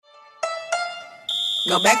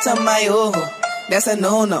Go back to my that's a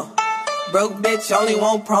no-no. Broke bitch only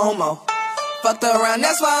want promo. Fucked around,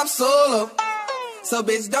 that's why I'm solo. So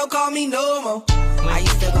bitch, don't call me no more. I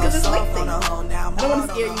used to go soft on the hoe, now I'm I don't want hard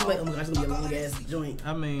to scare on you, the but hoe. oh my gosh, it's gonna be a long ass joint.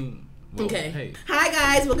 I mean, well, Okay. Hey. Hi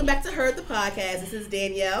guys, welcome back to Heard the Podcast. This is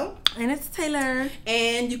Danielle. And it's Taylor.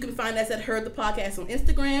 And you can find us at Heard the Podcast on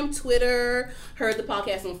Instagram, Twitter, Heard the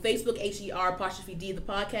Podcast on Facebook, HER_D the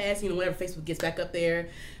podcast. You know, whenever Facebook gets back up there,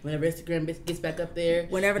 whenever Instagram gets back up there,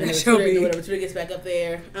 Whenever that Twitter, show be. whenever Twitter gets back up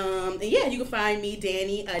there. And yeah, you can find me,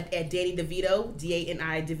 Danny, at Danny DeVito,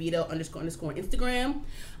 DANI DeVito __ on Instagram.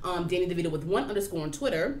 Danny DeVito with 1 _ on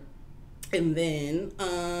Twitter. And then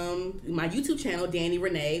my YouTube channel, Danny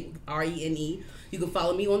Renee, RENE. You can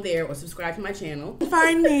follow me on there or subscribe to my channel.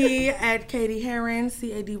 Find me at Katie Herron,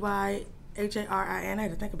 CADYHARIN. I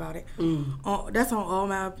had to think about it. That's on all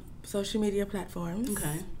my social media platforms.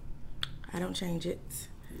 Okay. I don't change it.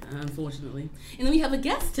 Unfortunately. And then we have a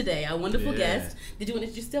guest today, our wonderful Yeah. guest. Did you want to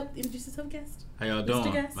introduce yourself, guest? How y'all Mr.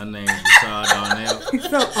 doing? Guest? My name is Rashad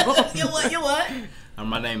Darnell. You what?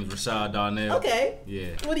 My name is Rashad Darnell. Okay. Yeah.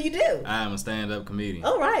 What do you do? I am a stand-up comedian.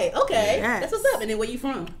 All right. Okay. Yes. That's what's up. And then where you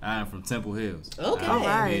from? I am from Temple Hills. Okay. All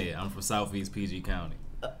right. Yeah, I'm from Southeast PG County.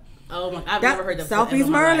 Oh my! I've never heard that. before Southeast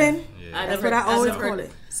in my life. Maryland. Yeah. That's what I always call it.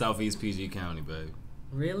 Southeast PG County, baby.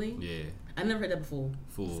 Really? Yeah. I never heard that before.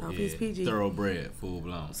 Full. Southeast yeah. PG. Thoroughbred, full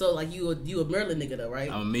blown. So like you a Maryland nigga though, right?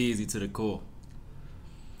 I'm a Measy to the core.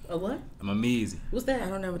 A what? I'm a Measy. What's that? I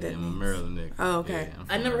don't know what Yeah, that I'm a means. Maryland nigga. Oh, okay. Yeah, I'm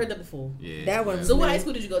I from never heard Maryland. that before. Yeah. That one. So what high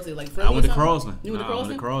school did you go to? Like I went to Friendly or Crossland. something? You went to I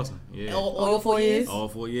went to Crossland? Crossland. Yeah. All your 4 years? All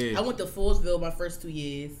 4 years. I went to Forestville my first 2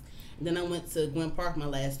 years. And then I went to Gwen Park my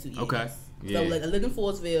last 2 years. Okay. Yeah. So like I lived in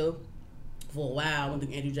Forestville for a while. I went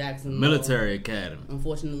to Andrew Jackson. Military Academy.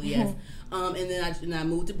 Unfortunately, yes. And then I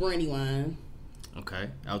moved to Brandywine. Okay.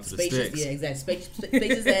 Out to the Spacious, sticks. yeah, exactly.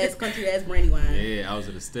 Spacious ass, country ass Brandywine. Yeah, out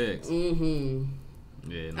to the sticks. Mm-hmm.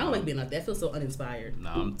 Yeah. I don't like being out there. I feel so uninspired.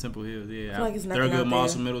 Nah, I'm Temple Hills. Yeah, feel like it's nothing out Thurgood there.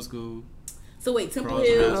 Marshall Middle School. So wait, Temple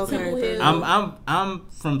Crossland. Hills, Okay. Temple Hills. I'm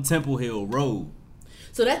from Temple Hill Road.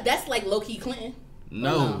 So that's like low key Clinton.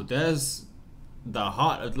 No, that's the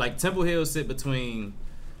heart of, like, Temple Hill sit between.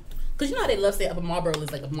 Cause you know how they love saying Upper Marlboro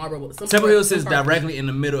is like Upper Marlboro. Temple Hill sits directly in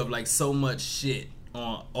the middle of like so much shit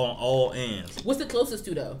on all ends. What's the closest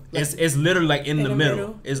to though? Like, It's literally like in the the middle.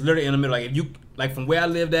 middle? It's literally in the middle. Like if you like from where I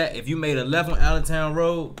lived at, if you made a left on Allentown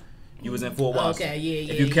Road, you was in Fort Washington. Okay,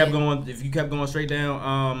 yeah, If you yeah. kept going straight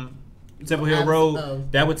down Temple Hill Iverson, Road, oh.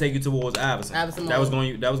 that would take you towards Iverson. Iverson That was Mall.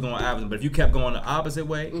 going Iverson. But if you kept going the opposite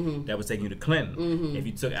way, Mm-hmm. that was taking you to Clinton. If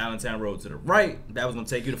you took Allentown Road to the right, that was going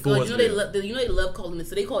to take you to so Forestville. you know they love calling it.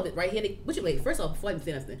 So they called it right here. Wait, first off, before I even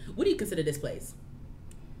say nothing, what do you consider this place?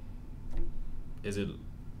 Is it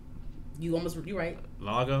You right.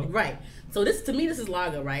 Largo? Right. So this to me this is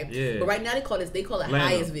Lago, right? Yeah. But right now they call it Lando.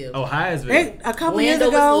 Hyattsville. Oh, Hyattsville. They, a couple years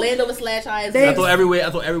ago, Landover / Hyattsville. They- I thought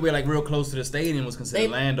everywhere like real close to the stadium was considered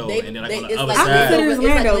Lando, and then like on the it's other like side. consider- It's it's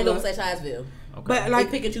like Landover. Landover / Hyattsville. Okay. but They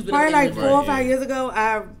like pick and choose probably whatever like they 4 or want. 5 Right, years ago,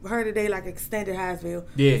 I heard that they like extended Hyattsville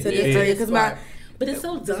Yeah, to this yeah. area because my But it's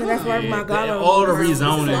so dumb. So that's where my Gallo. all the This is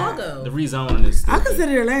rezoning, Lago. the rezoning is I stupid.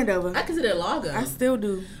 consider it Landover. I consider it Lago. I still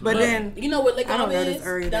do, but But- then You know where Lake I don't Alva know this is?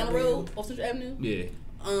 area Down that the road well. off Central Avenue? Yeah,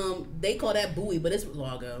 They call that Bowie, but it's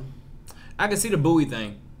Lago. I can see the Bowie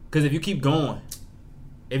thing because if you keep going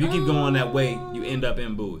that way, you end up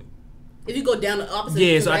in Bowie. If you go down the opposite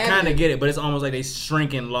Yeah, so Central I kind Avenue, of get it, but it's almost like they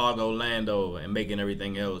shrinking Largo, Landover, and making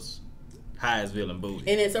everything else Hyattsville and Bowie.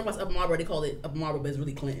 And then sometimes Upper Marlboro, they call it Upper Marlboro, but it's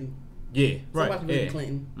really Clinton. Yeah, right. Sometimes really Yeah.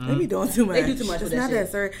 Clinton. they be doing too much. They do too much It's with that not shit.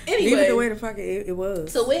 that serious. Anyway. Leave it the way the fuck it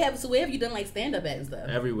was. So where have you done like stand up at and stuff?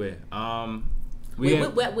 Everywhere.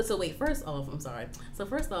 So first off, I'm sorry. So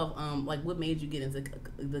first off, like what made you get into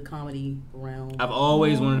the comedy realm? I've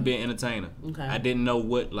always wanted to be an entertainer. Okay. I didn't know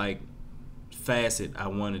what like facet I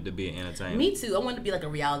wanted to be an entertainer. Me too. I wanted to be like a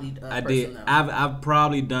reality I person did. though. I've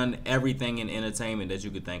probably done everything in entertainment that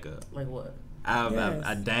you could think of. Like what?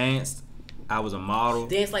 I danced. I was a model.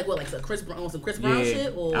 Dance like what? Like some Chris Brown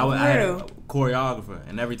shit? Or I had a Real. choreographer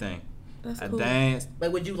and everything. That's I cool. danced.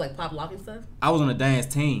 like would you like pop lock and stuff? I was on a dance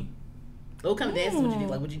team. What kind of dances would you do?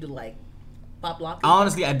 Like would you do like pop lock?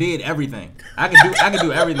 Honestly, I did everything. I could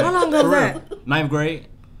do everything. How long ago For was real. that? 9th grade.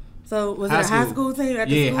 So was it a high school team at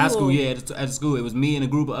the Yeah, school? high school. or- Yeah, at the school. It was me and a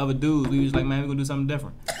group of other dudes. We was like, man, we're gonna do something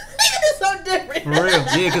different. It's so different. For real,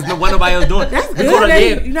 yeah, because nobody else doing it. That's We good caught a- that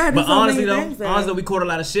yeah, you know how to do but so honestly many though, things, though. we caught a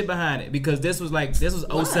lot of shit behind it because this was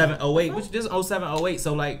 07, 08, which this is 07, 08.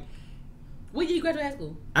 So like, When did you graduate high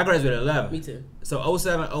school? I graduated at 11. Me too. So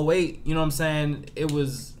 07, 08, you know what I'm saying? It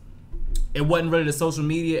was it wasn't really the social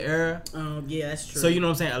media era. Yeah, that's true. So you know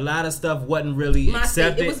what I'm saying? A lot of stuff wasn't really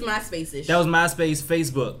accepted. It was MySpace-ish. That was MySpace,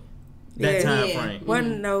 Facebook. That time frame.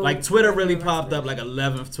 Wasn't no, like Twitter really popped up like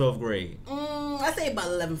 11th, 12th grade. I say about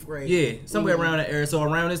 11th grade. Yeah, somewhere around that era. So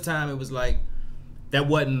around this time, it was like that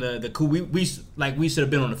wasn't the cool. We should have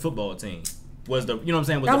been on the football team. Was the, you know what I'm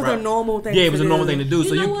saying? That was a normal thing. Yeah, it was a normal thing to do. You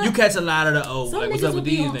so know what? you catch a lot of the like what's up with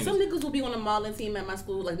these niggas? Some niggas will be on the modeling team at my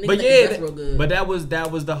school. Like niggas But that's real good. but that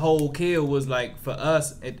was the whole kill was like for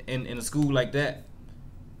us in a school like that.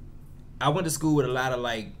 I went to school with a lot of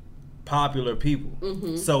like popular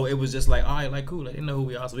people, so it was just like, all right, like cool, like they know who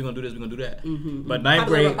we are, so we're gonna do this, we're gonna do that. But ninth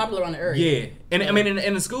grade, popular around the area. yeah, and I mean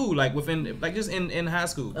in the school, like within, like just in high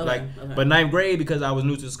school, Okay. But ninth grade, because I was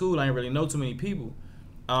new to the school, I didn't really know too many people.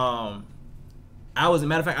 I was,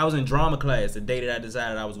 matter of fact, I was in drama class the day that I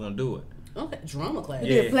decided I was gonna do it. Okay, drama class. You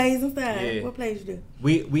did plays and stuff. Yeah. What plays you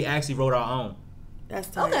do? We actually wrote our own. That's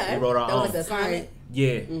tight. Okay. We wrote our that was own. like the assignment.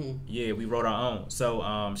 Yeah, yeah, we wrote our own. So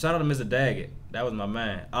shout out to Mr. Daggett. That was my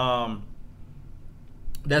man.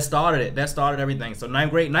 That started it. That started everything. So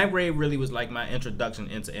ninth grade really was like my introduction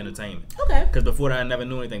into entertainment. Okay. Because before that I never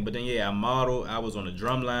knew anything. But then I modeled. I was on the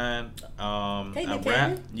drum line. I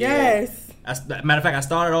rap. Yes. Matter of fact, I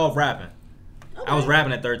started off rapping. Okay. I was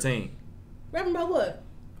rapping at 13. Rapping about what?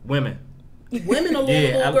 Women. Women or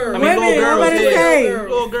Yeah, little girls? I mean little Women, girls. I'm about to Yeah, say.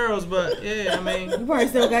 little girls. But yeah, I mean, You probably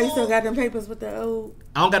still got them papers with the old.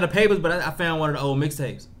 I don't got the papers, but I found one of the old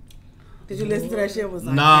mixtapes. Did you listen to that shit? Was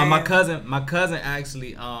like, Nah, damn. my cousin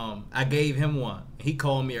actually, I gave him one. He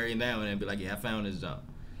called me every now and then and be like, yeah, I found this jump.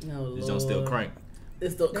 No, This jump still crank.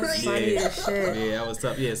 It's still That's crazy. funny as shit. Yeah, that was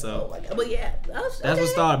tough. Yeah, Oh so my god. But yeah, that's what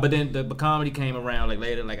started. But then the comedy came around like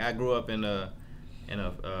later. Like I grew up in a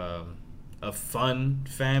fun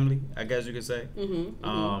family, I guess you could say.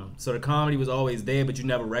 So the comedy was always there, but you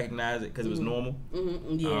never recognized it because it was normal.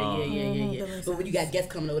 Yeah. But when you got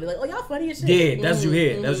guests coming over, they're like, "Oh, y'all funny as shit." Yeah, that's what you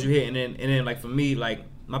hear. That's what you hear. And then like for me, like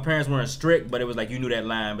my parents weren't strict, but it was like you knew that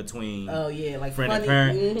line between like friend funny. and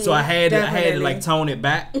parent. So I had to like tone it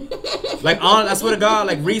back. Like I swear to God,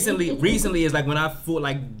 like recently is like when I feel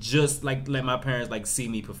like just like let my parents like see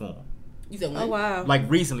me perform. You said when? Oh wow. Like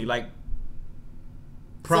recently, like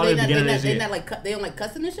probably the beginning of this year. They don't like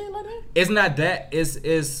cussing and shit like that. It's not that.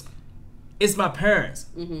 It's my parents.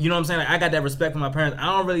 You know what I'm saying? Like I got that respect for my parents. I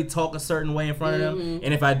don't really talk a certain way in front of them,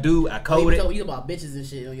 and if I do, I code it. You about bitches and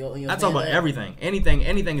shit on your I talk about everything. Anything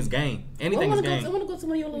is game. Anything is game. I want to go to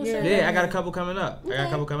one of your little shows. Yeah, I got a couple coming up.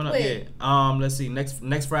 Wait. Yeah. Let's see.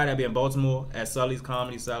 Next Friday I'll be in Baltimore at Sully's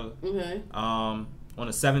Comedy Cellar. Okay. On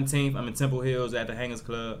the 17th I'm in Temple Hills at the Hangers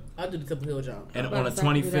Club. I'll do the Temple Hill jump. And I'm on the about to say,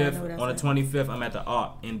 you don't know 25th, what I on the 25th I'm at the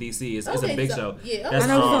Arc in DC. It's a Okay, big so- show. yeah, That's I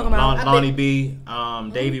know what you're talking about. Lonnie B,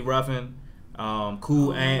 Davey Ruffin,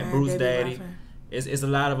 Cool Ant, man, Bruce Davey Daddy. Ruffin. It's a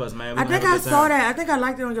lot of us, man. I think I saw that. I think I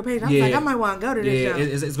liked it on your page. I was like, I might want to go to this Yeah,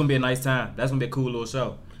 show. it's gonna be a nice time. That's gonna be a cool little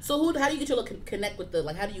show. So how do you get your little connect with the,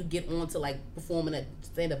 like, how do you get on to like performing at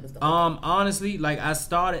stand up and stuff? Honestly, like I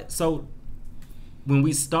started. So when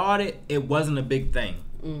we started, it wasn't a big thing.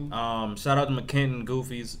 Shout out to McKenton,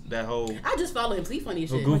 Goofies, that whole. I just follow him. He's funny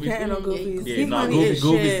as shit. Goofy? Can't no goofies. Yeah, He's no, funny as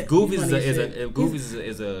shit. Goofies He's funny as Goofies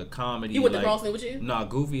is a comedy. He went to like, Boston with you? No,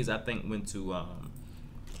 Goofies I think went to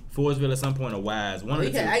Forestville at some point or Wise. One of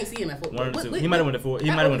the two. I ain't seen him at Fort. One of the two. He might have went to Fort. He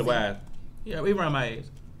might have went to Wise. Yeah, he around my age.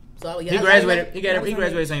 So He graduated. He graduated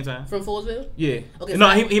at the same time. from Forestville. Yeah. Okay,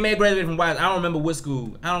 No, so- he may have graduated from Wise. I don't remember what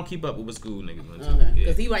school. I don't keep up with what school niggas went to. Okay,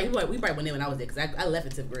 Yeah. because we probably went there when I was there. Because I left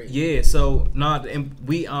in 10th grade. Yeah, so and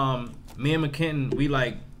we me and McKenton, we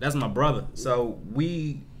like that's my brother. So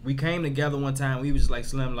we came together one time. We was just like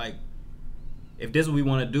Slim, like if this is what we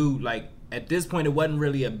want to do, like at this point it wasn't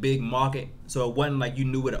really a big market, so it wasn't like you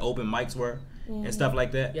knew where the open mics were and stuff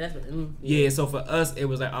like that. Yeah, that's what, Yeah, so for us it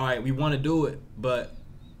was like, all right, we want to do it, but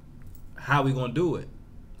how we gonna do it?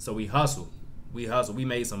 So we hustled. We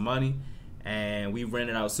made some money. And we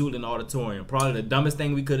rented out Suitland Auditorium. Probably the dumbest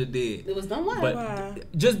thing we could have did. It was done well.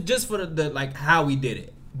 But just for the like how we did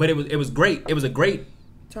it. But it was great. It was a great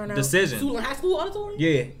Turnout. decision. Suitland High School auditorium.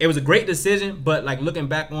 Yeah, it was a great decision. But like looking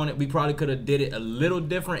back on it, we probably could have did it a little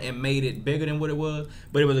different and made it bigger than what it was.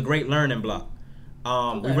 But it was a great learning block.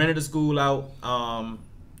 We rented the school out. How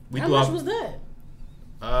much was that?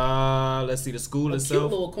 Let's see. The school A itself.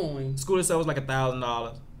 cute little coin. School itself was like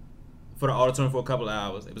 $1,000 for the auditorium for a couple of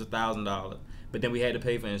hours. It was $1,000. But then we had to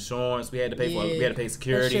pay for insurance. We had to pay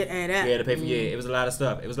security. That shit add up. We had to pay for it was a lot of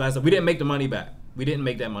stuff. We didn't make the money back. We didn't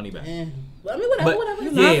make that money back. Well, I mean, whatever.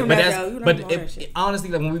 You learn from but that, though. You learn from all that it, shit. honestly,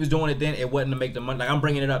 like when we was doing it then, it wasn't to make the money. Like I'm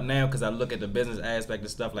bringing it up now because I look at the business aspect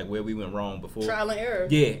of stuff, like where we went wrong before. Trial and error.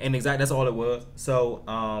 Yeah, and exactly that's all it was. So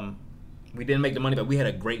We didn't make the money, but we had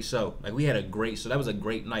a great show. Like, we had a great show. That was a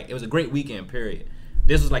great night. It was a great weekend, period.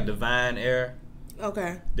 This was like the Vine era.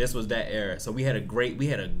 Okay. This was that era. So we had a great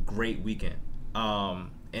weekend. And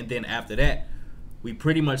then after that, we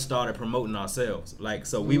pretty much started promoting ourselves. Like,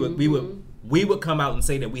 so we would come out and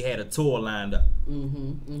say that we had a tour lined up.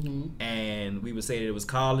 And we would say that it was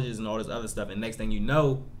colleges and all this other stuff. And next thing you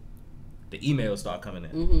know, the emails start coming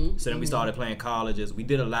in. So then we started playing colleges. We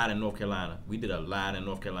did a lot in North Carolina. Like,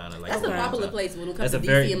 that's a popular place when it comes to DC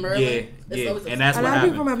very, and Maryland. Yeah. And that's a what lot of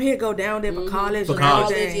happened. people from up here go down there for college. For and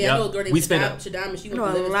college. everything. Yeah, I know a Yep. girl named We spent Shadama. She You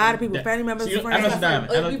went to know, a lot of people, family members, I know friends. Shadama.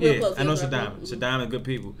 Oh, we real close, I know yeah, Shadama. right. Shadama is good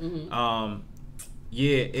people.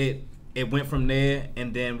 It went from there,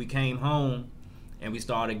 and then we came home, and we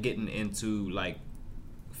started getting into like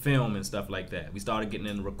film and stuff like that. We started getting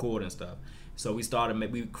into recording stuff. So we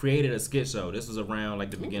created a skit show. This was around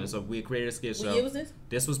like the beginning. So we created a skit show. What year was this?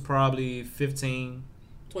 This was probably 15.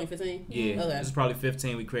 2015? Yeah, Okay. this is probably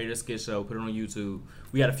 15. We created a skit show, put it on YouTube.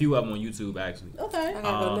 We had a few of them on YouTube actually. Okay.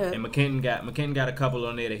 And McKinnon got a couple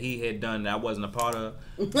on there that he had done that I wasn't a part of.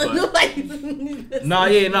 But,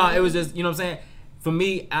 it was just, you know what I'm saying? For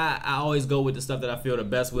me, I always go with the stuff that I feel the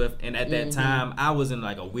best with, and at that time, I was in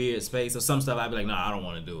like a weird space. So some stuff I'd be like, nah, I don't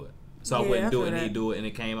want to do it. So I wouldn't do it, and he'd do it, and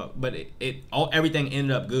it came up. But everything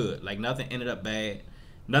ended up good. Like, nothing ended up bad.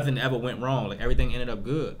 Nothing ever went wrong. Like, everything ended up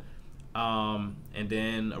good. And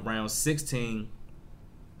then around 16,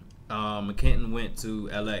 McKinnon went to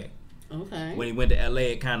LA. Okay. When he went to LA,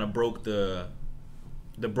 it kind of broke the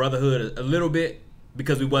brotherhood a little bit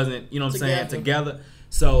because we wasn't, you know what I'm saying, together.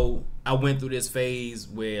 So I went through this phase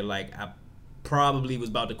where like I probably was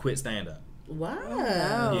about to quit stand up.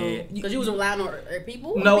 Wow. Yeah. Because you was relying on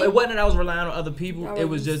people? No, it wasn't that I was relying on other people. I It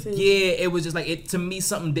was just it was just like it to me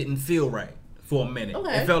something didn't feel right for a minute.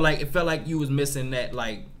 Okay. It felt like you was missing that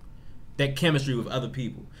like that chemistry with other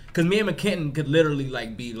people. Cause me and McKinnon could literally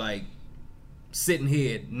like be like sitting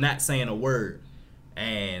here not saying a word,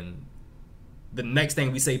 and the next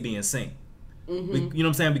thing we say be in sync. We, you know what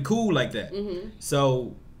I'm saying? Be cool like that.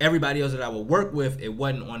 So everybody else that I would work with, it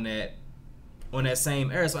wasn't on that same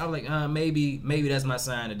era. So I was like, maybe that's my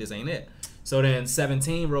sign that this ain't it. So then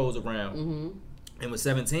 17 rolls around, and when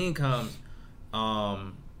 17 comes,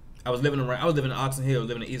 I was living in Oxon Hill,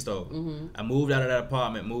 living in East Oak. I moved out of that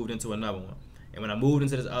apartment, moved into another one. And when I moved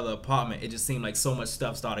into this other apartment, it just seemed like so much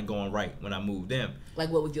stuff started going right when I moved in. Like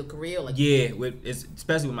what with your career? Like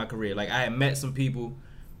Especially with my career. Like I had met some people,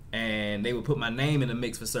 and they would put my name in the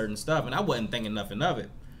mix for certain stuff, and I wasn't thinking nothing of it.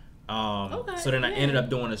 So then I ended up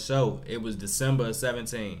doing a show. It was December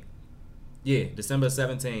 17. Yeah, December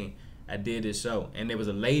 17. I did this show, and there was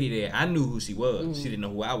a lady there. I knew who she was. She didn't know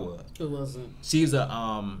who I was. Who wasn't? She's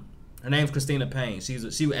her name's Christina Payne. She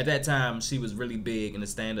at that time she was really big in the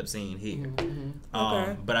stand-up scene here.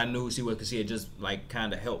 Okay. But I knew she was because she had just like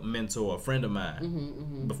kind of helped mentor a friend of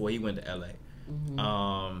mine before he went to LA.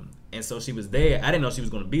 And so she was there. I didn't know she was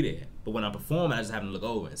going to be there. But when I performed, I just happened to look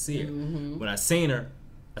over and see her. When I seen her,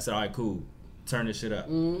 I said, all right, cool. Turn this shit up.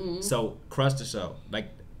 So crushed the show. Like,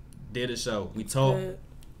 did the show. We talked,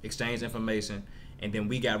 exchanged information, and then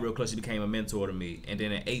we got real close. She became a mentor to me. And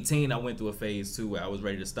then at 18, I went through a phase, too, where I was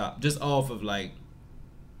ready to stop. Just off of, like,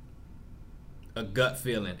 a gut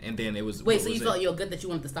feeling. And then it was... Wait, so you felt your gut that you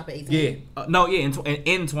wanted to stop at 18? Yeah. In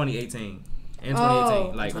 2018. In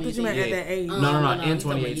 2018, like, I thought you meant at that age. No. In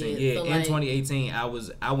 2018, so in 2018,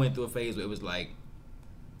 I went through a phase where it was like,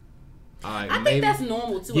 all right, I think that's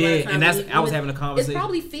normal too. Yeah, a lot of times and that's I was having a conversation. It's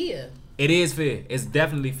probably fear. It is fear. It's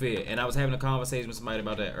definitely fear, and I was having a conversation with somebody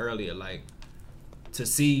about that earlier. Like to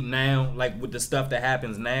see now, like with the stuff that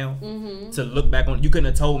happens now, to look back on. You couldn't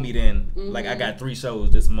have told me then. Like I got 3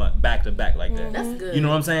 shows this month back to back like that. That's good. You know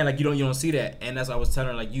what I'm saying? Like you don't see that, and that's what I was telling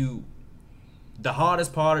her. Like the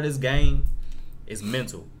hardest part of this game is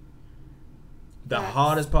mental. The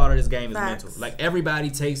hardest part of this game is mental. Like everybody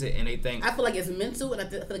takes it and they think. I feel like it's mental, and I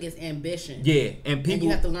feel like it's ambition. Yeah, and people. And you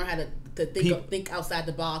have to learn how to think outside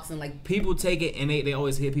the box and like. People take it and they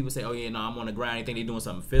always hear people say, "Oh yeah, no, I'm on the grind." They think they're doing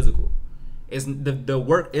something physical. It's the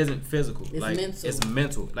work isn't physical. It's like, mental. It's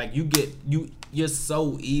mental. Like you're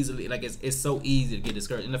so easily like it's so easy to get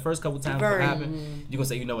discouraged. And the first couple times it happen, you're gonna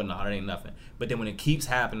say, you know what, no, that ain't nothing. But then when it keeps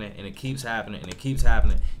happening and it keeps happening and it keeps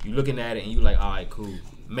happening, you're looking at it and you're like, all right, cool.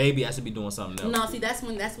 Maybe I should be doing something else. No, see, that's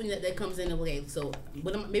when that comes in. Okay, so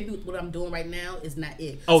what I'm doing right now is not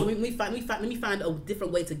it. Oh. So let me find a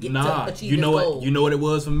different way to get to achieve you know this what? goal. You know what it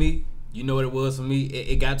was for me?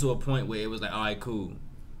 It got to a point where it was like, all right, cool.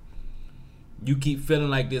 you keep feeling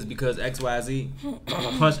like this because XYZ,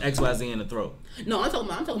 punch XYZ in the throat. No, I'm talking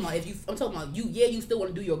about if you. I'm talking about you. Yeah, you still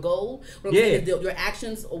want to do your goal. What I'm saying is your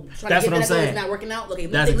actions. That's what I'm saying. Is not working out. Okay,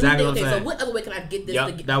 that's exactly what I'm saying. So what other way can I get this?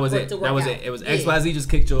 Yep, to that was it. That was it. It was XYZ just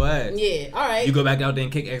kicked your ass. Yeah, all right. You go back out there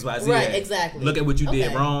and kick XYZ. Right, ass. exactly. Look at what you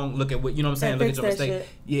did wrong. Look at what you know. What I'm saying. Look at your mistake. Shit.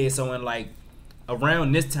 Yeah. So in like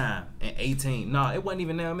around this time in 18, no, it wasn't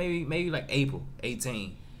even now. Maybe like April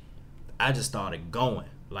 18. I just started going.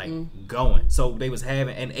 Going. So they was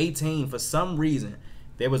having in 18 for some reason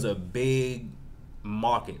there was a big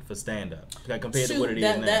market for stand up compared to what it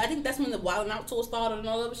is now. I think that's when the Wild 'N Out tour started and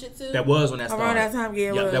all that shit too. That was when that started. Around that time,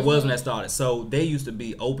 that was when that started. So they used to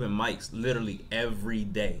be open mics literally every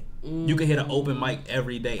day. You could hit an open mic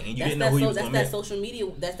every day, and you didn't know who you was going to meet.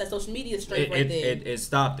 That's that social media strength right there. It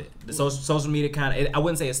stopped it. The social media kind of. I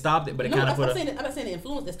wouldn't say it stopped it, but it kind of put. I'm not saying the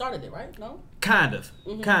influence that started it, right? No. Kind of.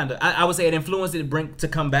 I would say it influenced it to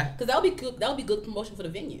come back. Because that would be good promotion for the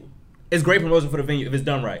venue. It's great promotion for the venue if it's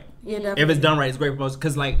done right. Yeah, definitely. If it's done right, it's great promotion.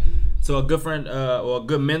 Because so a good friend or a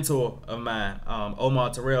good mentor of mine,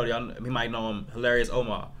 Omar Terrell, y'all, you might know him, Hilarious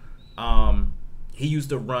Omar. He used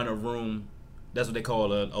to run a room. That's what they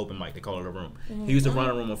call an open mic. They call it a room. He used to run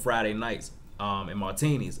a room on Friday nights in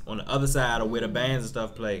Martinis. On the other side of where the bands and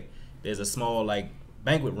stuff play, there's a small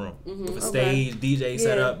banquet room with a stage, DJ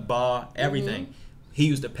set up, bar, everything. He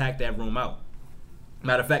used to pack that room out.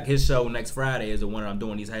 Matter of fact, his show next Friday is the one I'm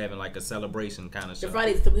doing. He's having a celebration kind of show. The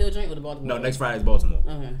Friday's Temple Hill joint or the Baltimore? No, next Friday is Baltimore.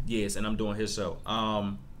 Okay. Yes, and I'm doing his show.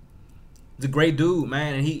 He's a great dude,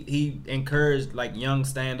 man, and he encouraged young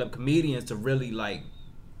stand-up comedians to really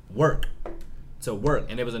work.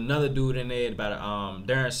 And there was another dude in there about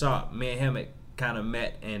Darren Sharp. Me and him kind of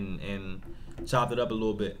met and chopped it up a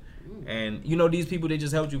little bit. And these people, they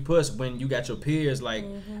just helped you push when you got your peers.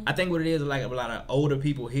 I think what it is a lot of older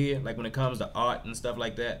people here, when it comes to art and stuff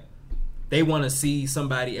like that, they want to see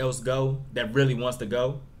somebody else go that really wants to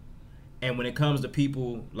go. And when it comes to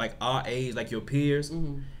people our age, your peers,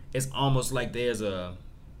 it's almost like there's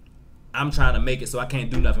I'm trying to make it so I can't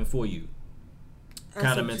do nothing for you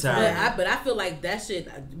kind of mentality. But I feel like that shit,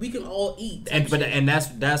 we can all eat. And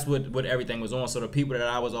that's what everything was on. So the people that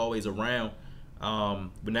I was always around,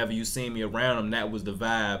 whenever you see me around them, that was the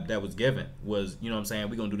vibe that was given. Was we're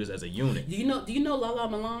gonna do this as a unit. Do you know Lala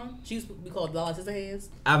Milan? She used to be called Lala Sisterhands.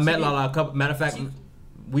 I've met Lala a couple. Matter of fact,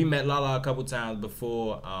 we met Lala a couple times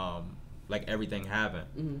before everything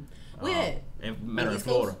happened. Where? And met her in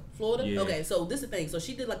Florida. Florida? Yeah. Okay, so this is the thing. So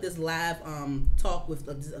she did this live talk with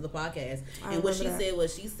this other podcast, and what she said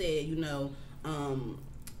was she said,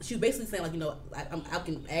 she was basically saying I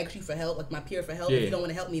can ask you for help, my peer for help. Yeah. If you don't want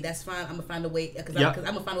to help me, that's fine. I'm gonna find a way because I'm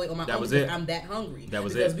gonna find a way on my that own because I'm that hungry. That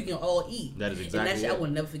was because it. we can all eat. That is exactly and that shit, it. I will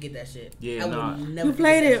never forget that shit. Yeah, I will never. You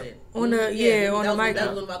played forget that it shit. on the on the mic. That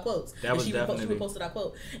was one of our quotes. That was she definitely. She reposted our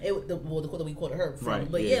quote. The quote that we quoted her from.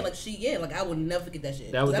 Right. But yeah, I will never forget that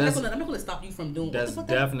shit. I'm not gonna stop you from doing. That's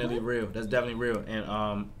definitely real. That's definitely real.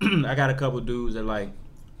 And I got a couple dudes that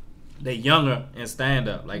they younger in stand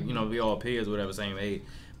up. We all peers, whatever, same age.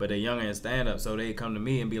 But they're younger in stand up, so they come to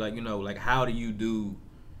me and be how do you do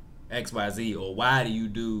XYZ or why do you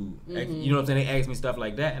do X? You know what I'm saying? They ask me stuff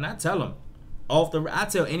like that, and I tell them I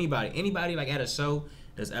tell anybody at a show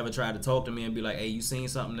that's ever tried to talk to me and be like, hey, you seen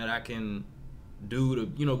something that I can do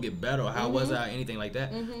to get better, or how was I, anything like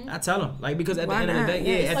that? I tell them because at the end of the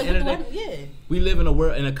day, at the end of the day, we live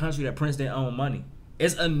in a country that prints their own money.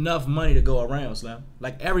 It's enough money to go around, Slim.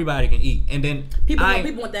 Everybody can eat, and then people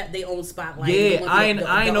want that their own spotlight. Yeah, I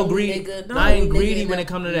ain't no greedy. I ain't greedy when it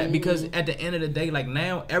comes to that because at the end of the day,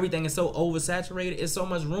 now everything is so oversaturated. It's so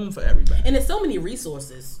much room for everybody, and there's so many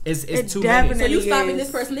resources. It's too many. So you stopping this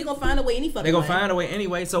person, they gonna find a way any fucking. They gonna find a way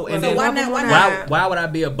anyway. So why would I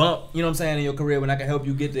be a bump? You know what I'm saying, in your career when I can help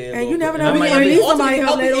you get there? And you never know. We gonna need somebody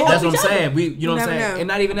help later on. That's what I'm saying. You know what I'm saying, and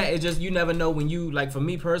not even that. It's just you never know when you for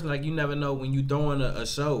me personally, you never know when you throwing a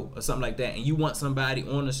show or something like that, and you want somebody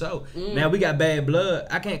on the show. Now we got bad blood.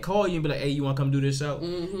 I can't call you and be like, "Hey, you want to come do this show?"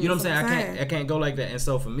 You know what I'm saying? I can't go like that. And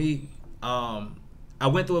so for me, I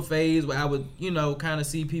went through a phase where I would, kind of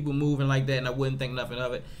see people moving like that, and I wouldn't think nothing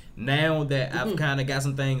of it. Now that I've kind of got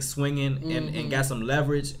some things swinging and got some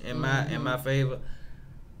leverage in my favor,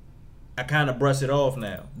 I kind of brush it off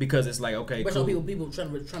now because it's okay, but cool. people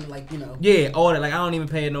trying to Yeah, all that. I don't even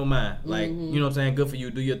pay it no mind. You know what I'm saying? Good for you.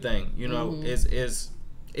 Do your thing.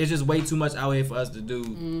 It's just way too much out here for us to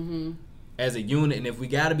do as a unit. And if we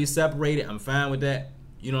got to be separated, I'm fine with that.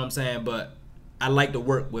 You know what I'm saying? But I like to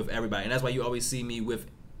work with everybody, and that's why you always see me with.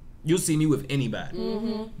 You'll see me with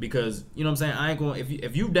anybody because you know what I'm saying. I ain't going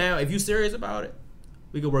if you down, if you serious about it.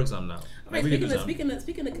 We could work something out. Right, We could do something.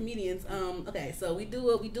 speaking of comedians, okay, so we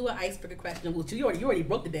do an icebreaker question. Which you already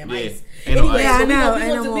broke the damn Yeah. ice. Ain't no Anyway, ice. so Yeah, I know, we ain't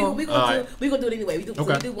gonna no do more. we Alright. gonna do it anyway. So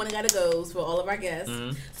Okay. we do one gotta goes for all of our guests.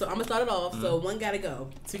 Mhm. So I'm gonna start it off. So one gotta go.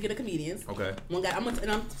 Speaking of comedians, Okay. one guy.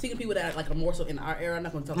 And I'm speaking of people that are more so in our era. I'm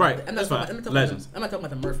not gonna talk. Right, About, I'm that's not fine. talking about, Legends. I'm not talking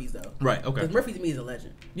about the Murphys though. Right. Okay. Because Murphy to me is a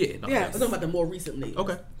legend. Yeah. No, Yeah. I'm talking about the more recently.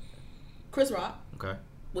 Okay. Chris Rock. Okay.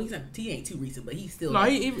 Well, he ain't too recent, but he's still. No,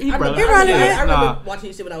 he I relevant. remember Yeah, nah. watching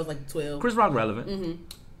his shit when I was like 12. Chris Rock relevant.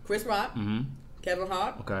 Chris Rock, Mm-hmm. Kevin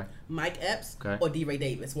Hart, Okay. Mike Epps, Okay. or D. Ray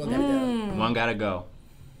Davis. One gotta go. One gotta go.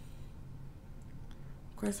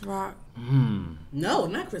 Chris Rock. No,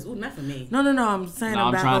 not Chris. Ooh, not for me. No. I'm saying No,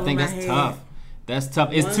 I'm back trying to over think. my That's head. tough. That's tough.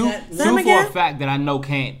 It's One two got- Say 'em for a again? fact that I know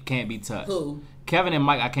can't be touched. Who? Kevin and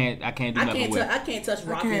Mike, I can't do I nothing with. can't touch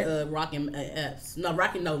Rock can't. and Rock and Epps. No,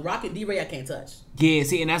 Rock and D. Ray. I can't touch. Yeah,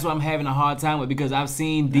 see, and that's what I'm having a hard time with because I've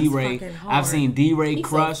seen D. That's Ray, fucking hard. I've seen D. Ray He's so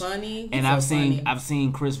crush, funny. He's and so I've seen funny. I've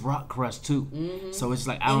seen Chris Rock crush too. So it's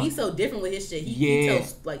like I And don't. he's so different with his shit. He Yeah.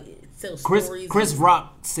 tells tells Chris stories.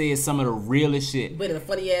 Rock says some of the realest shit. but in a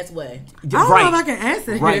funny ass way. I don't know if I can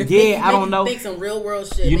answer Right? this. Yeah, I don't know. Think some real world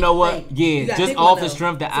shit. You Make know what? think. You Yeah, gotta just pick off one, the though.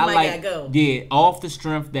 strength that Somebody I like. gotta go. Yeah, off the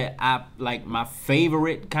strength that I like. My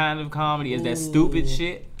favorite kind of comedy is that stupid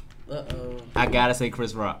shit. Uh-oh. I gotta say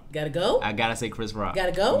Chris Rock. Gotta go? I gotta say Chris Rock.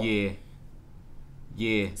 Gotta go? Yeah.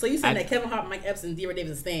 Yeah. So you saying I- that Kevin Hart, Mike Epps, and D. Ray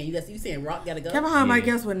Davis are staying. You saying Rock gotta go? Kevin Hart, Yeah. my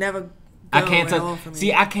guess would never. Go I can't at all for touch. me.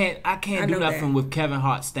 See, I can't I do know nothing that. with Kevin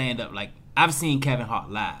Hart stand up. Like I've seen Kevin Hart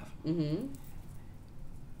live. Mm-hmm.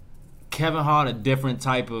 Kevin Hart a different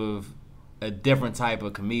type of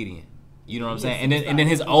comedian. You know what I'm saying? And then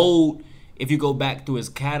his old, if you go back through his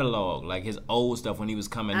catalog, like his old stuff when he was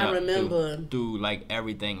coming I up remember. through like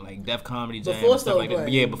everything, like Def Comedy Jam Before and stuff like Soul that.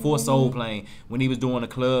 Plane. Yeah, before Soul Plane, when he was doing the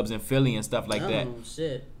clubs in Philly and stuff like that. Oh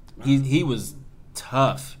shit. He was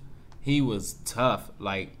tough. He was tough.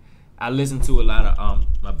 Like I listened to a lot of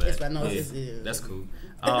my bad. Yes, I know Yeah, it's- that's cool.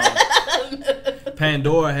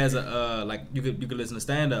 Pandora has a like you could listen to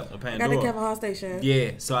stand up on Got the Pandora. Kevin Hart station.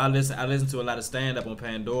 Yeah, so I listen to a lot of stand up on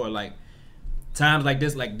Pandora. Like times like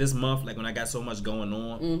this month, like when I got so much going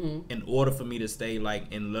on, in order for me to stay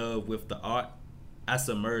like in love with the art, I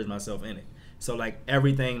submerge myself in it. So like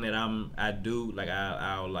everything that I do, like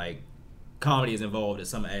I'll like comedy is involved in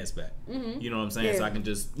some aspect. You know what I'm saying? So Yeah. I can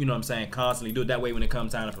just constantly do it. That way when it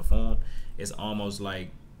comes time to perform, it's almost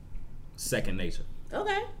like second nature.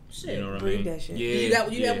 Okay. Shit. You know what I Breathe mean? that shit. Yeah.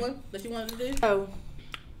 You got one that you wanted to do? Oh,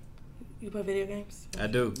 you play video games? I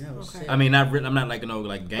do. Oh, Okay. shit. I mean, I'm not like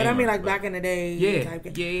like gamer. But I mean, like back in the day. Yeah.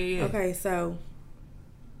 type game. Yeah. Okay, so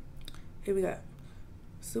here we go.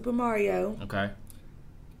 Super Mario, Okay.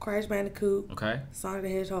 Crash Bandicoot, Okay. Sonic the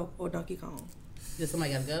Hedgehog, or Donkey Kong. Just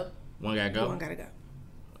somebody gotta go. One gotta go. One gotta go.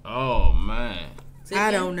 Oh man. Say I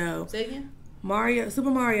again? don't know. Say again.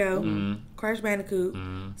 Super Mario, Mm-hmm. Crash Bandicoot,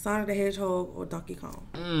 Sonic the Hedgehog, or Donkey Kong.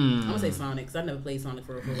 I'm gonna say Sonic because I never played Sonic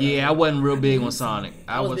for real. Yeah, I wasn't real big on Sonic.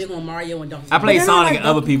 I was big on Mario and Donkey I Kong. played But then I Sonic like in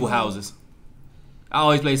other Donkey people's Kong. houses. I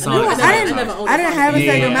always played I Sonic. never- at I Sonic. never owned I didn't have a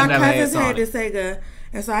Yeah, Sega. I My never had cousins had the Sonic. Sega,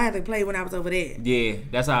 and so I had to play when I was over there. Yeah,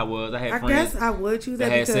 that's how it was. I had I friends guess I would choose that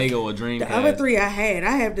that had because Sega or the Dreamcast. other three I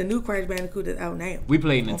have the new Crash Bandicoot that's out now. We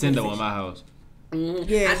played On Nintendo PlayStation. in my house.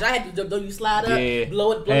 Yeah. I had to do you slide up, Yeah.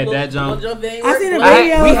 blow it, Had that blow jump. jump. I seen a blow it.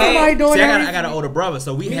 video of somebody doing see, I that. got an older brother,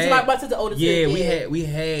 so we Me had. too, my sister older too. Yeah, Yeah. we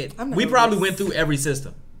had. I'm not We gonna probably guess. went through every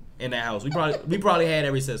system in that house. We probably had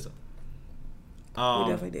every system.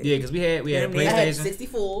 definitely did. Yeah, because we had a Damn near. I had PlayStation,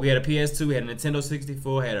 64. we had a PS2, we had a Nintendo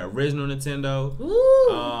 64, had an original Nintendo.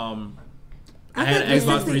 Woo. I had an think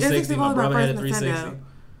Xbox 360. My was my brother had a first 360. Nintendo.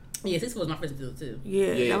 Yeah, 64 was my first Nintendo too. Yeah,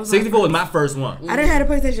 Yeah, that was 64 was my my first one. I didn't have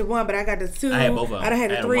the PlayStation 1, but I got the 2. I had both of them. I done had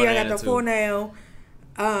I the had 3. one I and got a the 2. 4 now.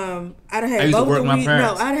 I done I had used to both work the with my Wii. No,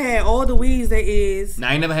 parents. I done had all the Wii's there is. Now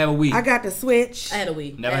I ain't never had a Wii. I got the Switch. I had a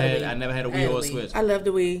Wii. I never had a Wii or a Switch. I love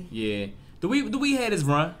the Wii. Yeah, the Wii had its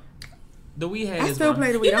run. The Wii had I its still run.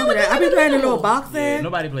 play the Wii. You know Don't do what that. they I be do? playing the little boxing. Yeah,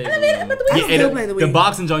 nobody plays the I mean, Wii. but the Wii- I still play the Wii. The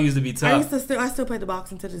boxing joint used to be I tough. still play the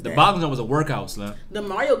boxing to this The day. boxing joint was a workout, Slim. The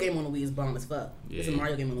Mario game on the Wii is bomb as fuck. It's a Yeah.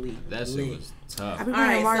 Mario game on the Wii. That shit Lit. was tough. I be All playing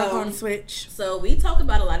right, Mario so- Kart on the Switch. So we talk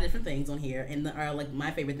about a lot of different things on here, and like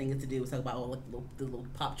my favorite thing is to do is talk about all like the little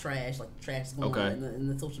pop trash, like trash going Okay. on in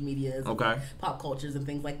the social medias, and Okay. pop cultures and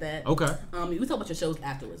things like that. Okay. We talk about your shows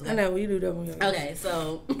afterwards. Okay? I know, you do that when you're Okay,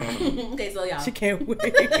 so okay, so y'all. She can't wait.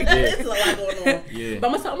 There's a lot going on. Yeah. But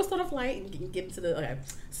I'm gonna start off light and get into the okay.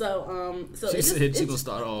 So She it's said just- she gonna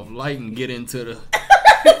start off light and get into the.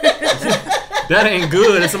 That ain't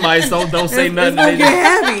good. If somebody don't say nothing, It's gonna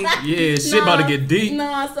get heavy. yeah, shit about to get deep.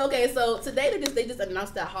 No, it's okay. So today they just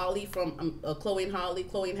announced that Holly from Chloe and Halle.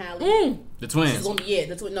 The She's twins. gonna be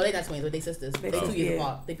the twins. No, they're not twins, but they sisters. They 2 years yeah.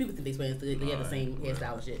 apart. People think they twins. They have the same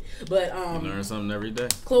hairstyle and shit. But You learn something every day.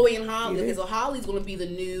 Chloe and Halle. Okay, so Holly's gonna be the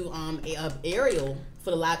new Ariel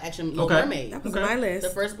for the live action Little Mermaid. That was on my list.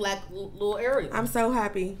 The first black little Ariel. I'm so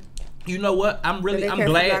happy. You know what? I'm they cast a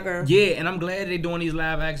black glad. girl. Yeah, and I'm glad they're doing these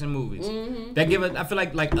live action movies. That give us. I feel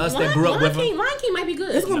like us that grew up with them. Lion King might be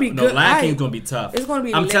good. It's gonna be No, good. Lion King's gonna be tough. It's gonna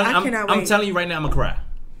be I'm lit. telling. I cannot I'm wait. telling you right now, I'm gonna cry.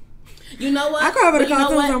 You know what? I cry over the But you know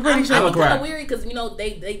cartoons, what? I'm pretty sure. I'm I'ma kind cry. of weary because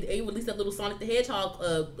they released that little Sonic the Hedgehog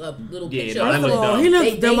little Yeah, picture. no, that First look of all, dumb. he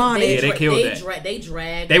looks demonic. Yeah, they killed that. They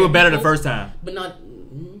dragged. They were better the people, first time. but not.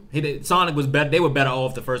 Sonic was better. They were better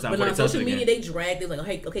off the first time But before on they touched social it media, again. they dragged. They was like,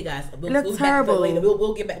 "Hey, okay, guys, It looks terrible.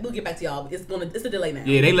 We'll get back. We'll get back to y'all. It's a delay now.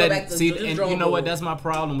 Yeah, they We'll go let back to see, the and drawing you know what? board. That's my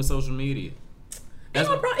problem with social media. Ain't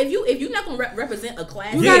no problem. If you're not gonna represent a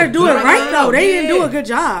class, You Yeah, gotta do it no, right no, though. They yeah. didn't do a good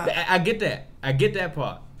job. I get that. I get that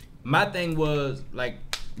part. My thing was like,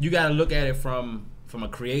 you gotta look at it from a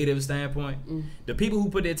creative standpoint. The people who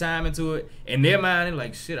put their time into it, in their mind, they're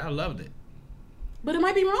like, shit, I loved it. but it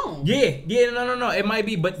might be wrong. Yeah, no. It might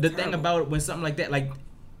be, but the thing about it, when something like that, like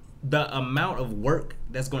the amount of work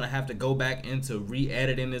that's gonna have to go back into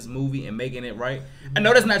re-editing this movie and making it right. I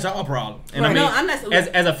know that's not y'all problem, and Right. I mean, No, I'm not-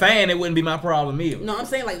 as a fan, it wouldn't be my problem either. No, I'm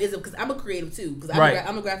saying like this because I'm a creative too. Because Right.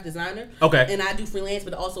 I'm a graphic designer. Okay. And I do freelance,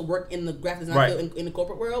 but I also work in the graphic design Right. field in the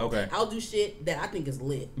corporate world. Okay. I'll do shit that I think is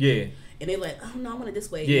lit. Yeah. And they're like, oh no, I want it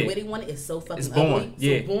this way. Yeah. The way they want it is so fucking It's ugly. boring.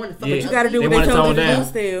 Yeah. So boring and fucking Yeah. ugly. You gotta do They what want they to told tone you to do down.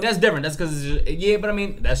 still. That's different. That's because but I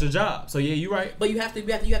mean that's your job. So yeah, you're right. But you have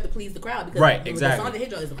to please the crowd because Right, the exactly. Sonic the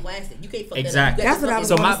Hedgehog is a classic. You can't fuck Exactly. that up. That's what I was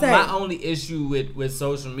So gonna say. my only issue with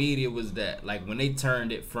social media was that like when they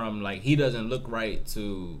turned it from like he doesn't look right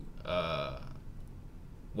to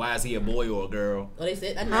why is he a boy or a girl? Oh, they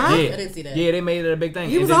said I Huh? didn't see that. Yeah, they made it a big thing.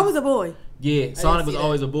 He And was then- always a boy. Yeah, Sonic was see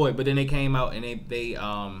always that. a boy, but then they came out and they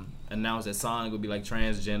announced that Sonic would be like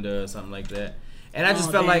transgender or something like that. And I just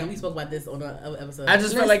Oh, felt damn, like we spoke about this on an episode. I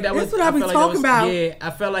just felt like that was That's what I be felt like that talking was- about. Yeah, I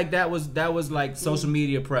felt like that was like social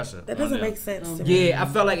media pressure. That on doesn't them. make sense to me. Yeah, I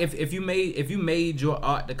felt like if you made your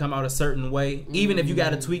art to come out a certain way, even if you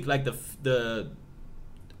got to tweak like the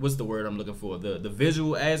what's the word I'm looking for, the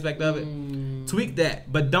visual aspect of it, tweak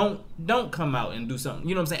that, but don't come out and do something.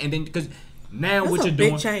 You know what I'm saying? And then because now That's what a you're big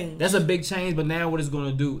doing, change. that's a big change. But now what it's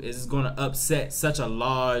going to do is it's going to upset such a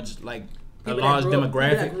large People that large grew up- people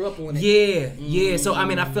demographic. that grew up on it. Yeah. So I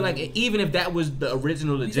mean, I feel like even if that was the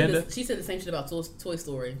original agenda, She said the same shit about Toy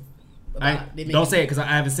Story. don't say it because I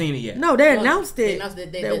haven't seen it yet. No, they No, announced they it. announced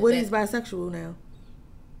that that Woody's bisexual now.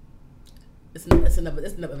 It's another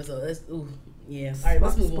episode. Yeah. All right,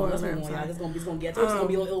 let's move on. Let's Spoiler, move on, I'm y'all. sorry. It's gonna be. I told you it's gonna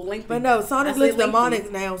be a little lengthy. But no, Sonic I looks said lengthy.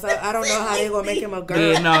 demonic now, so I don't know how they're gonna make him a girl.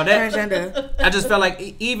 Yeah, no, that transgender. I just felt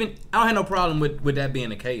like even I don't have no problem with that being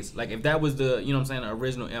the case. Like if that was the you know what I'm saying the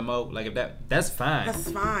original MO, like if that's fine.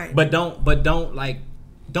 That's fine. But don't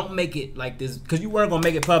make it like this because you weren't gonna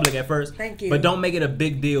make it public at first. Thank you. But don't make it a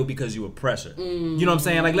big deal because you were pressured. You know what I'm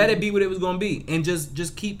saying? Like let it be what it was gonna be, and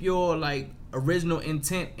just keep your like original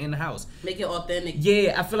intent in the house. Make it authentic.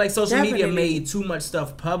 Yeah, I feel like social media Definitely. made too much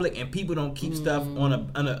stuff public, and people don't keep stuff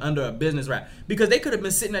under a business wrap because they could have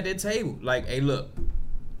been sitting at their table like, hey, look,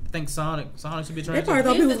 I think Sonic should be They transgender. probably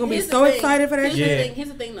thought people was gonna be Here's the so thing. excited for that Here's shit. the thing. Here's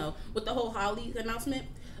the thing, though. With the whole Holly announcement,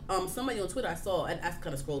 somebody on Twitter I saw, I kind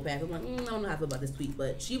of scrolled past. I'm like, I don't know how I feel about this tweet,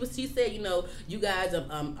 but she said, you guys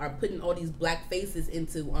are putting all these black faces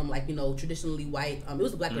into traditionally white. It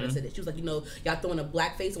was a black girl that said it. She was like, y'all throwing a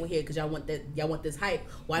black face on here because y'all want this hype.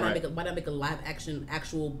 Why not make a live action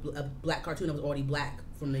actual black cartoon that was already black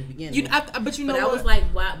from the beginning? But you know But I what? was like,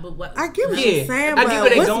 why? But what? I get what Yeah, you're saying, I but get where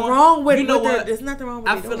they what's going. wrong with You know what what? there's nothing wrong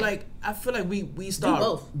with I what feel they're doing. like we start.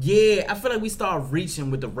 both. Yeah, I feel like we start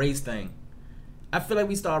reaching with the race thing. I feel like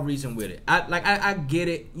we start reaching with it. I get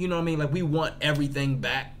it. You know what I mean? Like we want everything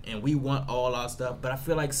back and we want all our stuff, but I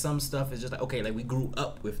feel like some stuff is just like okay, like we grew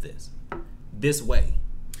up with this way.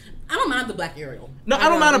 I don't mind the black Ariel. No, I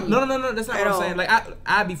don't mind. No. That's not At what I'm all. saying. Like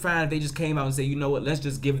I'd be fine if they just came out and say, you know what? Let's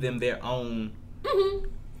just give them their own.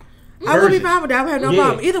 I would be version. fine with that. I would have no Yeah.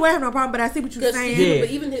 problem. Either way, I have no problem. But I see what you're saying. Yeah. But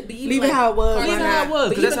even Leave it how it was. cartoons- Leave it how it was,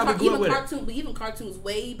 but 'cause that's even how we grew up with it. But even cartoons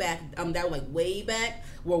way back, that were like way back,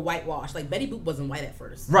 were whitewashed. Like Betty Boop wasn't white at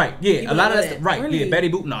first. Right. Yeah. People A lot of know that. that. Stuff, right. Really? Yeah. Betty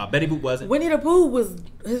Boop wasn't. Winnie the Pooh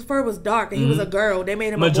his fur was dark and he was a girl. They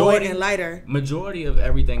made him a boy and lighter. Majority of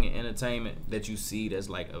everything in entertainment that you see that's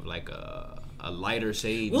like a lighter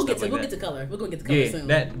shade. We'll and get stuff to like that. color. We're gonna get to color Yeah, soon.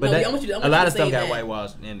 that. But No, that, I want you to a lot of say stuff got that.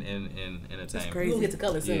 whitewashed in entertainment. crazy. We're gonna get to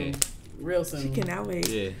color soon. Yeah. real soon. She cannot wait.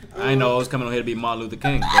 Yeah, I ain't know I was coming on here to be Martin Luther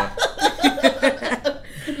King, but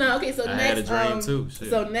No, okay. So I next, had a dream too. Shit.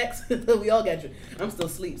 So next, we all got you. I'm still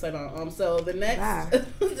asleep. So so the next, Wow.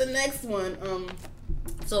 the next one.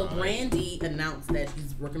 So Brandy announced that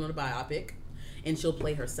she's working on a biopic, and she'll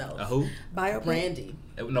play herself. A who? Biopic. Brandy.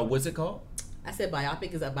 No, what's it called? I said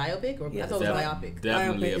biopic. Is that biopic or Yeah, I thought it was Def- biopic?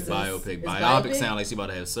 Definitely Biopic. a Is biopic. is Biopic biopic? sound like she about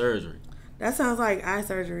to have surgery. That sounds like eye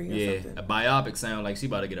surgery or Yeah, something. a biopic sound like she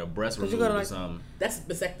about to get her breast But you removed gotta, or like- something. That's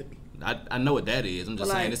vasectomy. I know what that is. I'm just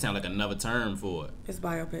But, saying like- it sounds like another term for it. It's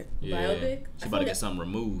biopic. Yeah. Biopic? She I about feel to get like- something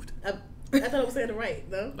removed. I thought I was saying it right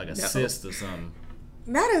though. Like a No. cyst or something.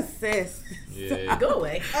 Not a sis. Yeah. Go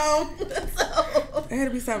away. So It had to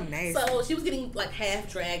be something nice. so she was getting like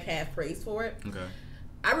half dragged, half praised for it. Okay.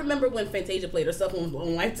 I remember when Fantasia played herself on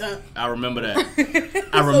Lifetime. I remember that.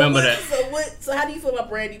 I remember that. So how do you feel about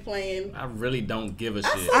Brandy playing? I really don't give a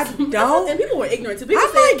shit. I don't. And people were ignorant too. People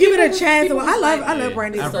I might said- give it a people- chance. people I was love Yeah.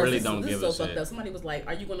 Brandy. I really this- don't this give is a so fucked shit. up. Somebody was like,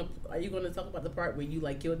 "Are you gonna talk about the part where you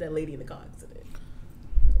like killed that lady in the car accident?"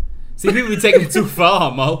 See, people be taking it too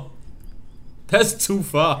far, Mo. That's too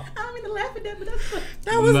far. I don't mean to laugh at that, but that's funny.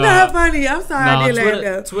 That was Nah. not funny. I'm sorry. I did laugh Twitter,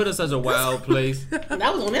 though. Twitter's such a wild place. That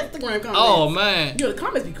was on Instagram comments. Oh man. Yo, the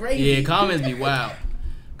comments be crazy. Yeah, comments be wild.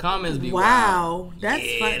 Comments be wild. Wow, that's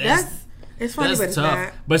Yeah, fun. that's- That's it's funny, That's but it's tough.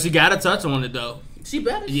 not. But she got to touch on it though. She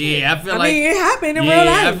better. Yeah, I feel I like. mean, it happened in yeah, real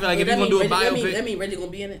I life. feel like if you gonna do a biopic, that mean Reggie gonna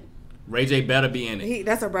be in it. Ray J better be in it.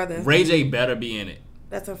 That's her brother. Ray J better be in it.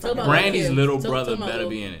 That's her Talk fucking about brother. Brandy's kids. little Talk brother about better little-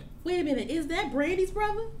 be in it. Wait a minute, is that Brandy's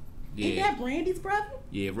brother? Is Yeah, that Brandy's brother?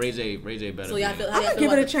 yeah. Ray J better So be y'all in feel it. how I'm y'all gonna feel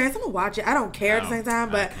give it a about chance. I'm gonna watch it. I don't care at the same time,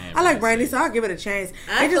 but I can't I like really Brandy, say. so I'll give it a chance.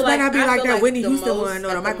 I It feel just might not be I like feel that Whitney the Houston most- one or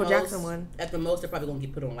at the Michael most- Jackson one. At the most, they're probably gonna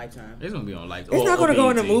get put on Lifetime. It's gonna be on like. It's not gonna go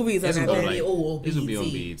in the BET. movies or It's gonna nothing. be like, it's gonna be on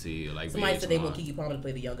BET. BET or like. Somebody said they VH1. want Keke Palmer to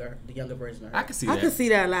play the younger version of her. I can see I that. can see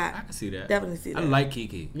that a lot. I can see that. Definitely see that. I like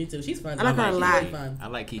Kiki. Me too. She's fun. I like her a She's lot. really fun. I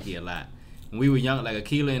like Kiki a lot. When we were young, like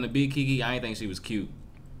Akilah and the Big Kiki, I didn't think she was cute.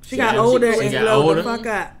 She got She older got and glowed older. the fuck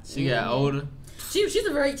up. She got older. She's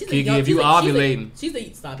a very she's a Kiki, young, if you she's a- ovulating. she's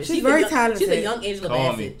a stop it. She's a very young, talented. She's a young Angela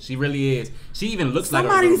Call me. Bassett. She really is. She even looks like her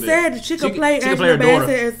a Somebody little said bit. she could play she could Angela play her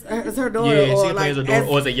daughter. Bassett as her daughter. Yeah, she or could play as her like daughter,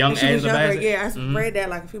 or as a young when she was Angela younger. Bassett. Yeah, I Mhm. read that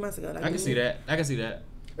like a few months ago. Like, I can see that. I can see that.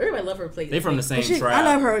 Everybody love her play. They from the same She, tribe. I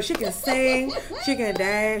love her. She can sing. She can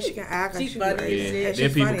dance. She can act. Like She's she funny. great. Yeah, Yeah, their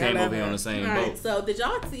she's people funny. I came love over here her. on the same All boat. right, so did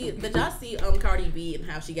y'all see Cardi B and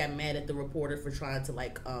how she got mad at the reporter for trying to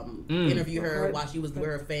like interview her while she was with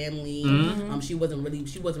her family? She wasn't really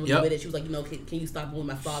Yep. with it. She was like, can you stop with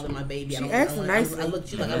my father and my baby? She asked nicely. I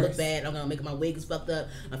look bad. I'm gonna make my wig is fucked up.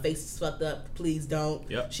 My face is fucked up. Please don't.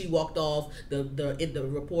 Yep. She walked off. The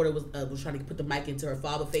reporter was trying to put the mic into her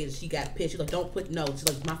father's face. She got pissed. She's like, don't put no. She's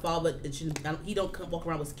like, my father. He don't come walk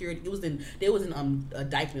around with security. There was in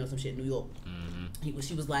Dykeman or some shit in New York.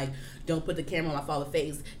 She was like, don't put the camera on my father's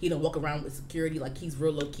face. He don't walk around with security like he's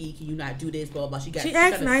real low key. Can you not do this? Blah blah. She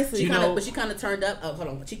asked nicely. But she kind of turned up. Hold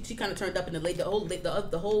on. She kind of turned up in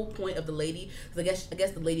the whole point of the lady. Cause I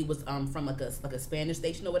guess the lady was from like a Spanish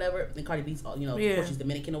station or whatever. And Cardi B's of course she's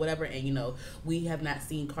Dominican or whatever. And we have not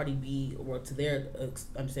seen Cardi B, or to their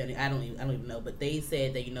understanding, I don't even know. But they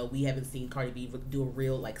said that we haven't seen Cardi B do a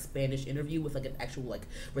real like Spanish interview with like an actual like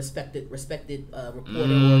respected reporter or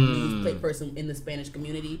news play person in the Spanish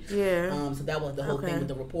community. Yeah. So that was the whole thing with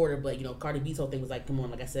the reporter. But Cardi B's whole thing was like, come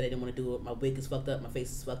on, like I said, I didn't want to do it. My wig is fucked up. My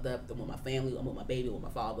face is fucked up. I'm with my family. I'm with my baby. I'm with my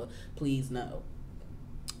father. Please no.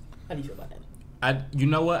 How do you feel about that? You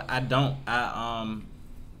know what? I don't.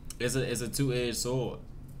 It's a two-edged sword.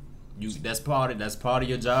 That's part of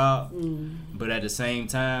your job. But at the same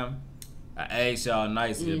time, I ask y'all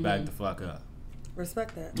nicely to back the fuck up.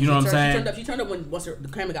 Respect that. You know what I'm saying? She turned up once the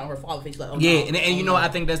camera got on her father's face. Like, oh, Yeah, no, and you know, I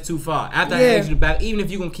think that's too far. After I Yeah. ask you to back, even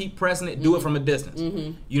if you're gonna keep pressing it, do it from a distance.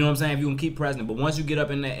 You know what I'm saying? If you're gonna keep pressing it, but once you get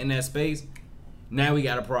up in that space, now we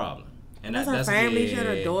got a problem. And That's her family. She had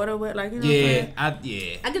her daughter with, like, you know what I'm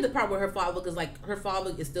saying? I get the part with her father because like her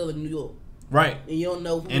father is still in New York, Right. and you don't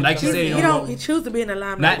know. Who And like she said, He choose to be in the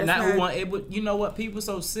limelight. Not who want it would. You know what? People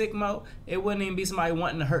so sick, Mo. It wouldn't even be somebody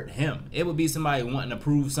wanting to hurt him. It would be somebody wanting to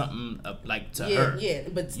prove something like to her. Yeah,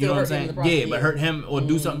 but still You know what I'm hurt him in saying? the process, Yeah, but hurt him or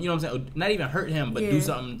do something. You know what I'm saying? Or not even hurt him, but do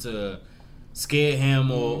something to scare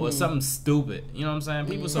him or something stupid. You know what I'm saying?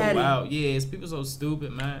 People so Petty. wild. Yeah, it's people so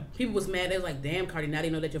stupid, man. People was mad. They was like, "Damn, Cardi, now they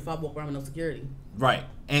know that your father walk around with no security." Right.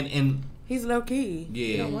 And He's low key. yeah,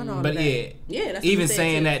 He don't want all but of that. Yeah, that's even what they said,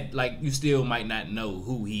 saying too. that, like, you still might not know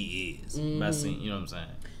who he is by seeing. You know what I'm saying?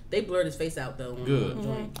 They blurred his face out though.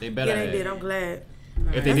 Good. They better. Yeah, they have. did. I'm glad. If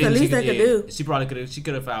they That's didn't, the least they could do. She probably could have. She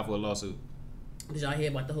could have filed for a lawsuit. Did y'all hear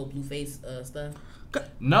about the whole Blueface stuff?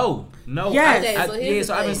 No. Yes. Okay,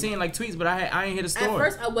 So I've been seeing like tweets, but I ain't hear the story. At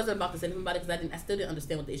first, I wasn't about to say anything about it because I still didn't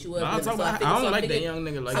understand what the issue was. I don't like that young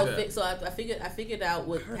nigga like that. So I figured out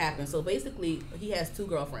what happened. So basically, he has 2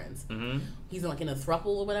 girlfriends. Mm-hmm. He's like in a throuple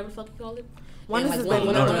or whatever the fuck you call it. One of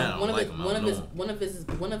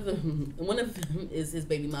them is his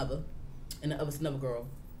baby mother, and the other's another girl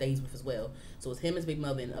that he's with as well. So it's him, his baby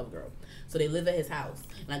mother, and the other girl. So they live at his house,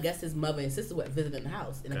 and I guess his mother and sister were visiting the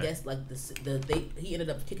house, and I guess like he ended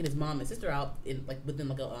up kicking his mom and sister out in like within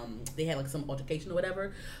like they had like some altercation or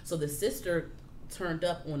whatever. So the sister turned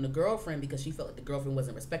up on the girlfriend because she felt like the girlfriend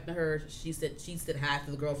wasn't respecting her. She said hi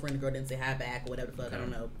to the girlfriend, the girl didn't say hi back or whatever the fuck. I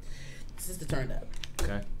don't know. The sister turned up.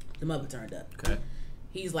 Okay. The mother turned up. Okay.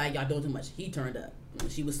 He's like, y'all doing too much. He turned up.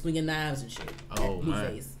 She was swinging knives and shit. Oh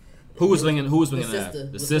man. Who was swinging knives?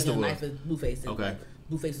 The sister was. Blueface. Okay.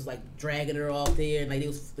 Blueface was like dragging her off there, and like they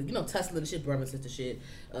was tussling and shit, brother and sister shit.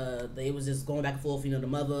 They was just going back and forth. The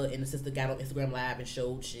mother and the sister got on Instagram Live and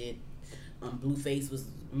showed shit. Blueface was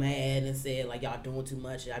mad and said like y'all doing too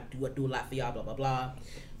much. I do a lot for y'all. Blah blah blah.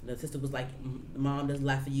 And the sister was like, "Mom does a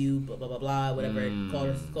lot for you." Blah blah blah blah. Whatever.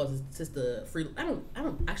 Called his sister free. I don't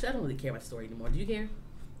really care about the story anymore. Do you care?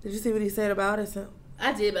 Did you see what he said about it?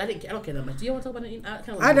 I did, but I don't care that much. Do you want to talk about it?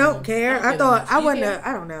 I don't care. I thought I wouldn't.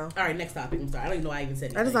 I don't know. All right, next topic. I'm sorry. I don't even know why I even said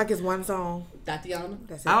anything. I just like his one song. Tatiana.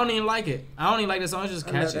 That's it. I don't even like it. I don't even like the song. It's just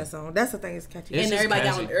catchy. I love that song. That's the thing. It's catchy. And everybody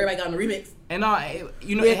got on the remix. And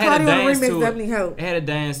it had a dance to it. Helped. It had a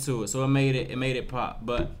dance to it, so it made it pop.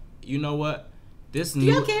 But you know what? Do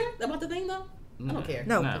y'all care about the thing though? I don't care.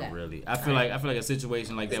 No, not really. I feel like a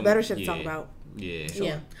situation like that. Better shit to talk about. Yeah. Sure.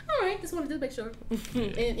 Yeah. All right. Just wanted to make sure.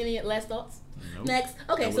 Any last thoughts? Nope. Next.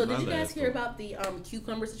 Okay. So did you guys hear about the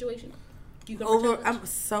cucumber situation? I'm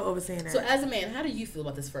so overseeing that. So as a man, how do you feel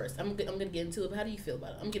about this first? I'm gonna get into it. But how do you feel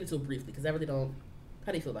about it? I'm gonna get into it briefly because I really don't.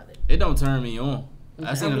 How do you feel about it? It don't turn me on. Okay.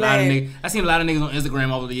 I seen a lot of niggas on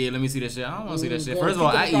Instagram over the year. Let me see that shit. I don't want to see that shit. First of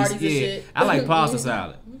all, I like pasta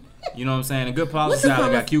salad. You know what I'm saying? A good pasta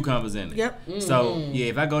salad got cucumbers in it. Yep. So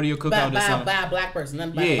if I go to your cookout or something, by a black person,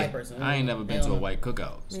 not by a white person. I ain't never been to a white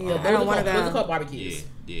cookout. So I don't want to go. Those are called barbecues.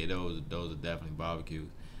 Yeah, those are definitely barbecues.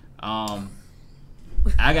 I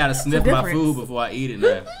gotta sniff my food before I eat it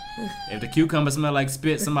now. If the cucumber smell like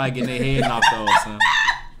spit, somebody getting their head knocked off, son.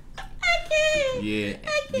 Yeah.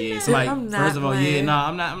 So like, first of all,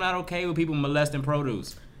 I'm not okay with people molesting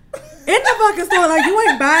produce. In the fucking store, like you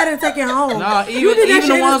ain't buy it and take it home. Nah, even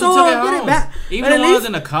the ones who took it home. Even the ones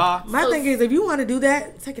in the car. My thing is, if you want to do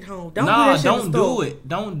that, take it home. Don't do that shit in the store.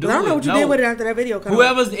 Don't do it. I don't know what you did with it after that video came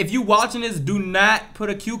out. If you watching this, do not put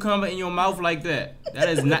a cucumber in your mouth like that. That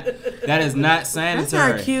is not sanitary. That's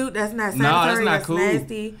not cute. That's not sanitary. No, that's not cool.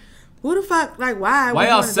 Nasty. Who the fuck? Like, why? Why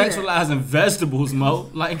y'all sexualizing vegetables, Mo?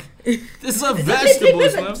 Like, this is a vegetable,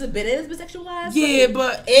 man. Bananas been sexualized? Yeah,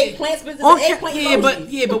 but eggplants been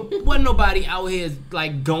eggplant. but wasn't nobody out here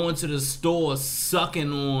like going to the store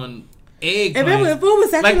sucking on eggplants. If it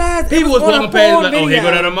was sexualized, like, people was walking past like, oh, here go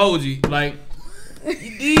that emoji. Like,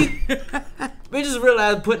 bitches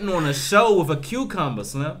realized putting on a show with a cucumber,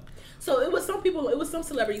 Slim. So it was some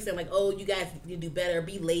celebrities saying like, oh, you guys you do better,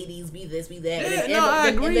 be ladies, be this, be that. Yeah, I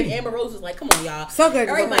agree. And then Amber Rose was like, come on, y'all. So good.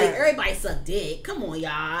 Everybody suck dick. Come on,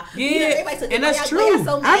 y'all. Yeah, everybody suck dick. And that's true.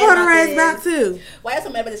 So I've heard her raised back too. Why are so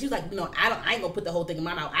mad about this? She was like, no, I ain't gonna put the whole thing in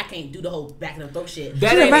my mouth. I can't do the whole back and the throat shit.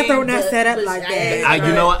 That ain't my throat not set up like that.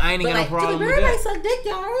 You know what? I ain't got no problem with that. Everybody suck dick,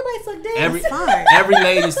 y'all. Everybody suck dick. That's fine. Every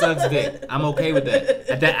lady sucks dick. I'm okay with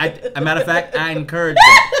that. A matter of fact, I encourage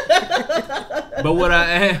that. But what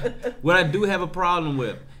I do have a problem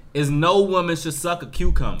with is no woman should suck a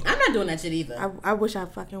cucumber. I'm not doing that shit either. I wish I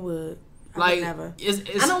fucking would. I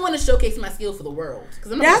don't want to showcase my skill for the world.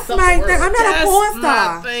 That's my thing. I'm not a porn star.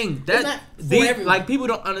 That's my thing. That's like people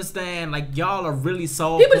don't understand. Like y'all are really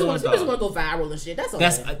soft. People just want to go viral and shit. That's all.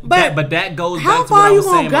 But that goes back to what I was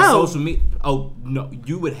saying about social media. Oh no,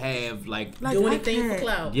 you would have like do anything for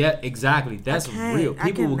clout. Yeah, exactly. That's real.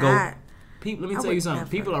 People will go. Let me tell you something.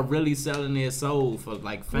 People are really selling their soul for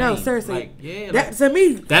like fame. No, seriously. Like, yeah, that, to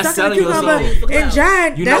me, that's selling your soul. And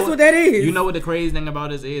giant, that's what that is. You know what the crazy thing about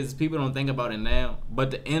this is? People don't think about it now, but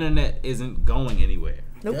the internet isn't going anywhere.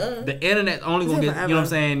 Nope. The internet only gonna get, you know what I'm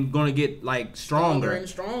saying, gonna get like stronger and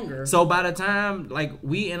stronger. So by the time like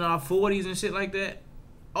we in our 40s and shit like that,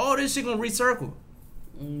 all this shit gonna recircle.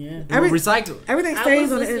 Yeah. Recycle. Everything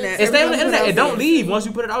stays on the internet. It stays on the internet. It don't leave once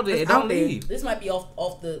you put it out there. It don't leave. This might be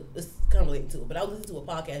off the kind of relating to it, but I was listening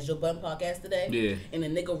to a podcast, Joe Budden podcast today. Yeah. And the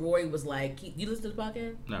nigga Roy was like, you listen to the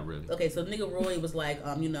podcast? Not really. Okay, so the nigga Roy was like,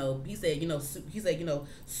 he said,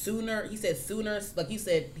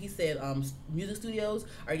 music studios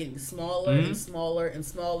are getting smaller and smaller and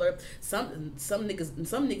smaller. Some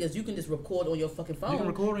niggas you can just record on your fucking phone. You can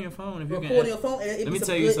record on your phone if you record on your phone, and it'd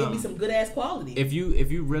be some good ass quality. If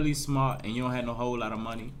you really smart and you don't have no whole lot of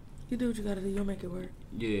money, you do what you gotta do. You'll make it work.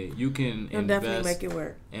 Yeah, you can definitely make it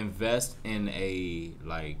work. Invest in a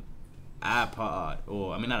iPod,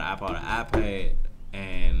 or not an iPod, an iPad,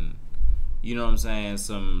 and you know what I'm saying,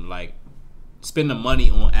 some spend the money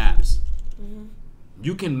on apps. Mm-hmm.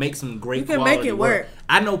 You can make some great quality make it work.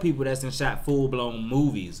 I know people that's shot full blown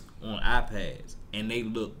movies on iPads, and they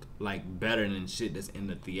look better than shit that's in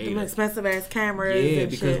the theater. Them expensive ass cameras. Yeah,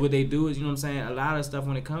 and because shit. what they do is, you know what I'm saying, a lot of stuff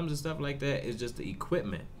when it comes to stuff like that is just the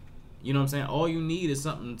equipment. You know what I'm saying? All you need is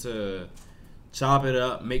something to chop it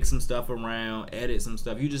up, make some stuff around, edit some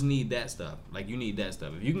stuff. You just need that stuff. You need that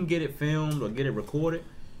stuff. If you can get it filmed or get it recorded,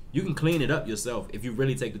 you can clean it up yourself if you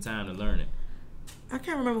really take the time to learn it. I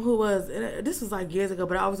can't remember who it was. This was years ago,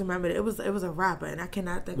 but I always remember it was a rapper, and I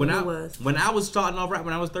cannot think who it was. When I was starting off rap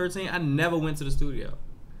when I was 13, I never went to the studio.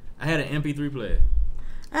 I had an MP3 player.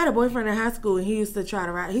 I had a boyfriend in high school, and he used to try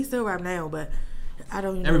to rap. He still rap now, but I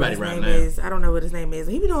don't even know Everybody what his rap name now. is. I don't know what his name is.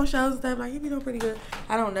 He be doing shows and stuff. He be doing pretty good.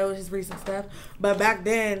 I don't know his recent stuff. But back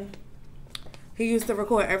then, he used to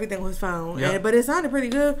record everything on his phone. Yep. But it sounded pretty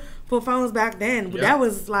good for phones back then. But Yep. that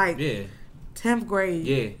was 10th 10th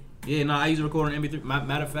grade. Yeah, no, I used to record on MP3.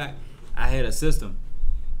 Matter of fact, I had a system.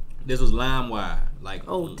 This was LimeWire.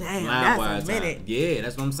 Oh, damn. LimeWire That's a minute. time. Yeah,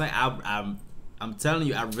 that's what I'm saying. I'm telling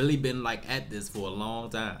you, I've really been at this for a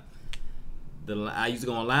long time. I used to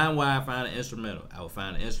go on LimeWire and find an instrumental. I would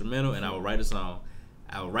find an instrumental and I would write a song.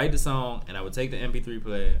 I would write the song and I would take the MP3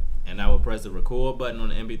 player and I would press the record button on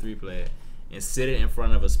the MP3 player and sit it in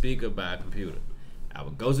front of a speaker by a computer. I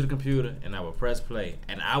would go to the computer and I would press play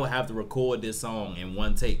and I would have to record this song in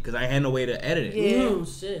one take because I had no way to edit it. Yeah,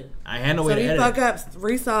 shit. I had no way to edit it. So you fuck up,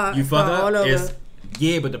 restart, You fuck up all over.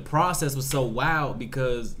 Yeah, but the process was so wild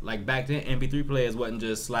because back then MP3 players wasn't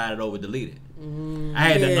just slide it over, delete it. I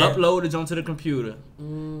had to upload it onto the computer,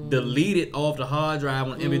 delete it off the hard drive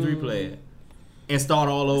on the MP3 player, and start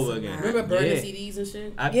all over again. Remember burning CDs and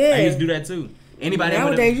shit? I used to do that too. Anybody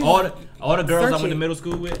Nowadays, all the girls I went search to it. middle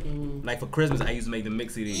school with, for Christmas, I used to make them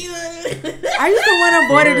mix CDs. I used to want a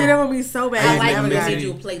boy to do that with me so bad. I like never when got they it.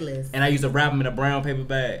 do a playlist. And I used to wrap them in a brown paper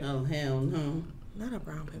bag. Oh, hell no. Not a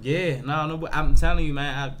brown paper. Yeah, no, but I'm telling you,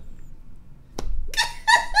 man.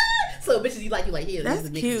 So bitches, you like here. That's this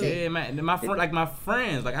is a cute. mixtape. Yeah, man. My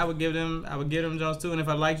friends, I would give them Jones too. And if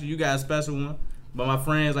I liked you, you got a special one. But my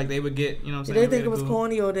friends, they would get, you know what I'm Did saying? they think it was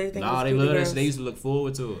corny or they think it was Nah, they cute loved that girls? shit. They used to look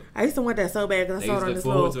forward to it. I used to want that so bad because I They saw used it to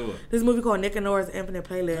on look forward to it. this movie called Nick and Nora's Infinite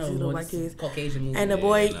Playlist. These little white kids. Caucasian movie. And the Yeah,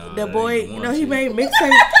 boy, nah, the that boy, ain't you one know, he shit. made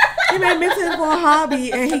mixtape. He made mixtape for a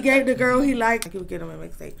hobby, and he gave the girl he liked. He would get him a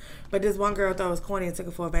mixtape, but this one girl thought it was corny and took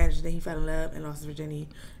it for advantage. And then he fell in love and lost his virginity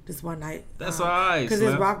this one night. That's alright, Because this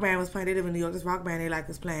Slim. rock band was playing. They live in New York. This rock band they like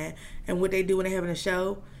was playing, and what they do when they having a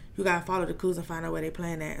show, you gotta follow the clues and find out where they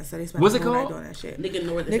playing at. And so they spent What's the it whole night called? doing that shit. Nick and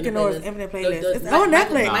Nora's Infinite Playlist. It's on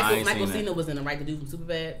Netflix. Nah, I ain't Michael seen that. Cena was in the right to do from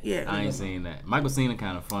Superbad. Yeah, I ain't seen that. Michael Cena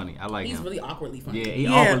kind of funny. I like He's him. really awkwardly funny. Yeah, he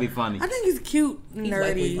awkwardly funny. I think he's cute, nerdy.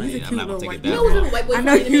 white boy He's funny. a I'm cute not gonna little take white it boy. You know who's in the white boy I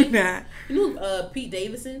know funny to you me? not. You know Pete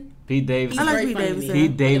Davidson? Pete Davidson. I like very Pete funny to me. Davidson.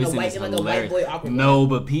 Pete Davidson Like is a white hilarious. boy awkward No,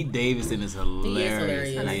 but Pete Davidson is hilarious.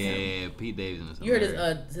 hilarious. I like Yeah, Pete Davidson is You heard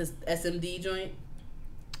hilarious. his SMD joint?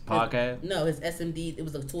 Podcast? No, his SMD. It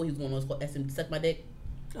was a tour he was going on. It was called SMD. Suck My Dick.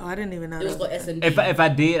 Oh, I didn't even know It was that. called SMD. If I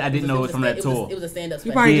did, I didn't know it was from that tour. It was a stand-up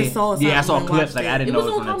You special. probably just saw Yeah, I saw something and clips. watched I it. didn't It know was it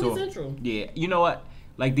was on from that tour. Comedy Central. Yeah, you know what?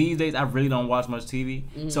 These days, I really don't watch much TV.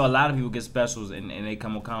 So a lot of people get specials and they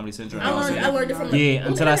come on Comedy Central. I learned it from Yeah, look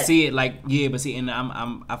until at I that. see it, but see, and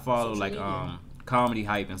I follow Social media. comedy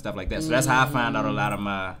hype and stuff like that. So that's how I find out a lot of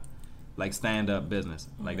my stand up business.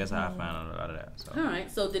 That's how I found out a lot of that. So. All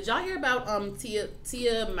right. So did y'all hear about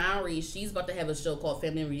Tia Mowry? She's about to have a show called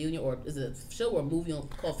Family Reunion, or is it a show or a movie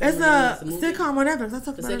called Family It's Reunion? a movie. sitcom or Netflix. I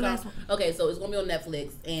talked The about it last sitcom. one. Okay, so it's gonna be on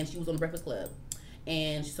Netflix, and she was on the Breakfast Club,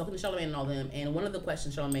 and she's talking to Charlamagne and all them. And one of the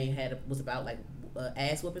questions Charlamagne had was about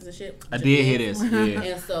ass whoopings and shit. I did hear this. Yeah.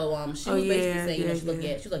 And so she Oh, was basically yeah, saying, yeah,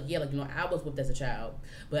 she was like, I was whipped as a child,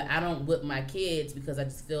 but I don't whip my kids because I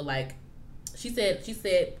just feel like she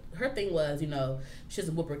said her thing was, she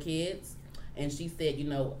doesn't whoop her kids And she said, you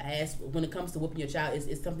know, when it comes to whooping your child,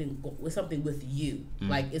 it's something with you.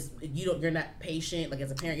 Like you're not patient. Like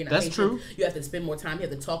as a parent, you're not patient. True. You have to spend more time. You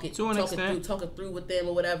have to talk it through with them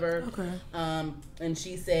or whatever. Okay. And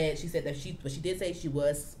she said that she did say she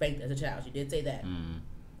was spanked as a child. She did say that.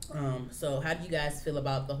 So how do you guys feel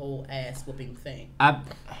about the whole ass whooping thing?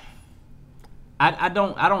 I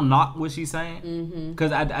don't knock what she's saying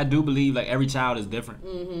because I do believe like every child is different.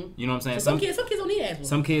 You know what I'm saying? So some kids don't need ass whooping.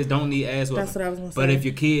 Some kids don't need ass whooping. That's what I was gonna say. But if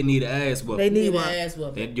your kid need an ass whooping, they need one. Ass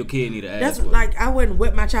whooping. Your kid need an ass That's whooping. like I wouldn't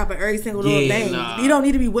whip my child for every single little thing. Nah. You don't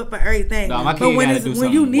need to be whipped for everything. No, my kid gotta do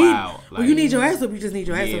something wild. When you need your ass whooped, you just need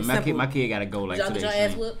your ass whooped. My kid gotta go like to the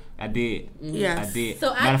extreme. I did. Yes. I did.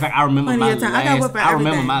 So Matter of fact, I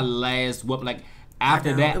remember my last whoop. Like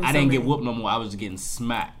after that, I didn't get whooped no more. I was just getting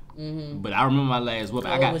smacked. But I remember my last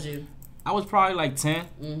whooping. How old was you? I was probably like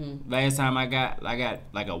 10. Last time I got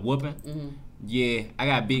like a whooping. Yeah, I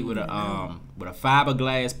got beat with a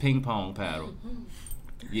fiberglass ping pong paddle.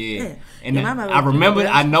 Yeah, and I remember.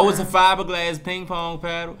 I know it's a fiberglass ping pong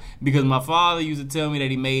paddle because my father used to tell me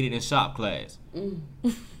that he made it in shop class.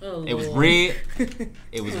 It was red.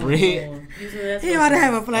 It was red. He ought to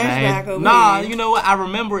have a flashback over Nah, you know what? I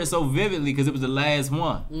remember it so vividly because it was the last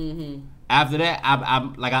one. After that, I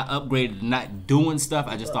upgraded to not doing stuff.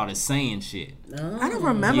 I just started saying shit. I don't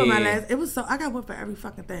remember my last. It was so I got whipped for every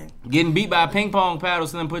fucking thing. Getting beat by a ping pong paddle,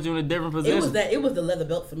 so then put you in a different position. It was the leather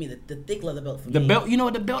belt for me, the thick leather belt for me. The belt, you know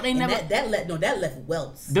what? The belt ain't never. That left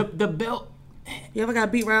welts. The belt. You ever got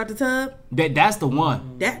beat right out the tub? That's the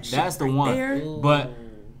one. That's the one. There. But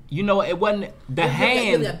you know it wasn't the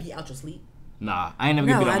hand. You got beat out your sleep? Nah, I ain't never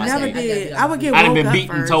get beat out my sleep. I never did. I would get. I done been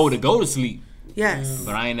beaten and told to go to sleep. Yes.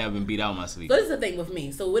 But I ain't never been beat out my sleep. So this is the thing with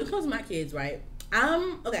me. So when it comes to my kids, right?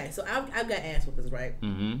 So I've got ass whoopers, right?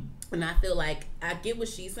 And I feel like I get what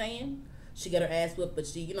she's saying. She got her ass whooped, but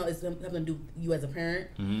she, it's something to do with you as a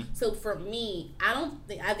parent. So for me, I don't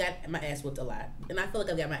think I got my ass whooped a lot, and I feel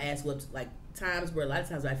like I got my ass whooped like times where a lot of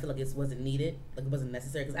times I feel like it wasn't needed, like it wasn't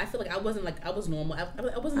necessary, because I feel like I was normal. I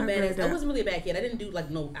wasn't a bad. I wasn't really a bad kid. I didn't do like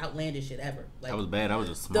no outlandish shit ever. Like, I was bad. I was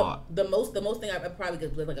just smart. The most thing I probably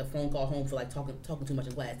could was like a phone call home for like talking too much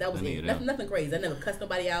in class. That was it. Nothing crazy. I never cussed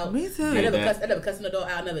nobody out. Me too. I never cussed an adult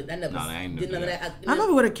out. I never did none of that. I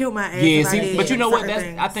never would have killed my ass. Yeah, see, but you know what?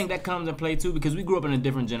 I think that comes in play too because we grew up in a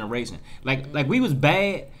different generation. Like we was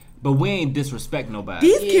bad. But we ain't disrespect nobody.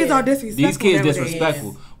 These kids are disrespectful. These kids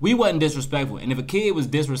disrespectful. We wasn't disrespectful. And if a kid was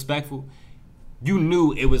disrespectful, you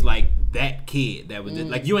knew it was like that kid that was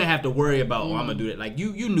like you ain't have to worry about I'm gonna do that. Like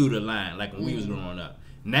you knew the line like when we was growing up.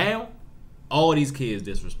 Now, all these kids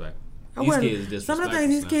disrespectful. These kids disrespectful. Some of the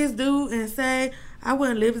things these kids do and say, I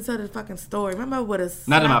wouldn't live to tell the fucking story. Remember what a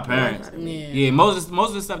not to my parents. Yeah, most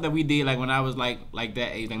of the stuff that we did like when I was like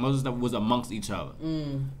that age, like most of the stuff was amongst each other.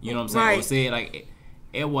 You know what I'm saying? Right. Or say like.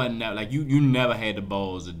 It wasn't that, like you never had the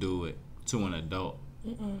balls to do it to an adult.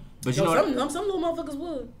 But you know some little motherfuckers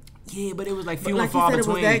would. Yeah, but it was like few and far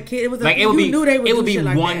between. It was that kid. It was like it would be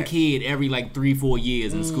like one that. kid every like 3-4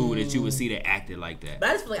 years in school that you would see that acted like that. But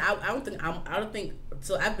I just feel like I don't think.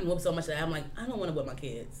 So I've been whooped so much that I'm like I don't want to whip my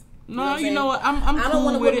kids. No, you know what? I'm I don't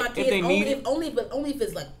cool with my it kids if they need it. Only if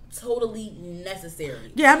it's like totally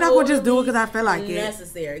necessary. Yeah, I'm not gonna just do it because I feel like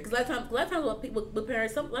necessary. Because a lot of times with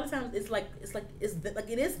parents, a lot of times it's like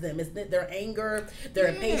it is them. It's their anger, their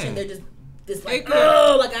impatience. They're just like you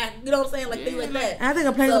know what I'm saying, like things like that. And I think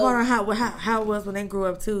it plays a part on how it was when they grew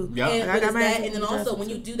up too. Yeah, and then also when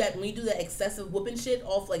you do that excessive whooping shit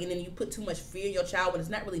off, like, and then you put too much fear in your child when it's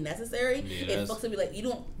not really necessary. It fucks up. Like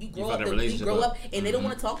you grow up and they don't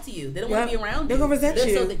want to talk to you. They don't want to be around you. They're gonna resent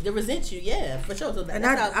you. So they resent you. Yeah, for sure. So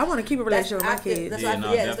I want to keep a relationship with my kids.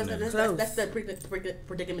 That's the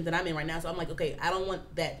predicament that I'm in right now. So I'm like, okay, I don't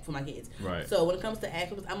want that for my kids. Right. So when it comes to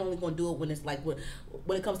actions, I'm only gonna do it when it's like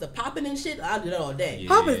when it comes to popping and shit. I'll do that all day.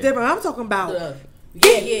 Pop is different. I'm talking about.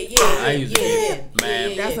 I used to get,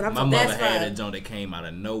 man. That's what I'm my talking mother about. had a joint that came out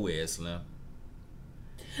of nowhere, Slim.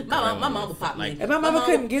 My mom would pop me. If my mama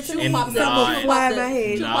couldn't get to me, something would fly in my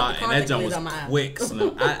head. Nah, and that joint was quick,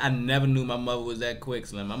 Slim. I never knew my mother was that quick,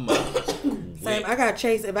 Slim. My mother was quick. Same. I got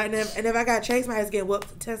chased. If I got chased, my ass getting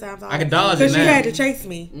whooped 10 times. I could dodge it because now. she had to chase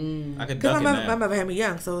me. I could duck it now. My mother had me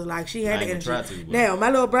young, so it was like she had the energy. Try to, now my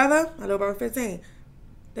little brother 15.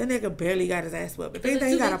 That nigga barely got his ass whooped. If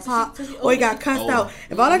anything, he got a pop or he got cussed out.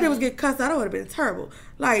 If all I did was get cussed out, that would have been terrible.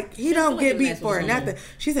 Like, he don't get beat for it. Nothing.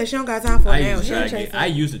 She said she don't got time for it now. I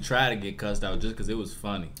used to try to get cussed out just because it was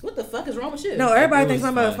funny. What the fuck is wrong with you? No, everybody thinks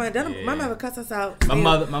my mother funny. Yeah. My mother cussed us out. My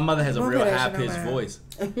mother has a real high pitched voice.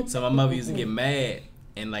 So my mother used to get mad,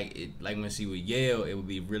 and like when she would yell, it would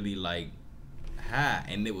be really like high,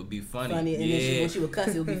 and it would be funny. And then when she would cuss,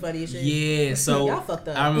 it would be funny as shit. Yeah, so y'all fucked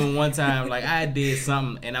up. I remember one time, like I did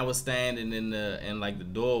something, and I was standing in the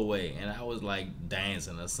doorway, and I was like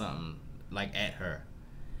dancing or something, like at her,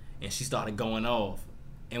 and she started going off.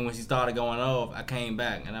 And when she started going off, I came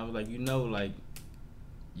back, and I was like, like,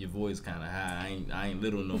 your voice kind of high. I ain't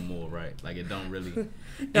little no more, right? Like it don't really.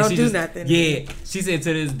 Don't do nothing. Yeah, she said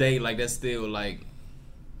to this day, like that's still like.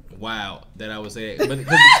 Wow, that I would say that. But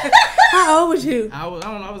how old was you? I don't know.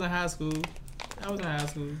 I was in high school.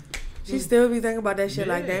 She still be thinking about that shit.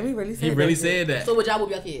 Like, damn, he really said that. He really said that. So would y'all whoop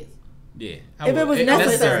your kids? Yeah. If it was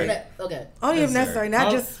necessary. Okay. Only if necessary,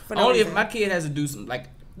 not just for no only reason. if my kid has to do some like.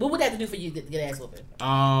 What would that have to do for you to get ass whooping?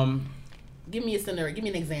 Give me a scenario. Give me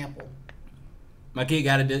an example. My kid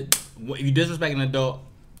got to. If you disrespect an adult.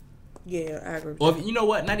 Yeah, I agree. Or if, you know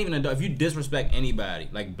what? Not even an adult. If you disrespect anybody,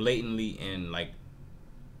 like blatantly and like.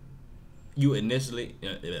 You initiate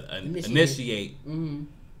the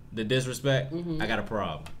disrespect. I got a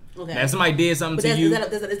problem. Okay. Now, if somebody did something to you,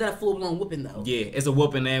 is that a full blown whooping though? Yeah, it's a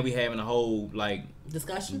whooping, and we having a whole like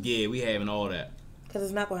discussion. Yeah, we having all that. Because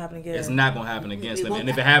it's not gonna happen again. It's not gonna happen against them, and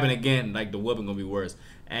if it happen again, like the whooping gonna be worse.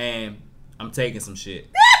 And I'm taking some shit.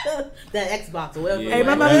 That Xbox or whatever. Yeah, hey,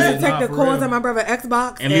 my mother used to take the cords on my brother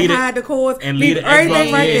Xbox and hide the cords and leave everything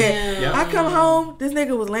Xbox, right there. Yep. I come home, this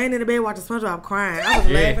nigga was laying in the bed watching SpongeBob crying. I was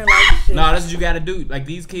laughing like shit. No, that's what you gotta do. Like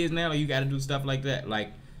these kids now, like, you gotta do stuff like that.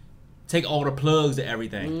 Like take all the plugs to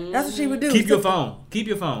everything. That's what she would do. Keep your phone.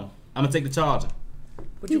 I'm gonna take the charger.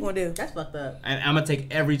 What you gonna do? That's fucked up. And I'm gonna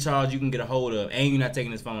take every charge you can get a hold of, and you're not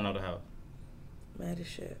taking this phone out of the house. Mad as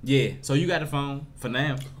shit. Yeah, so you got the phone for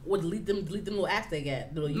now. Or delete them little apps they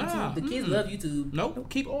got. The YouTube. The kids love YouTube. Nope,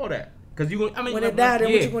 keep all that. Cause you gonna. I mean, when it died,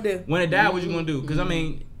 then what you gonna do? When it died, what you gonna do? Cause I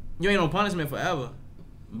mean, you ain't on punishment forever.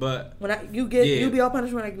 But when you be all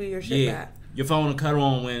punished when I give you your shit back. Your phone will cut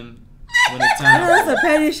on when it's time. I know that's the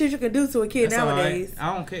pettiest shit you can do to a kid nowadays. Right.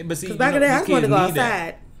 I don't care. But see, back in the day, I just wanted to go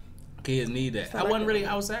outside. Kids need that. I wasn't really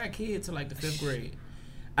outside kid till like the 5th grade.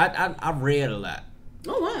 I read a lot.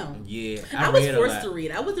 Oh wow! Yeah, I was forced to read.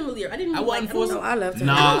 I wasn't really. I didn't. I wasn't forced. I love to.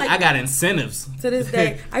 Nah, I got incentives. To this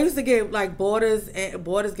day, I used to get like Borders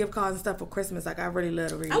gift cards and stuff for Christmas. Like I really love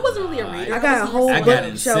to read. I wasn't really a reader. I got a whole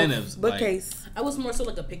bookcase. I was more so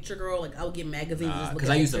like a picture girl. Like I would get magazines. Because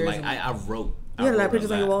I used to like I wrote. You had like pictures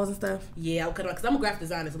on your walls and stuff. Yeah, I would cut because I'm a graphic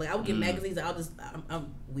designer. So like I would get magazines. And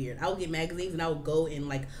I'm weird. I would get magazines and I would go and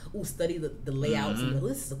like study the layouts and go,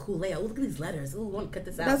 this is a cool layout. Ooh, look at these letters. Ooh, I want to cut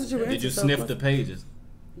this out. That's what you were into. Did you sniff the pages?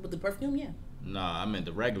 With the perfume, yeah. Nah, I meant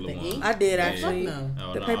the regular one. I did actually. No.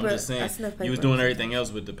 Oh, the no, paper, I'm just saying. You was doing everything else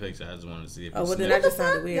with the picture. I just wanted to see if. Oh, well, then that just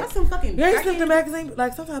sounded weird. Y'all some fucking. You ain't sniffed the magazine?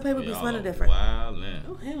 Like sometimes paper be smelling different. Wow, man.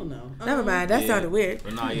 Oh hell no. Never mind. That sounded weird.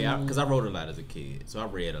 But nah, yeah, because I wrote a lot as a kid, so I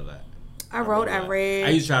read a lot. I read. I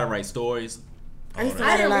used to try to write stories. I used to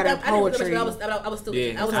write a lot of poetry. I was still.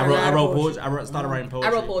 Yeah, I wrote poetry. I started writing poetry.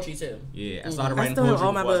 I wrote poetry too. Yeah, I started writing poetry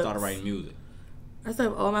before I started writing music. I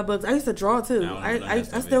still have all my books. I used to draw too. I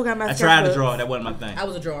still got my. I tried to draw. That wasn't my thing. I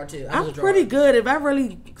was a drawer too. I'm pretty good. If I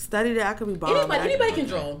really studied it, I could be bomb. Anybody can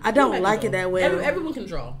draw. I don't like it that way. Everyone can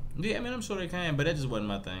draw. Yeah, I mean, I'm sure they can, but that just wasn't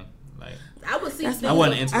my thing. Like I would see. I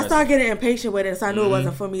wasn't interested. I started getting impatient with it, so I knew it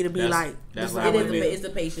wasn't for me to be like. It's a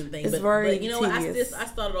patient thing. It's very. But you know, I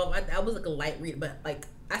started off. I was like a light reader, but like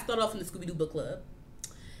I started off in the Scooby Doo book club,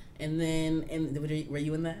 and then were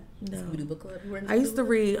you in that? No. Scooby Doo book club. I used to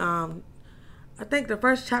read. I think the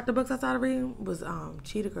first chapter books I started reading was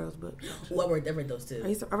Cheetah Girls books. Well, I read those too.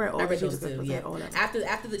 I read all the Cheetah Girls books. Yeah.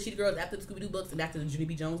 After the Cheetah Girls, after the Scooby Doo books, and after the Junie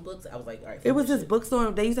B. Jones books, I was like, all right. It was this bookstore.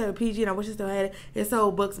 They used to have a PG, and I wish it still had it. It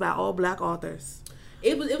sold books by all black authors. I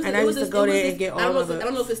used to go there and get all of it. I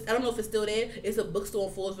don't know if it's still there. It's a bookstore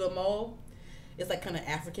in Fullsville Mall. It's like kind of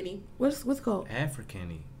African-y. What's called?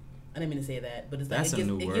 African-y. I didn't mean to say that, but it's like it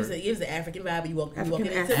gives the African vibe. You walk in.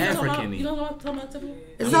 African-y. You know what I'm talking about?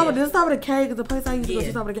 It's not with a K. Because the place I used to go to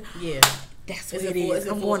start with a K. Yeah, that's what it is.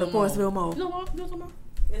 I'm going to Forestville Mall. You know what I'm talking about?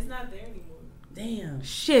 It's not there anymore. Damn.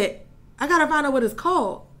 Shit, I gotta find out what it's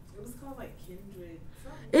called. It was called like Kindred.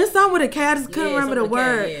 It's something with a K. I just couldn't remember the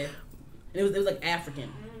word. Yeah. It was like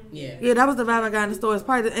African. Yeah. Yeah, that was the vibe I got in the store. It's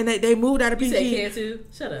probably and they moved out of PG. You said Cantu?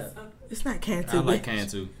 Shut up. It's not Cantu. I like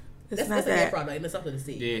Cantu. That's not that. That's product. It's something to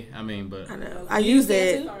see. Yeah, I mean, but I know. I use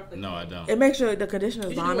it. No, I don't. It makes sure the conditioner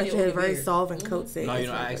is bomb. Makes sure it's very soft and coats it. No, you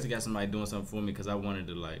know, I actually got somebody doing something for me because I wanted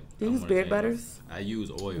to like. Do you use beard butters? I use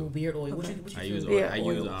oil. Beard oil. What you I use oil. I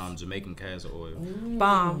use Jamaican castor oil.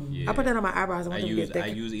 Bomb. Yeah. I put that on my eyebrows. I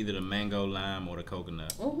use either the mango lime or the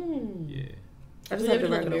coconut. Mm-hmm. Yeah. I just have the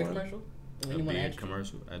regular one. Commercial? A beard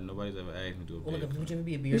commercial. Nobody's ever asked me to do a beard. Would you ever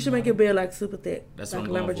be a beard? You should make your beard like super thick. That's like what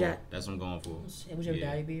I'm lumberjack. going for. That's what I'm going for. Would you ever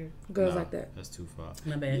dye your beard? Girls like that. That's too far.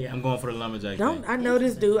 My bad. Yeah, I'm going for the lumberjack. I know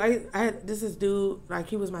this dude. This is dude, like,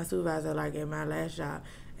 he was my supervisor, like, in my last job.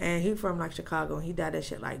 And he from, like, Chicago, and he dyed that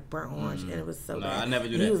shit, like, burnt orange, and it was so bad. I never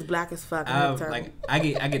do that. He was black as fuck. I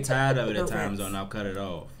get tired of it at No times, offense. and I'll cut it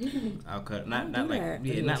off. I'll cut not do like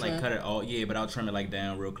that. not like cut it all. Yeah, but I'll trim it like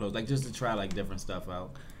down real close, like just to try like different stuff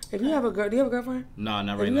out. If you have a girl, do you have a girlfriend? No,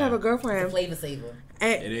 not right now. If you have a girlfriend, Flavor saver.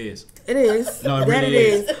 It is. It is. No, it that really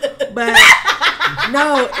it is. But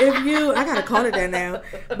no, if you, I gotta call it that now.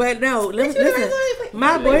 But no, listen.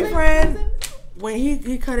 My boyfriend, when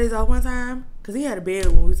he cut his off one time, cause he had a beard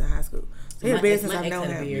when we was in high school. So he had a beard since I've known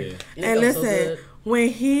him. Yeah. And listen, when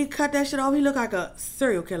he cut that shit off, he looked like a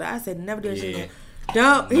serial killer. I said, never do that shit again.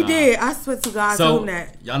 Don't. He did. I swear to God, I told him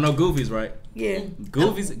that. Y'all know Goofies, right? Yeah.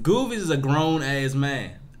 Goofies is a grown ass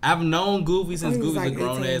man. I've known Goofy since Goofy's like a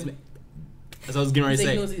grown ass man. So I was getting ready to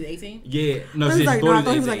say. He was 18? Yeah. No, I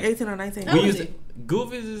thought he was like 18. 18 or 19.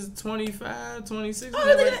 Goofy's is 25, 26. Oh,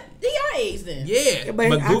 look at that. They are age then. Yeah.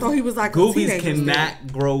 But I thought he was like a Goofies teenager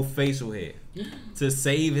cannot grow facial hair to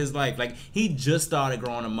save his life. Like, he just started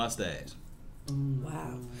growing a mustache.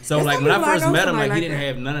 Wow. So, There's like, some when I people first know met him, somebody like, he like didn't that.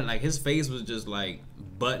 have none of, like, his face was just, like,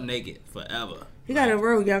 butt naked forever. He got a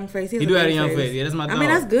real young face. He do have a young face. Yeah, that's my dog. I mean,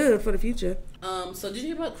 that's good for the future. So did you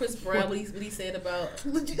hear about Chris Brown? What he said about?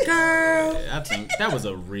 Girl, I think that was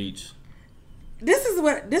a reach. this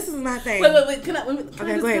is my thing. Wait. Can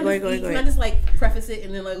I just like preface it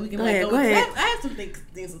and then like we can Go like ahead, go? go ahead. I have some things.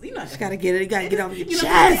 You know, You gotta get it. You gotta get off your chest.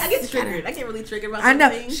 I get triggered. I get really triggered about. I know.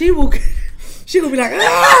 Things. She will be like,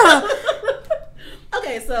 ah!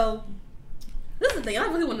 Okay, so this is the thing. I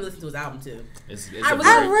really want to listen to his album too.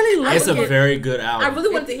 I really like it. It's a very good album. I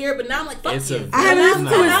really wanted to hear it, but now I'm like, fuck you. I haven't listened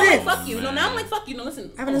to it Now I'm like, since. fuck you. No, now I'm like, fuck you. No,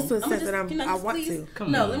 listen. I haven't listened to it since, and I want please? to.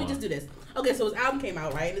 Come No, on. let me just do this. Okay, so his album came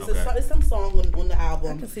out, right? Okay. It's some song on the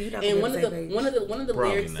album. I can see you not and on one the of same page. one of the Probably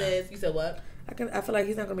lyrics not. says, you said what? I feel like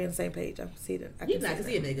he's not gonna be on the same page. I see that. He's not, cause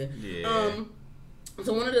he a nigga. Yeah.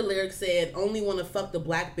 So one of the lyrics said, "Only want to fuck the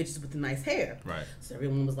black bitches with the nice hair." Right. So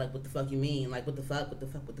everyone was like, "What the fuck you mean? Like, what the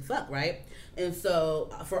fuck, right?" And so,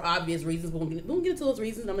 for obvious reasons, we won't get into those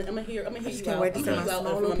reasons. I'm gonna hear you out. I'm gonna hear you out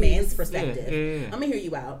from a man's perspective. Yeah. I'm gonna hear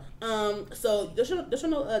you out. So don't you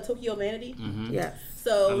know Tokyo Vanity? Mm-hmm. Yes.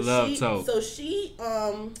 So I love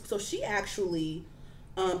she actually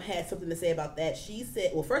had something to say about that. She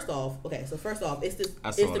said, well, first off, it's this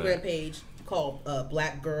Instagram page called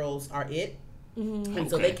Black Girls Are It. Mm-hmm. And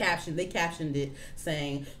so they captioned it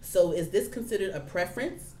saying, "So is this considered a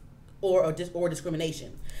preference or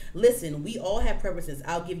discrimination? Listen, we all have preferences.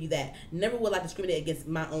 I'll give you that. Never will I discriminate against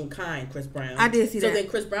my own kind." Chris Brown. I did see that. So then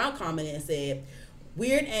Chris Brown commented and said,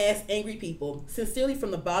 "Weird ass angry people. Sincerely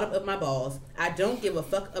from the bottom of my balls. I don't give a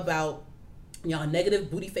fuck about y'all negative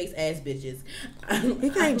booty face ass bitches." He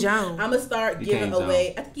can't jump. I'm gonna start giving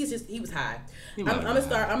away. I think he was high. I'm gonna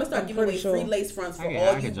start giving away free lace fronts for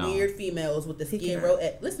all you weird females with the Skid Row.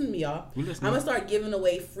 Listen to me, y'all. I'm gonna start giving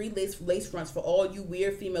away free lace fronts for all you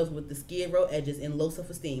weird females with the Skid Row edges and low self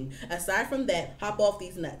esteem. Aside from that, hop off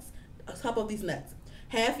these nuts.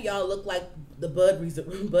 Half y'all look like the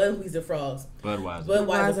Budweiser frogs.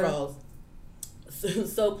 Budweiser frogs.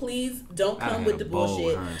 So please don't come with the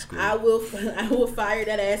bullshit. I will fire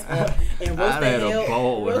that ass up and roast the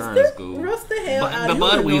hell out of you. The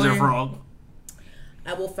Budweiser frog.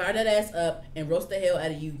 I will fire that ass up and roast the hell out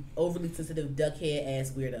of you overly sensitive duckhead ass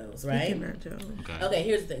weirdos, right? Okay,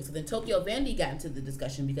 here's the thing. So then Tokyo Vandy got into the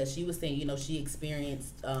discussion because she was saying, she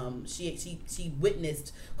experienced, she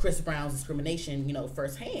witnessed Chris Brown's discrimination,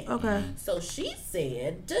 firsthand. Okay. So she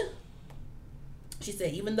said,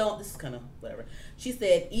 even though, this is kind of whatever. She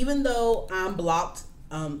said, even though I'm blocked,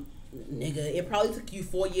 nigga, it probably took you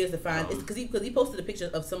 4 years to find, it's because he posted a picture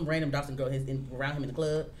of some random Dawson girl around him in the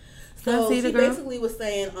club. So she basically was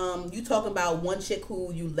saying, you talking about one chick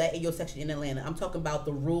who you let in your section in Atlanta. I'm talking about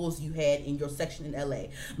the rules you had in your section in LA.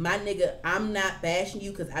 My nigga, I'm not bashing you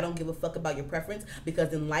because I don't give a fuck about your preference,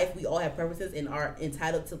 because in life we all have preferences and are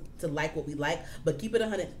entitled to like what we like, but keep it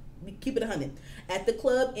 100. At the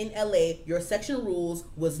club in LA, your section rules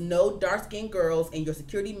was no dark-skinned girls, and your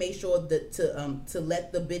security made sure that to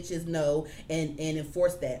let the bitches know and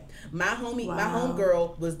enforce that. My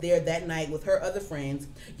homegirl was there that night with her other friends.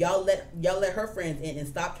 Y'all let her friends in and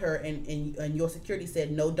stopped her, and your security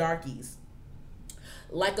said no darkies.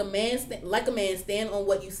 Like a man, stand on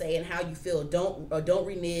what you say and how you feel. Don't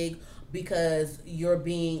renege. Because you're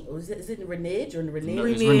being, is it renege or renege? No,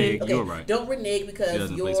 it's renege. Okay. You're right. Don't renege because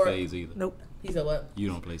you're. He doesn't play spades either. Nope. He said what? You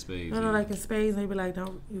don't play spades. No, like in spades, they be like,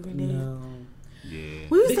 don't you renege. No. Yeah.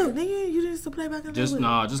 We used to, nigga, you used to play back in the day.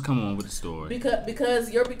 Just come on with the story.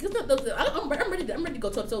 Because I'm ready to go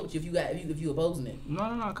toe to toe with you if you opposing it.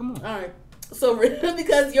 No, come on. All right. So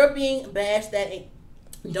because you're being bashed, that ain't.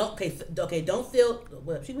 Don't feel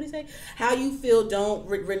what did he say? How you feel? Don't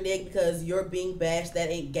renege because you're being bashed.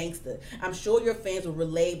 That ain't gangster. I'm sure your fans will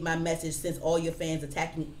relay my message since all your fans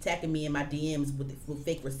attacking me in my DMs with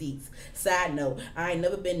fake receipts. Side note: I ain't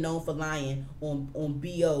never been known for lying on bo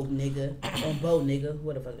nigga, on bo nigga,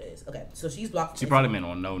 what the fuck it is. Okay, so she's blocked. She probably meant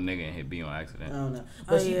on no nigga and hit B on accident. I don't know,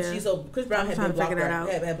 but so Chris Brown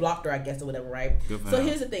had blocked her, I guess, or whatever, right? So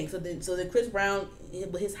here's the thing. So then Chris Brown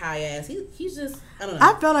with his high ass, he's just, I don't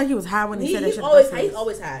know. I felt like he was high when he said that shit. He's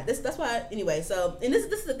always high. That's why. Anyway, so and this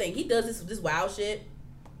is the thing. He does this wild shit.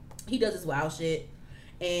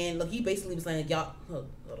 And look, he basically was saying, y'all. Hold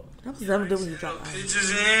on. That was never do when you drop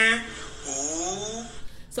pictures in. Ooh.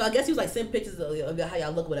 So I guess he was like, send pictures of how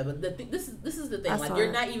y'all look, whatever. This is the thing. Like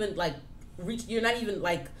you're not even like you're not even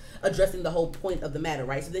like addressing the whole point of the matter,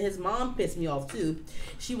 right? So then his mom pissed me off too.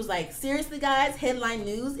 She was like, seriously guys, headline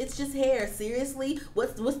news, it's just hair. Seriously,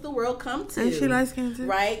 what's the world come to? Ain't she light skinned too?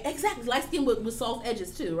 Right, exactly, light skin with soft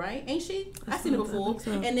edges too, right? Ain't she? I've seen it before.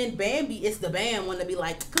 So. And then Bambi, it's the band one to be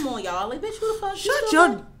like, come on y'all, like bitch, who the fuck? Shut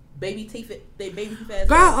your baby teeth ass.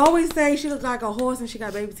 Girl always say she looks like a horse and she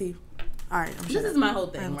got baby teeth. All right, this is my whole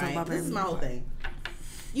thing, right? This is my whole thing.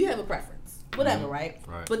 You have a preference. Whatever, right?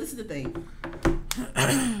 But this is the thing.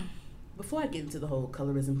 Before I get into the whole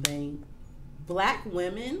colorism thing, black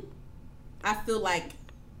women, I feel like,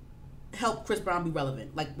 help Chris Brown be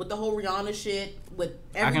relevant. Like with the whole Rihanna shit, with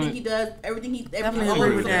everything he does, everything all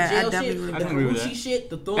over the jail shit, the Gucci shit,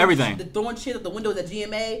 the throwing shit at the windows at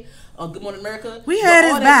GMA, Good Morning America. We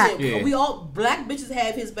had his back. Yeah. We all black bitches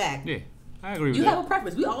have his back. Yeah. I agree with you that. have a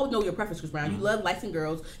preference. We all know your preference, Chris Brown. You love light-skinned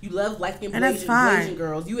girls. You love light-skinned Blasian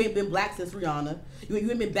girls. You ain't been black since Rihanna. You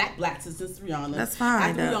ain't been black since Rihanna. That's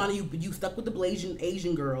fine. After Rihanna, you stuck with the Blasian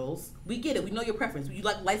Asian girls. We get it. We know your preference. You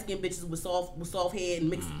like light-skinned bitches with soft head and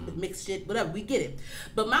mixed shit, whatever. We get it.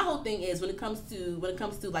 But my whole thing is when it comes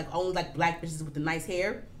to like only like black bitches with the nice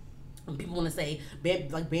hair. And people want to say,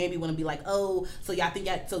 like Bambi want to be like, oh, so y'all think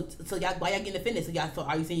y'all, so y'all, why y'all getting offended? So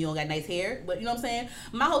are you saying you don't got nice hair? But you know what I'm saying?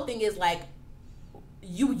 My whole thing is like,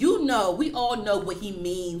 you know, we all know what he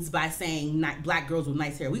means by saying black girls with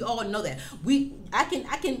nice hair. We all know that. I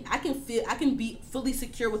can be fully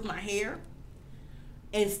secure with my hair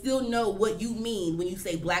and still know what you mean when you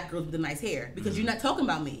say black girls with the nice hair because you're not talking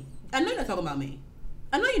about me. I know you're not talking about me.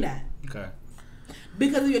 I know you're not. Okay.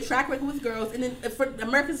 Because of your track record with girls, and then for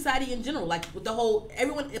American society in general, like with the whole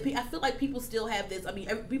everyone, I feel like people still have this. I mean,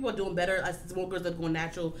 people are doing better. More girls that are going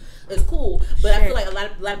natural. It's cool, but I feel like a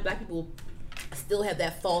lot of black people still have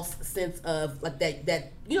that false sense of like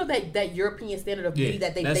that you know that European standard of beauty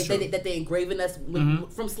that they engrave in us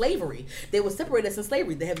from slavery. They would separate us in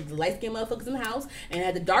slavery. They had the light skinned motherfuckers in the house and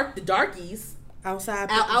had the darkies. Outside,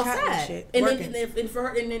 and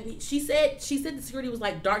then she said the security was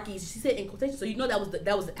like darkies. She said in quotation, so you know that was the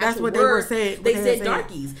actual that's what word. They said. They said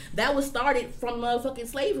darkies. That was started from motherfucking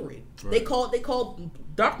slavery. Right. They called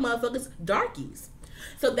dark motherfuckers darkies.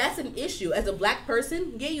 So that's an issue. As a black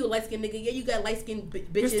person, yeah, you a light skinned nigga. Yeah, you got light skinned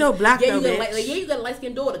bitches. You're still black yeah, though, bitch. Yeah, you got a light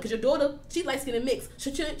skinned daughter because your daughter, she light skinned and mixed. She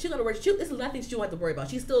gonna work. There's a lot of things she don't have to worry about.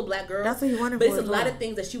 She's still a black girl. That's what you wanted. But it's a lot of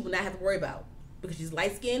things that she will not have to worry about. Because she's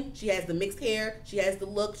light skinned, she has the mixed hair, she has the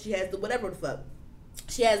look, she has the whatever the fuck.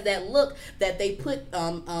 She has that look that they put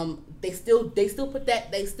they still put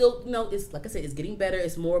that, they still, you know, it's like I said, it's getting better.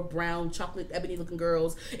 It's more brown, chocolate, ebony looking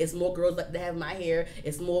girls. It's more girls that have my hair.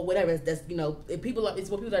 It's more whatever. That's, you know, it's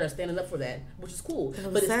more people that are standing up for that, which is cool.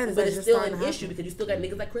 But it's still an issue because you still got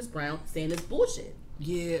niggas like Chris Brown saying this bullshit.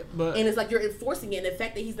 Yeah, but and it's like you're enforcing it, and the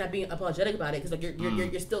fact that he's not being apologetic about it, because like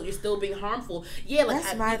you're still being harmful. Yeah, like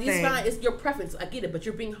it's fine, it's your preference. I get it, but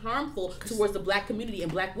you're being harmful towards the black community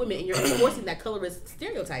and black women, and you're enforcing that colorist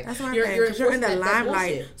stereotype. That's my thing, because you're in the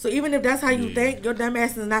limelight. So even if that's how you think, your dumb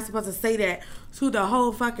ass is not supposed to say that to the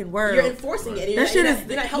whole fucking world. You're enforcing it. That shit is,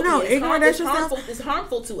 you know, ignorant. That shit it's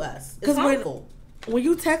harmful to us. It's harmful. When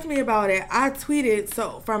you text me about it, I tweeted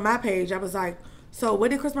from my page. I was like, so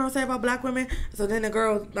what did Chris Brown say about black women? So then the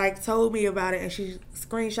girl like told me about it, and she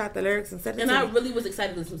screenshot the lyrics and sent it. And to I me. really was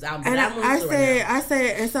excited to listen to his album. And I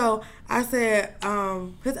said,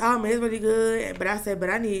 his album is really good, but I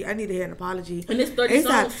need to hear an apology. And it's 30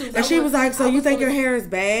 songs too. And she was like, so you think your hair is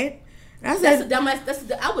bad? And I said,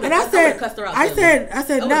 I would have cussed her out. I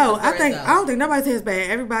said no. I don't think nobody's hair is bad.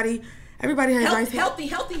 Everybody has nice hair.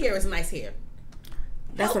 Healthy hair is nice hair.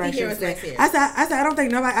 That's what I should say. Nice I said I don't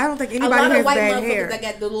think anybody has bad hair. A lot of white motherfuckers that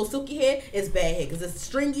got the little silky hair is bad hair because it's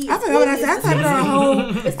stringy. I forgot what I said. I typed her a whole.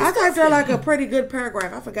 I typed her like a pretty good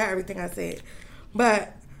paragraph. I forgot everything I said,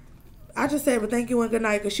 but I just said, "But thank you and good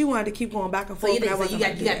night," because she wanted to keep going back and forth. So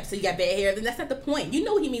you got bad hair. Then that's not the point. You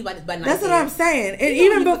know what he means by nice hair. That's what I'm saying. And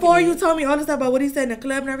even before you told me all this stuff about what he said in the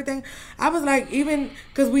club and everything, I was like, even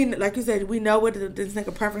because we, like you said, we know what this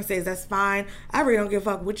nigga preference is. That's fine. I really don't give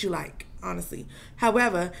a fuck what you like, honestly.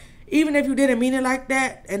 However, even if you didn't mean it like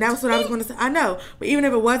that, and that's what I was going to say, I know. But even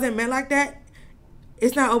if it wasn't meant like that,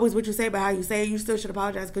 it's not always what you say, but how you say it. You still should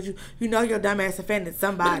apologize because you know your dumb ass offended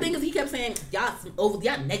somebody. But the thing is, he kept saying, y'all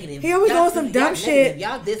negative. He always doing some dumb shit.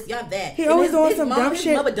 Y'all this, y'all that. He always doing some dumb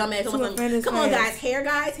shit. Mother dumb ass. Come on, guys. Hair,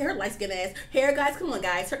 light skin ass. Hair, guys. Come on,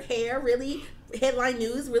 guys. Her hair, really? Headline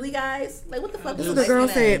news, really, guys? Like, what the fuck? This is the girl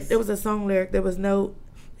said. It was a song lyric. There was no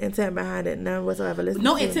intent behind it, none whatsoever.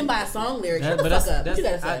 No intent by a song lyric. Shut the fuck up. What you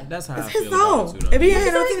gotta say? That's how it's I his feel song. About it too, if he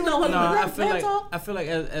had no I feel like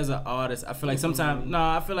as an artist, I feel like sometimes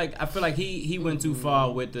I feel like he went too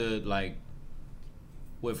far with the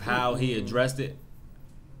with how he addressed it.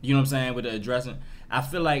 You know what I'm saying? With the addressing, I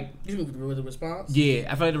feel like with the response.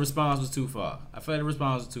 Yeah, I feel like the response was too far. I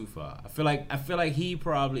feel like he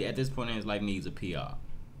probably at this point in his life needs a PR.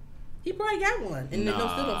 He probably got one, and they still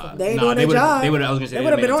don't. They ain't doing their job. They would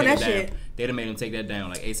have been on that shit. They'd have made him take that down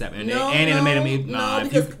like ASAP, and they made him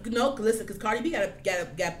because Cardi B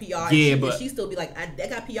got PR. Yeah, but but she still be like, I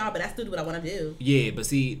got PR, but I still do what I want to do. Yeah, but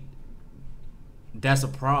see, that's a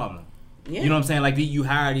problem. Yeah. You know what I'm saying? Like you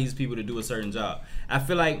hire these people to do a certain job. I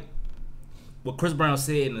feel like what Chris Brown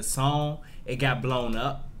said in the song, it got blown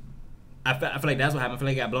up. I feel like that's what happened. I feel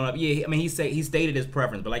like it got blown up. Yeah, I mean he stated his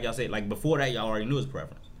preference, but like y'all said, like before that, y'all already knew his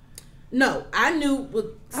preference. No, I knew.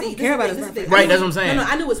 I don't care about his preference. Right, that's what I'm saying. No,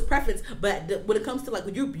 I knew his preference, but when it comes to like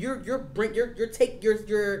when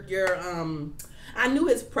I knew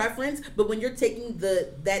his preference, but when you're taking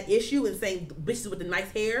that issue and saying bitches with the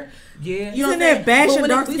nice hair, yeah, you know, that bashing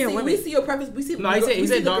dark skinned women. We see your preference. We see. No, he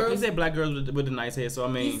said dark. He said black girls with the nice hair. So I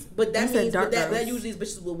mean, but that means that usually is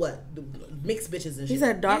bitches with what mixed bitches and shit. He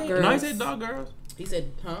said dark girls. No, he said dark girls. He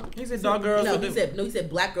said, huh? He said dark girls. No, he said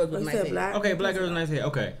black girls with nice hair. Okay, black girls with nice hair.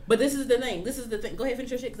 Okay. But this is the thing. Go ahead,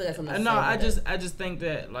 finish your shit because I got something to say. No, I just think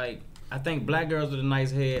that like I think black girls with a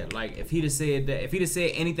nice hair. Like if he'd have said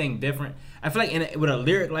anything different, I feel like with a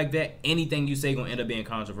lyric like that, anything you say gonna end up being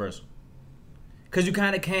controversial. Cause you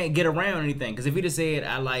kind of can't get around anything. Cause if he'd have said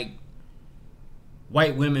I like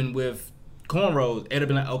white women with cornrows, it'd have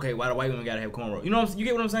been like, okay, why do white women gotta have cornrows? You know, you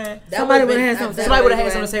get what I'm saying? Somebody would have had something. Somebody would have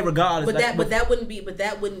had something to say regardless. But that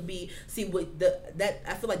wouldn't be. See, what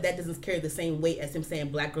I feel like that doesn't carry the same weight as him saying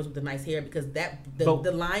black girls with the nice hair because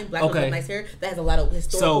the line black girls with nice hair that has a lot of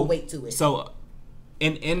historical weight to it. So,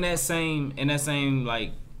 in that same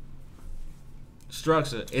like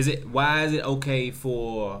structure, why is it okay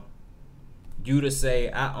for you to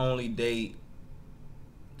say I only date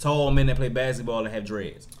tall men that play basketball and have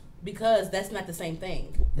dreads? Because that's not the same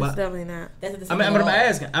thing. It's definitely not. That's not the same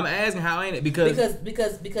thing. I'm asking how ain't it? Because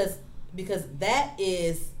that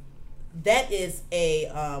is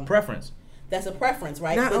a preference. That's a preference,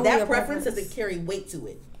 right? Not but that preference doesn't carry weight to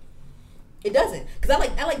it. It doesn't. Because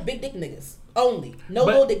I like big dick niggas. Only.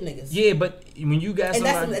 Little dick niggas. Yeah, but when you got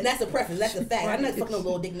somebody... And that's a preference. That's a fact. I'm not fucking a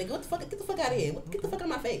little dick nigga. What the fuck? Get the fuck out of here. Get the fuck out of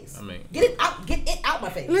my face. I mean... Get it out my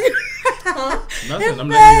face. Huh? Nothing.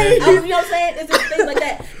 I'm you know what I'm saying? It's just things like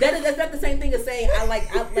that. That's not the same thing as saying I like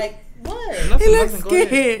what? Nothing, he looks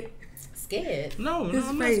scared. Scared? No,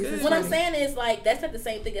 I'm not scared. What I'm saying is like that's not the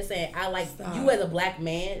same thing as saying I like you as a black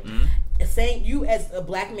man. Mm-hmm. Saying you as a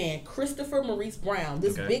black man, Christopher Maurice Brown,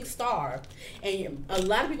 this big star, and a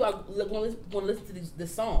lot of people want to listen to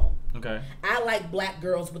this song. Okay. I like black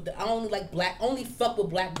girls only fuck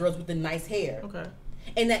with black girls with the nice hair. Okay.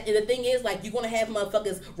 And the thing is, like, you're gonna have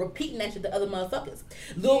motherfuckers repeating that shit to other motherfuckers.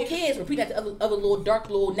 Little kids repeating that to other little dark,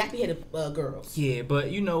 little nappy-headed girls. Yeah,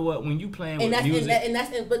 but you know what? When you playing with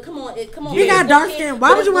music, but come on. You got dark skin.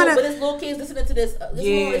 Why would you want to? But it's little kids listening to this.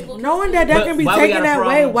 Knowing that can be taken that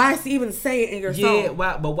way, why even say it in your song?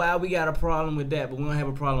 Yeah, but why we got a problem with that? But we don't have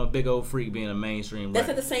a problem with Big Old Freak being a mainstream. That's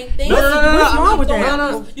not the same thing. What's wrong with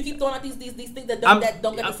that? You keep throwing out these things that don't get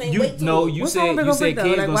the same weight to No, it. you said kids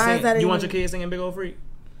gonna sing. You want your kids singing Big Old Freak?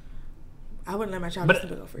 I wouldn't let my child listen to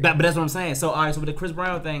Big Old Freak. But that's what I'm saying. So all right, so with the Chris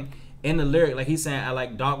Brown thing in the lyric, like he's saying, I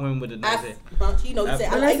like dark women with the nice hair. He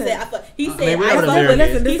said,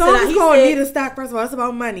 listen, the song is called Need a Stock. First of all, it's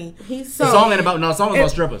about money. The song ain't about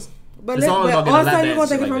strippers. But The song is gonna get a all of a lap sudden you're gonna dance,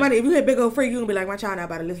 think shit it's from like money. If you hit Big Old Free, you gonna be like, my child not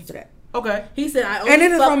about to listen to that. Okay. He said, I only And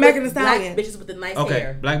then it's fuck from with Megan Thee Stallion. black bitches with the nice Okay.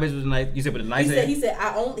 hair. Black bitch with the nice. You said with the nice hair. He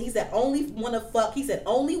said only wanna fuck. He said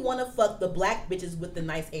only wanna fuck the black bitches with the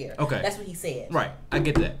nice hair. Okay. That's what he said. Right. I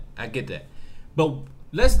get that. But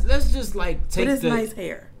let's just like take But it's the nice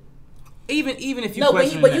hair. even if you No,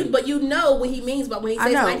 question but you know what he means by when he I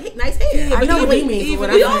says know. nice hair. Yeah, I know what he means. even- What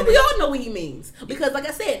We I'm all saying. know what he means because, like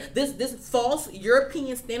I said, this false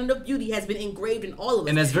European standard of beauty has been engraved in all of us,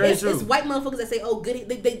 And that's very it's, true. It's white motherfuckers that say, "Oh, good."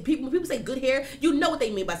 People say good hair. You know what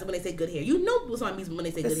they mean by when they say good hair. You know what somebody means when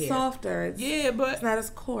they say It's good hair, softer. It's, Yeah, but it's not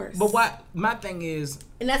as coarse. But what my thing is,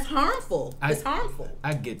 and that's harmful. It's harmful.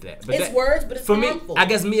 I get that. But It's that, words, but it's for harmful. me, I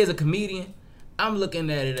guess me as a comedian, I'm looking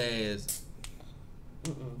at it as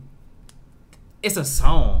it's a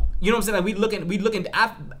song. You know what I'm saying? Like we looking.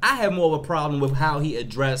 I have more of a problem with how he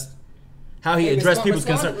addressed people's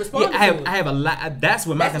concern. Yeah, I have a lot. That's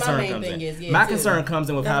where my That's my concern main comes thing in. is, yeah, my too. concern comes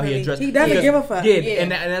in with how he Definitely. addressed. He doesn't give a fuck. Yeah, Yeah.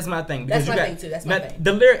 and that's my thing. That's Because my you got thing, too. That's my thing.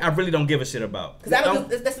 the lyric. I really don't give a shit about.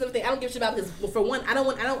 Because that's the thing. I don't give a shit about because, well, for one, I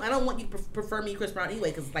don't want you to prefer me, Chris Brown, anyway.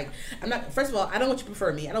 Because like, I'm not. First of all, I don't want you to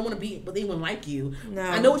prefer me. I don't want to be with anyone like you. No.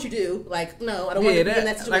 I know what you do. Like, no, I don't want to be in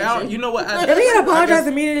that situation. Like, you know what? if he had apologized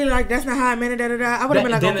immediately, like that's not how I meant it, I would have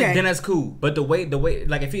been like, okay. Then that's cool. But the way,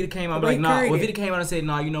 like if he came out The way like, he nah, carried or if it. he came out and said,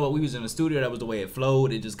 nah, you know what, we was in the studio, that was the way it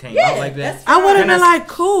flowed, it just came Yeah, out like that. that's I would have Then been that's- like,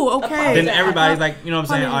 cool, okay. Then everybody's like, you know what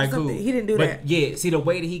I'm saying? All right, something. cool. He didn't do but that. Yeah, see the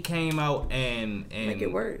way that he came out and Make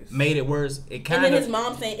it worse. made it worse. It And kind then of his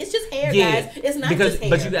mom saying, "It's just hair, Yeah, guys. It's not because- just hair.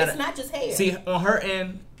 but you gotta- it's not just hair." see on her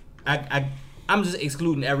end. I'm just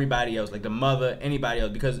excluding everybody else, like the mother, anybody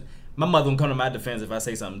else, because my mother will come to my defense if I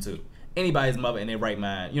say something too. Anybody's mother in their right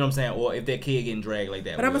mind, you know what I'm saying? Or if their kid getting dragged like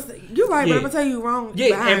that. But you're right, Yeah. but I'm gonna tell you wrong. Yeah,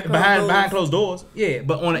 behind behind closed doors. Yeah,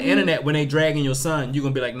 but on the internet, when they dragging your son, you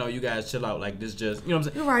gonna be like, no, you guys chill out. Like this, just you know what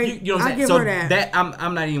I'm saying. You're right. You know what I'm I saying. give So her that.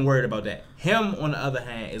 I'm not even worried about that. Him, on the other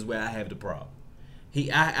hand, is where I have the problem.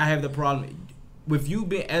 I have the problem with you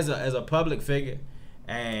being as a public figure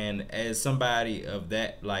and as somebody of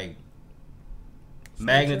that like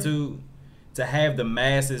magnitude. To have the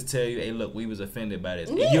masses tell you, "Hey, look, we was offended by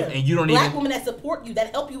this," Yeah. and you don't Black even. women that support you,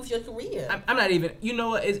 that help you with your career. I'm not even, you know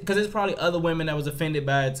what? Because there's probably other women that was offended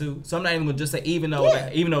by it too. So I'm not even gonna just say even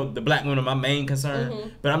though the black women are my main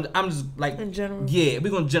concern, but I'm just like In general. yeah,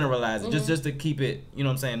 we're gonna generalize it just to keep it, you know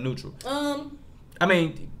what I'm saying, neutral. I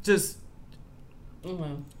mean, just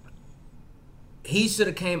he should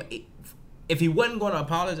have came if he wasn't gonna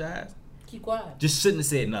apologize. Keep quiet. Just shouldn't have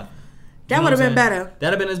said nothing. That would have been better.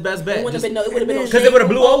 That'd have been his best bet. It would have been no. It would have been no. Because it would have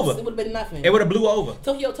blew over. It would have been nothing. It would have blew over.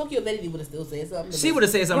 Tokyo Vanity would have still said something. She would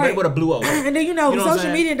have said something, but it would have blew over. And then what I'm social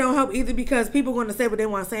saying? media don't help either because people going to say what they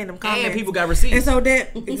want to say in them comments. And people got receipts. And so then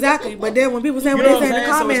exactly, but then when people say what You know they say what in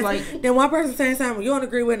the I'm saying? So comments, it's like- then one person saying something you don't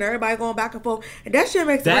agree with, and everybody going back and forth, and that shit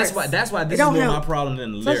makes it That's worse. why It this is don't more help. my problem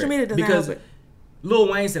than the lyric. Social media doesn't because help it.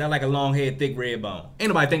 Lil Wayne said I like a long head, thick red bone. Ain't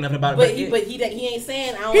nobody think nothing about it. But he ain't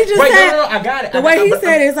saying I don't. He just Right, said no, I got it. the I way got- he but-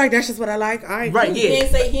 said it, it's like that's just what I like. All right, Right, cool. yeah.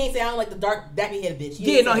 He ain't say I don't like the dark dappy headed bitch.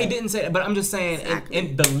 Yeah, no, he didn't say that. But I'm just saying, Exactly.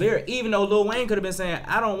 in the lyric, even though Lil Wayne could have been saying,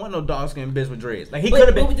 I don't want no dark skinned bitch with dreads. Like he But could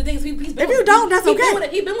have been. the thing is, he's been If you don't, that's okay.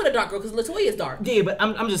 He's been with a dark girl because Latoya is dark. Yeah, but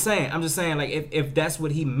I'm just saying, like if that's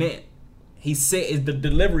what he meant, he said is the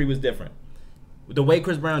delivery was different. The way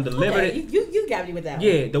Chris Brown delivered Okay, it. you got me with that.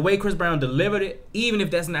 Yeah, the way Chris Brown delivered it, even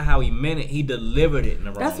if that's not how he meant it, he delivered it in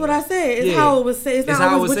the wrong That's way. what I said. It's Yeah. how it was said. It's not how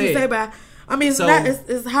it always was what you said. say, but I mean, it's So- not.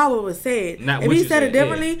 It's how it was said. Not If what he you said it said, yeah.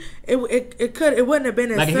 differently, it wouldn't have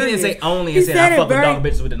been as Like if he serious. didn't say only He and said I fuck with very- dark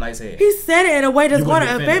bitches with the nice hair. He said it in a way that's You going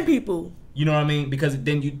wouldn't to be offend offended. people. You know what I mean? Because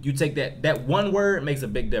then you take that one word makes a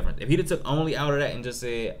big difference. If he'd have took only out of that and just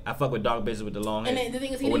said I fuck with dark bitches with the long hair, And then the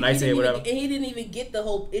thing is, he or with didn't, nice he, hair, didn't whatever. even, and he didn't even get the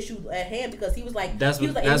whole issue at hand because he was like, That's he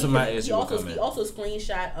was what- like, that's and what my he issue also would come he in. also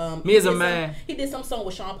screenshot. Me as a man. He did some song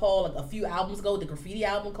with Sean Paul like a few albums ago, the Graffiti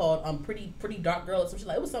album called Pretty Dark Girl or something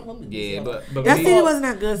like. It was something. Yeah, but That he- CD wasn't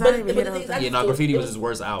that good, so I didn't even but hear the those. thing is, yeah, no, Graffiti was his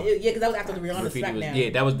worst album. Yeah, because that was after the Rihanna Graffiti was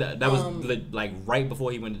smackdown. that was like right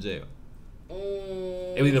before he went to jail.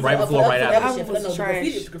 It was either right before or right after. Was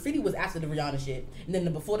trash. Graffiti was after the Rihanna shit, and then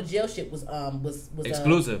the before the jail shit was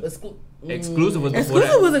Exclusive. Exclusive was before Exclusive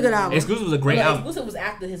that. was a good album. Exclusive was a great album. Exclusive was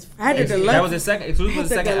after his. I had the his- deluxe. That was his second. Exclusive was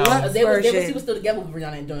the Had the second deluxe. album. He was still together with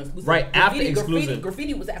Rihanna and doing Exclusive. Right, after Exclusive.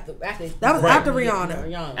 Graffiti was after. That was Right. after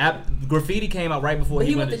Rihanna. Graffiti came out right before But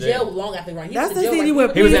he he went to jail long after Rihanna. He That's went to the jail CD right where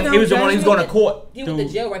before- He was Please he was the don't one. He was judge going to court. He went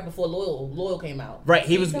to jail right before Loyal came out. Right,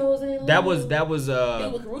 he was. He was in That was He was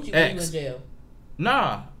with Karuchi when he was X. in jail.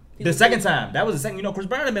 Nah, The second time. That was the second. You know, Chris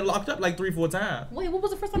Brown had been locked up like 3-4 times. Wait, what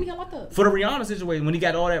was the first time he got locked up? For the Rihanna situation, when he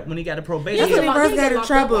got all that, when he got the probation. That's when he first got in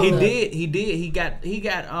trouble. He did. He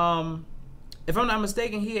got. If I'm not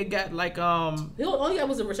mistaken, he had got like All he got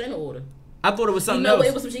was a restraining order. I thought it was something else.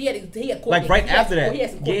 It was some shit. He had court like right dates. after that.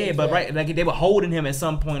 Yeah, but right, like they were holding him at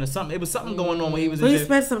some point or something. It was something going on when he was. So he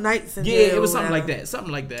spent some nights in jail. Yeah, it was something like that.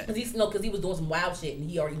 Something like that. Because he was doing some wild shit and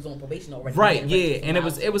he was on probation already. Right. Yeah, and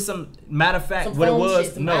it was some matter of fact. What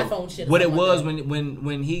it was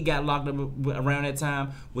when he got locked up around that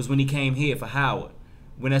time was when he came here for Howard.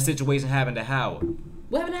 When that situation happened to Howard.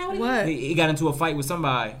 What happened to Howard? What? He got into a fight with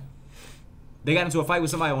somebody. They got into a fight with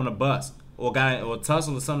somebody on a bus or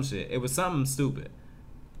tussle or some shit. It was something stupid.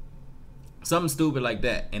 Something stupid like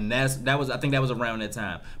that, and I think that was around that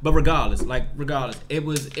time. But regardless, it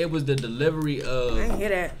was the delivery of. I didn't hear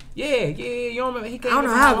that. Yeah, you don't remember? He came. I don't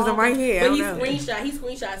know how because I'm right here. But he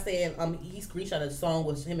screenshot saying he screenshot a song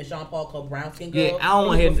with him and Sean Paul called Brown Skin Girl. Yeah, I don't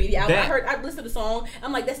want to hear that. I listened to the song.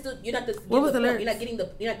 I'm like, that's still you're not. What was the lyrics? You're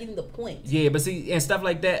not getting the point. Yeah, but see, and stuff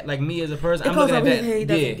like that, like me as a person, I'm looking at that. He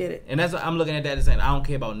doesn't get it. And that's what I'm looking at that and saying I don't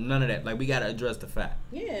care about none of that. Like we gotta address the fact.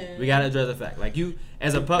 Yeah. We gotta address the fact. Like you,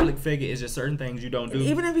 as a public figure, it's just certain things you don't do.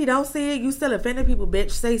 Even if you don't see it, you still offending people,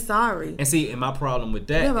 bitch. Say sorry. And see, and my problem with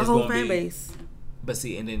that you have a is whole gonna fan be, base. But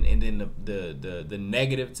see, and then the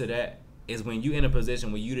negative to that is when you in a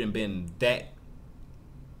position where you done been that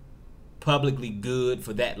publicly good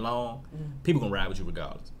for that long, people gonna ride with you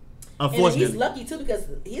regardless. Unfortunately, and he's lucky too because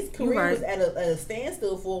his career was at a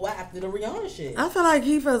standstill for a while after the Rihanna shit. I feel like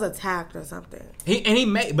he feels attacked or something. He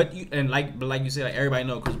may, but like you said, like everybody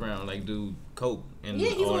know Chris Brown like do coke and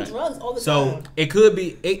he's on drugs all the time. So it could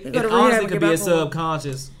be it honestly could be a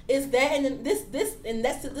subconscious. It's that, and then this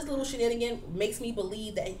little shenanigan makes me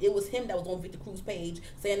believe that it was him that was on Victor Cruz's page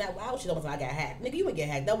saying that wow shit. I got hacked, nigga. You didn't get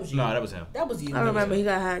hacked. That was you. No, that was him. That was you. I remember he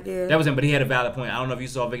got hacked. Yeah, that was him. But he had a valid point. I don't know if you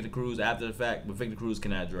saw Victor Cruz after the fact, but Victor Cruz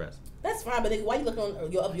cannot address. That's fine, but nigga, why you looking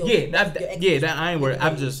on your that I ain't worried.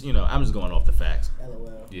 I'm just going off the facts.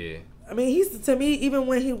 LOL. Yeah. I mean, he's to me even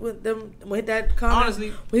when he with that comment, honestly,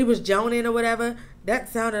 when he was joning or whatever, that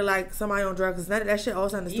sounded like somebody on drugs. That shit all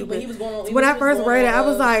sounded stupid. He was going on, when I first read it, I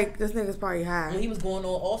was like, this nigga's probably high. When he was going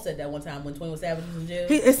on Offset that one time when 21 Savage was in jail,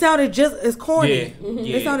 it sounded just as corny. Yeah,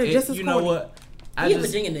 yeah. It sounded just as corny. You know what? He's a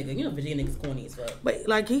Virginia nigga. You know Virginia niggas corny as fuck. But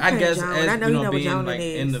like he can't guess John. as, I know he know what being John like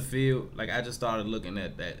is. in the field, like I just started looking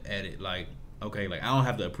at it like, okay, like I don't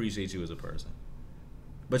have to appreciate you as a person,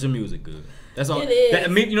 but your music good. That's all. It is.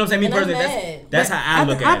 You know what I'm saying? Me personally, that's how I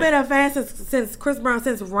look at it. I've been a fan since Chris Brown,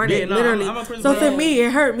 since running, literally. I'm a Chris so Brown. to me,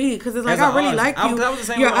 it hurt me because it's like I really like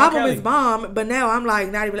you. Your album is bomb, but now I'm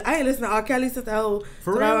like not even. I ain't listening to R. Kelly since the whole.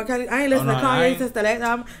 For real? I ain't listening to Kanye since the last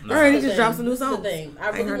album. I heard he just dropped some new songs.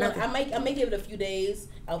 I may give it a few days.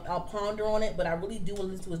 I'll ponder on it, but I really do want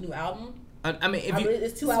to listen to his new album. I mean,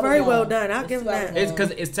 it's very well done. I'll give him that. It's because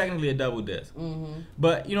it's technically a double disc. Mm-hmm.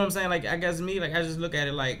 But you know what I'm saying? Like I guess me, like I just look at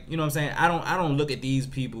it like, you know what I'm saying? I don't look at these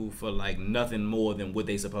people for like nothing more than what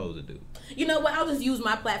they supposed to do. You know what? I'll just use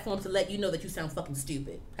my platform to let you know that you sound fucking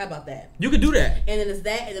stupid. How about that? You could do that. And then it's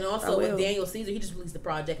that, and then also with Daniel Caesar, he just released a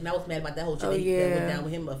project, and I was mad about that whole shit that went down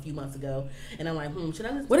with him a few months ago. And I'm like, should I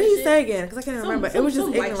listen? What did he say again? Because I can't remember. It was just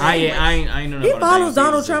ignorant. I ain't know. He follows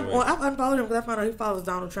Donald Trump. I unfollowed him because I found out he follows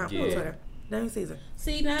Donald Trump on Twitter. Daniel Caesar.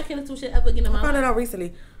 See, now I can't listen to shit ever again in my life. I found it out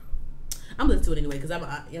recently. I'm listening to it anyway because I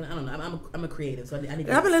don't know. I'm a creative, so I need.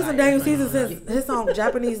 I've been listening to Daniel Caesar since his song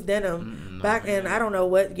Japanese Denim back in I don't know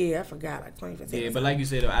what year. I forgot, like 2015. Yeah, but like you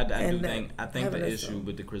said, I think the issue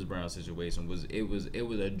with the Chris Brown situation was it was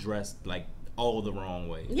addressed like all the wrong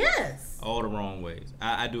ways. Yes, all the wrong ways.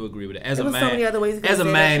 I do agree with it. As there a was man, so many other ways. As a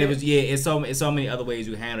man, it was it's so many other ways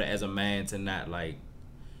you handle it as a man to not like,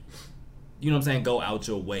 you know what I'm saying, go out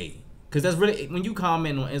your way. Because that's really, when you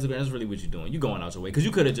comment on Instagram, that's really what you're doing. You going out your way. Because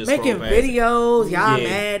you could have just making videos, y'all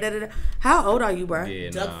mad. Da, da, da. How old are you, bro? Yeah,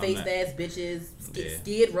 duck-faced ass bitches,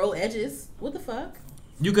 skid roll edges. What the fuck?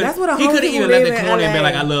 You could. That's what he could have even left it corny and been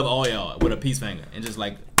like, "I LA. love all y'all" with a peace finger and just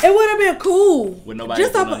like. It would have been cool. With nobody.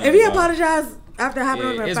 Just if he apologized after it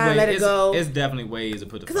happened, and fine, let it go. It's definitely ways to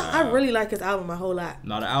put the. Because I really like his album a whole lot.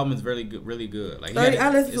 No, the album is really good. Really good. Like I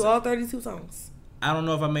listened to all 32 songs. I don't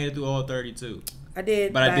know if I made it through all 32. I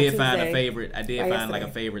did, but I did find a favorite. I did find like a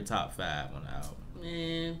favorite top 5 on the album.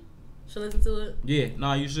 Man, should I listen to it? Yeah,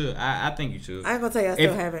 no, you should. I think you should. I ain't gonna tell you, I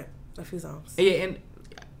still haven't a few songs. Yeah, and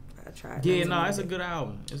tried. Yeah, no, it's a good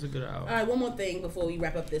album. It's a good album. All right, one more thing before we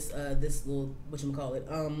wrap up this this little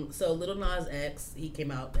whatchamacallit. So Lil Nas X, he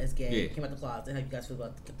came out as gay. Yeah. Came out the closet. How you guys feel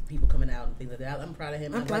about the people coming out and things like that? I'm proud of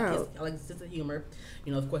him. I'm proud. I like his sense of humor.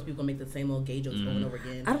 You know, of course, people gonna make the same old gay jokes over and over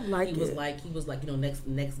again. I don't like he it. He was like, you know,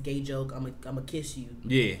 next gay joke, I'm gonna kiss you.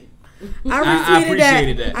 Yeah. I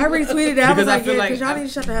appreciated that. I retweeted that. Because I I was feel like, like y'all need to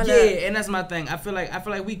shut the hell up. yeah, and that's my thing. I feel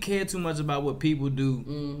like we care too much about what people do.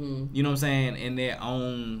 Mm-hmm. You know what I'm saying, in their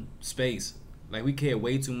own space. Like we care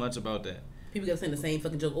way too much about that. People kept saying the same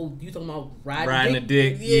fucking joke. Oh, you talking about Riding the the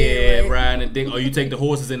dick, Yeah, like- riding the dick. Or you take the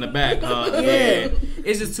horses in the back. Yeah,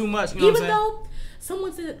 it's just too much. You know Even what I'm saying? though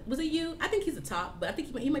someone said, was it you? I think he's a top, but I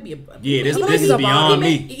think he might be a. Yeah, this like is he's a beyond bottom.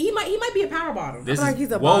 me. He might be a power bottom. This I feel like is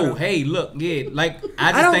he's a whoa. bottom. Hey, look, yeah. Like I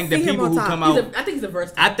I just don't think that see him people on who top. come I out. think he's a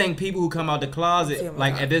verse. I think people who come out the See closet, him on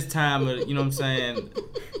like top. at this time, you know what I'm saying,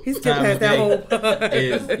 He skipped Time past of that day.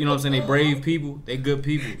 whole. is, you know what I'm saying, they brave people, they good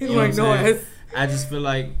people. He You know what I'm ignore saying? us. I just feel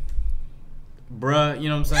like, bruh, you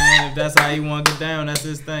know what I'm saying, if that's how he want to get down, that's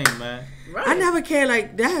his thing, man. Right. I never cared.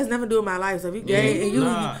 Like that has nothing to do with my life. So if you gay and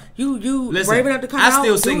Nah. you Listen, brave enough to come I out,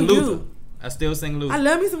 still sing do Luther. you. I still sing Luther. I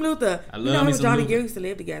love me some Luther. I You love know, him me and some Johnny Luther. Gill used to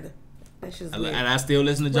live together. That shit's weird. And I still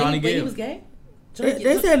listen to Johnny Wait, he Gill. was gay.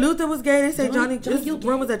 They said Luther was gay. They said Johnny Johnny Gill this gay?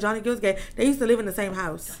 rumors that Johnny Gill's gay. They used to live in the same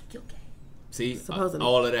house. Gay. See, Supposedly.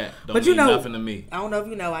 all of that don't But you mean know- nothing to me. I don't know if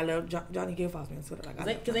you know. I love Johnny Gill. Follows me on Twitter. Like I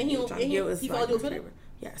love Because ain't he on- Johnny ain't he- Gill is he like follows you on my Twitter? favorite.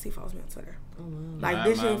 Yes, he follows me on Twitter. Oh, wow. Like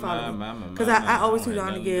this year he followed me because I always see don't have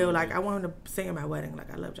Johnny nothing Gill. to do Like with I want him to sing at my wedding.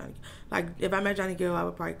 Like I love Johnny. Like if I met Johnny Gill, I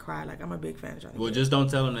would probably cry. Like I'm a big fan of Johnny. Well, Gill. just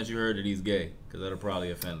don't tell him that you heard that he's gay, because that'll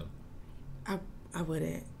probably offend him. I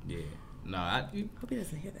wouldn't. Yeah. No, I Hope he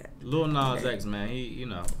doesn't hear that. Lil Nas X, man, he, you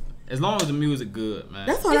know, as long as the music good, man.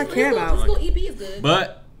 That's all I His care little about. EP is good.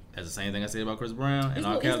 But that's the same thing I said about Chris Brown and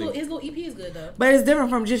R. Kelly. His little EP is good though. But it's different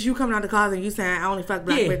from just you coming out the closet and you saying I only fuck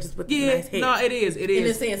black bitches with nice head. no, it is, And then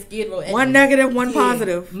is. saying Skid Row. One negative, one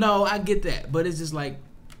positive. No, I get that, but it's just like,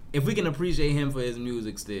 if we can appreciate him for his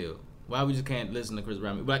music still, why we just can't listen to Chris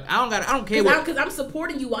Brown? Like I don't care what. Because I'm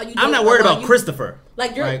supporting you while you. I'm not worried about Christopher.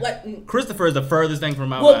 Like you're Christopher is the furthest thing from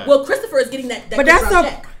my mind. well, Christopher is getting that. But Chris that's Brown so.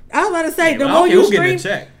 check. I was about to say Yeah, the well, more okay, you who getting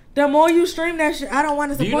stream, a check? the more you stream that shit. I don't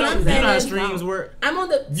want to Do you support know, you. do you know how saying? streams work? I'm on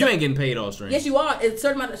the. You ain't getting paid all streams. Yes, you are. It's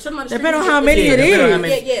certain amount of Depending on streams how you many get. it depending on is. how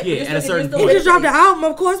many- Yeah, yeah, at a certain still He point. just dropped the album.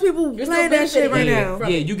 Of course, people You're playing still that shit right benefiting now. from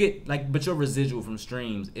Yeah, it. you get like, but your residual from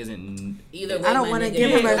streams isn't. Either way, I don't my wanna nigga, give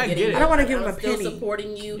him a- you're I getting get it. it. I don't wanna give him I'm a still penny.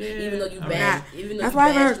 supporting you, Yeah, even though you I'm bash. not. Even though That's you why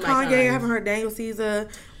I heard bashed my Kanye. I kind. haven't heard Daniel Caesar.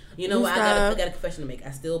 You know what? I Gustav. got a confession to make.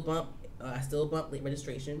 I still bump late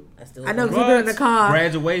registration. I know, bump- 'cause we've been in the car.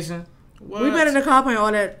 Graduation. What? We've been in the car playing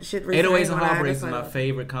all that shit. 808s and online. Heartbreaks is That's my like-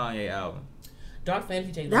 favorite Kanye album. Dark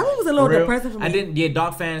Fantasy changed. That my one was a life. little For real? depressing for me. I didn't. Yeah,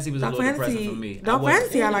 Dark Fantasy was Dark a little Fantasy. depressing for me. Dark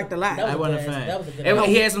Fantasy, I liked a lot. That was I wasn't a good. fan. That was a good.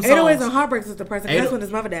 He had some 808s songs. and Heartbreaks is depressing. 'Cause that's when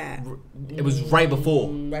his mother died. It was right before.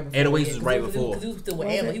 Right before. 808s was right before. Because he was still with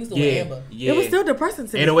Was Amber. it? He was still with Yeah, Amber. yeah. It was still depressing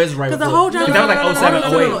to me. 808s was right Because the before. whole No, genre. that was like 07,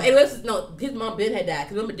 08. No. It was his mom Ben had died.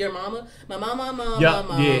 Cause remember Dear Mama, my mama.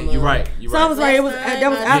 Yeah, you're right. You're So I right. was like, it was that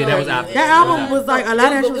was Yeah, after. that was after. That album was like a lot of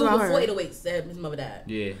that shit was It was about before her. 808 that his mother died.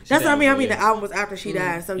 Yeah, she That's what I mean. died I mean, before, the album was after she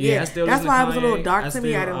died. So Yeah, yeah, I still that's listen why to it was a little Kanye. dark I to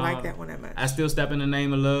me. I still, didn't like that one that much. I still Step in the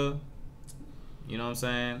Name of Love. You know what I'm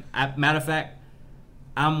saying? Matter of fact,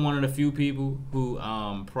 I'm one of the few people who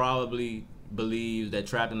probably believes that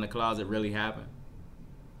Trapped in the Closet really happened.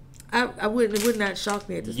 I wouldn't. It would not shock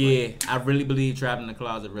me at this point. Yeah, I really believe Trapped in the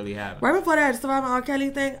Closet really happened. Right before that Surviving R. Kelly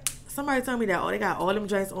thing, somebody told me that they got all them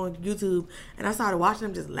joints on YouTube, and I started watching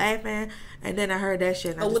them just laughing, and then I heard that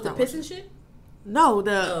shit. And I Oh, just with the stopped pissing watching. shit? No,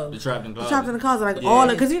 The Trapped in the Closet. Trapped in the Closet, like Yeah. all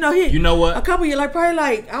of, because you know You know what? a couple years, like probably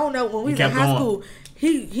like I don't know when we was in kept high going. school.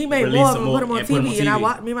 He made Released more of some them, more put them on and put 'em on TV, and I TV.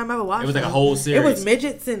 watched. Me and my mother watched. It was like a them. whole It series. was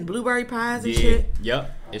midgets and blueberry pies and Yeah, shit.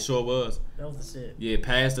 yep, it sure was. That was the shit. Yeah,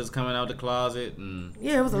 pastors coming out the closet and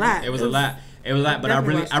Yeah, it was a lot. it was a lot. It was a lot, but I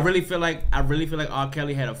Definitely really feel like R.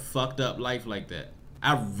 Kelly had a fucked up life like that.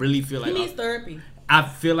 I really feel like He needs therapy. I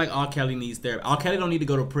feel like R. Kelly needs therapy. R. Kelly don't need to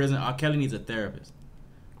go to prison. R. Kelly needs a therapist.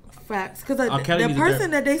 Facts, because R. Kelly the needs a person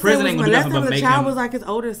therapist. that they said Prison was ain't gonna do nothing molested but as a make child him- was like his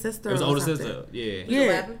older sister. It was or older something. sister. Yeah. What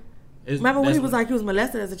Yeah. happened? Remember when That's he was what- like he was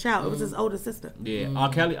molested as a child? It was his older sister. Yeah, R.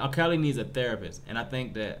 Kelly needs a therapist, and I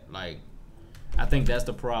think that I think that's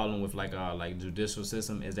the problem with our judicial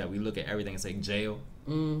system is that we look at everything and say jail,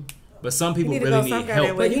 but some people need to really go need some help.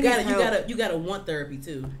 goddamn way. But He needs help. you gotta want therapy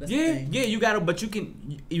too. That's the Yeah, thing. yeah, you gotta, but you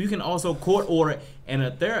can also court order, and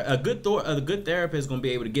a good therapist is gonna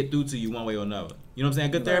be able to get through to you one way or another. You know what I'm saying?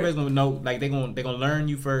 A good therapist is gonna know, like they're gonna learn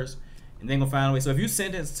you first, and they're gonna find a way. So if you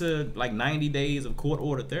sentenced to 90 days of court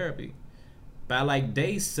order therapy, by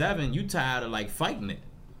day 7, you tired of fighting it.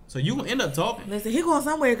 So you gonna end up talking. Listen, he going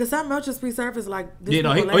somewhere because something else just resurfaced like this. Yeah,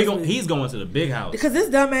 no, he's going to the big house. Because this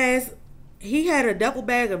dumbass, he had a double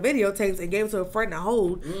bag of videotapes and gave it to a friend to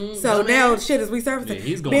hold. So now shit is resurfacing. Yeah,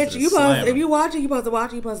 he's going Bitch, to the slammer. if you watch it, you supposed to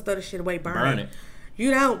watch it. You supposed to throw the shit away, burn it. it.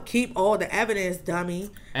 You don't keep all the evidence, dummy.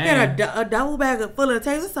 And you got a double bag full of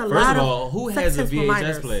tapes. It's a first lot of all, who has a successful VHS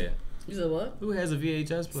minors. player? You said what? Who has a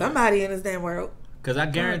VHS player? Somebody in this damn world. Because I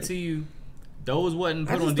guarantee you, those wasn't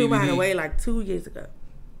I put just on threw mine DVD. away like 2 years ago.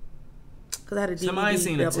 Because I had a DVD. Somebody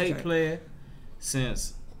seen a double tape track. player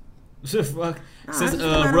since since I just threw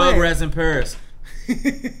mine Rugrats in Paris.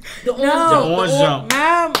 The orange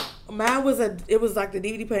jump. Mine was it was like the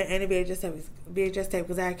DVD player and the VHS tape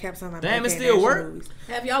because I had kept some of my Damn, it Black still Action work? movies.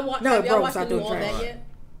 Have y'all watched? No, Have it y'all broke, watched so I the threw new it All trash. That yet?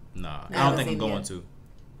 Nah, I I don't haven't think I'm seen going yet. to.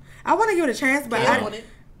 I want to give it a chance, but Yeah, I want it.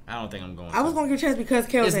 I don't think I'm going. I was going to give it a chance because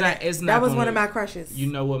Kel's in it. It's not That was gonna- one of my crushes.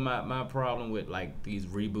 You know what my problem with like these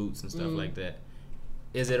reboots and stuff like that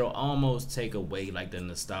is it'll almost take away like the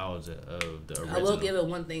nostalgia of the original. I will give it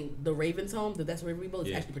one thing: the Raven's Home, the That's Raven reboot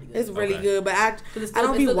is actually pretty good. It's really Okay. good, but I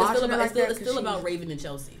don't be watching it like that. It's still about Raven and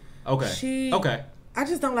Chelsea. Okay. Okay. I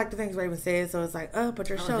just don't like the things Raven says, so it's like, but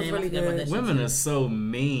your Oh, show's damn, I really forgot about good. that shit. Women are so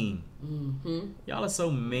mean. Mm-hmm. Y'all are so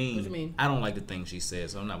mean. What you mean? I don't like the things she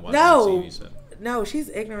says, so I'm not watching No. the TV show. No, she's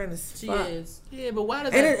ignorant as She fuck. is. Yeah, but why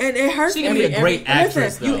does And that? it hurts She me. can be a great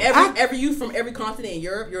actress Listen, though. You from every continent in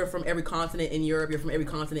Europe. You're from every continent in Europe. You're from every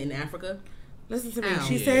continent in Africa. Listen to me. Ow.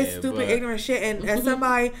 She Yeah, says stupid, but- ignorant shit. And as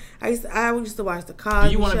somebody, I used to watch the Cosby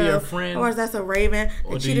Do you wanna Show. be her friend? I watched That's a Raven.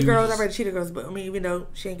 Or And do Cheetah you Girls. just- I read Cheetah Girls, but I mean, even though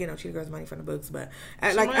she ain't getting no Cheetah Girls money from the books, but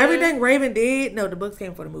like Swear. everything Raven did, no, the books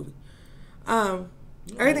came for the movie.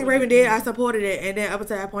 Everything Raven did, I supported it, and then up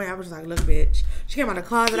until that point, I was just like, "Look, bitch." She came out of the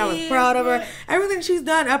closet. I was Yeah, proud of her. but- Everything she's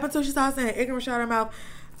done up until she started saying ignorant shit out of her mouth,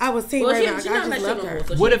 I was Team Well, Raven. she's I not just that loved shit no her. more,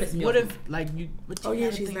 so What she if pisses me what off. if like you? But you Oh, yeah,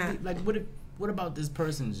 gotta she's think, not. Like what about this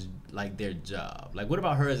person's like their job? Like what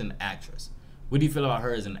about her as an actress? What do you feel about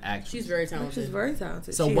her as an actress? She's very talented. She's very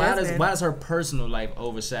talented. So She why has does been. her personal life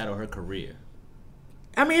overshadow her career?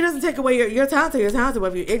 I mean, it doesn't take away your talented. You're talented,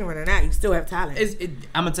 whether you're ignorant or not. You still have talent.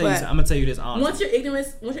 I'm gonna tell But- you. I'm gonna tell you this honestly. Once your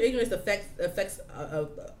ignorance affects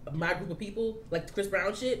my group of people, like the Chris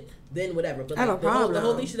Brown shit, then whatever. But I have like, a the whole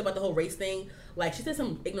problem. thing shit about the whole race thing, like she said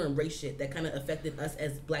some ignorant race shit that kind of affected us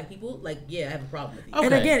as black people. Like, yeah, I have a problem with you. Okay.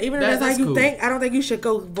 And again, even if that's how That's you cool. think, I don't think you should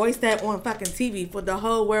go voice that on fucking TV for the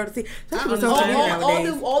whole world to see. Especially with I social understand. media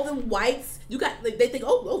nowadays. all them whites, you got like, they think,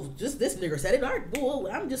 oh, just this nigger said it. All right, well,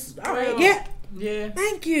 I'm just all right. Yeah, Yeah.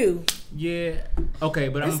 thank you. Yeah. Okay,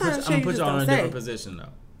 but I'm It's gonna not put, shit I'm you gonna put just y'all in a don't different say. position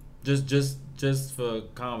though. Just for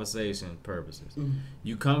conversation purposes. Mm-hmm.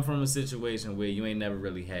 You come from a situation where you ain't never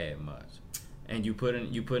really had much, and you put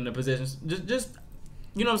in a position. Just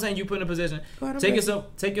you know what I'm saying. You put in a position. Go ahead,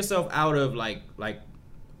 Take yourself out of like I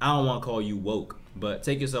don't want to call you woke, but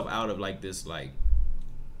take yourself out of like this like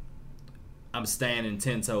I'm standing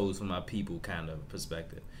 10 toes for my people kind of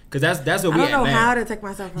perspective. Because that's what I we don't at know now. how to take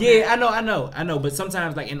myself from Yeah, that. I know. But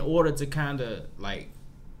sometimes, like, in order to kind of, like,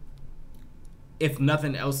 if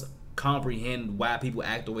nothing else, comprehend why people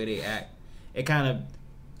act the way they act, it kind of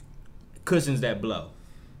cushions that blow.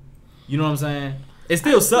 You know what I'm saying? It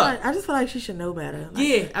still sucks. I just feel like she should know better. Like,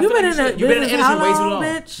 Yeah, I you feel been like in the you've been in the business how industry way too long, long.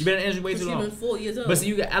 bitch? You've been in the industry way too She's long. been 4 years old. But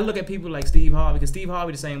see, I look at people like Steve Harvey, because Steve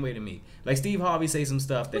Harvey the same way to me. Like Steve Harvey say some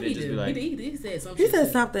stuff that What it he just do? be like. He said something. He said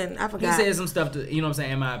something. I He forgot. said some stuff to, you know what I'm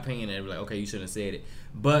saying, in my opinion, and like, okay, you shouldn't have said it.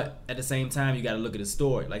 But at the same time, you got to look at the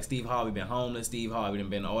story. Like Steve Harvey been homeless. Steve Harvey done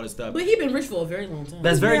been all this stuff. But he been rich for a very long time.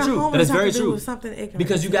 That's very Yeah, true. That homeless is have very to do true. with something ignorant.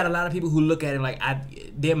 Because you got a lot of people who look at it like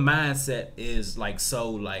their mindset is like so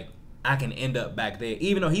like I can end up back there,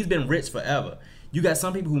 even though he's been rich forever. You got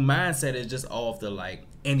some people whose mindset is just off the like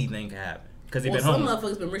anything can happen because they've been some homeless.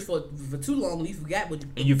 motherfuckers been rich for too long and you forgot what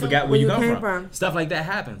And you forgot where you come came from. from. Stuff like that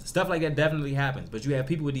happens. Stuff like that definitely happens. But you have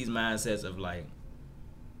people with these mindsets of like,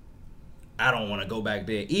 I don't want to go back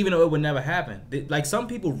there, even though it would never happen. Like some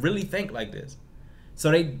people really think like this, so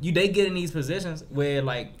they get in these positions where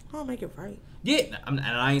like, I'll make it right. yeah, and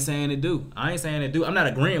I ain't saying it do. I'm not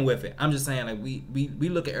agreeing with it. I'm just saying like we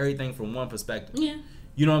look at everything from one perspective. Yeah.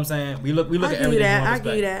 You know what I'm saying? We look I at give you everything that. from one I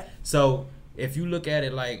give you perspective. that. So if you look at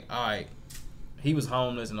it like, all right, he was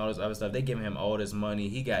homeless and all this other stuff. They giving him all this money.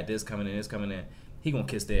 He got this coming in, this coming in. He gonna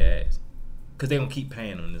kiss their ass because they gonna keep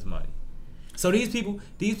paying him this money. So these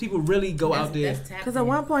people really go out there. Because at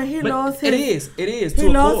one point he But lost his. it is. He to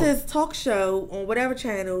a lost core. his talk show on whatever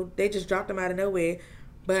channel. They just dropped him out of nowhere.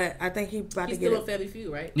 But I think he about He's to get still it. on Family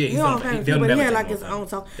Feud, right? Yeah, He he's on on Family they'll Feud, but he never had take like him his off own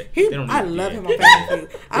Family- talk. they don't I need- love yeah. him on Family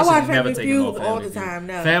Feud. I They watch should never Family take him off Feud all Family the Feud. time.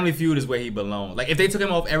 No, Family Feud is where he belongs. Like if they took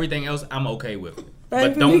him off everything else, I'm okay with it. Family But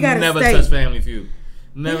Feud, he don't gotta never stay. touch Family Feud.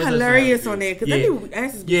 Never hilarious on there because they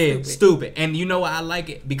answers be stupid. And you know what? I like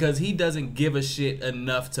it because he doesn't give a shit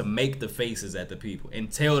enough to make the faces at the people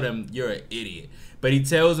and tell them you're an idiot. But he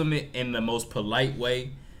tells them it in the most polite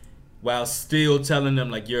way while still telling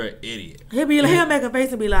them like you're an idiot. He'll make a face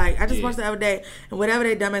and be like, I just watched the other day, and whatever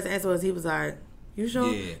their dumbass answer was, he was like, you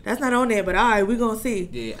sure? Yeah. That's not on there, but all right, we're going to see.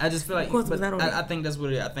 Yeah, I just feel like, I think that's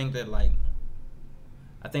what it is. I think that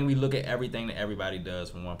I think we look at everything that everybody does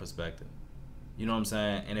from one perspective. You know what I'm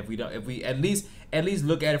saying? And if we at least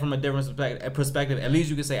look at it from a different perspective, at least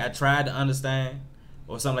you can say I tried to understand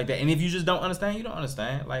or something like that. And if you just don't understand, you don't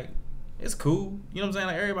understand. Like, it's cool. You know what I'm saying?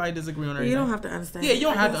 Like, everybody disagree on everything. You don't have to understand. Yeah, you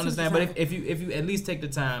don't have to understand. But if you at least take the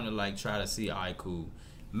time to like try to see, all right, cool.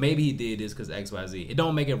 Maybe he did this because XYZ. It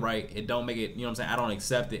don't make it right. It don't make it. You know what I'm saying? I don't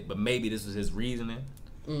accept it. But maybe this was his reasoning.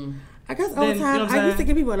 I guess all the time I used to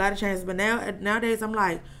give people a lot of chances, but nowadays I'm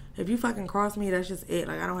like, if you fucking cross me, that's just it.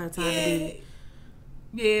 Like, I don't have time to be.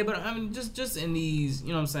 Yeah, but I mean, just in these, you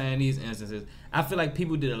know what I'm saying, these instances, I feel like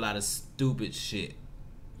people did a lot of stupid shit.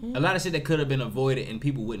 A lot of shit that could have been avoided and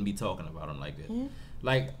people wouldn't be talking about them like this.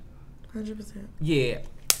 Like, 100%. Yeah,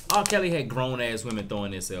 R. Kelly had grown-ass women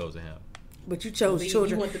throwing themselves at him. But you chose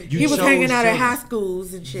children. He was hanging out at high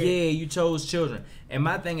schools and shit. Yeah, you chose children. And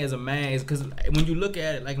my thing as a man is because when you look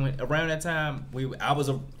at it, like around that time,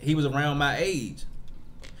 he was around my age.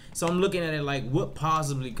 So I'm looking at it like, what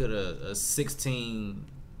possibly could a 16,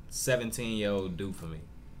 17-year-old do for me?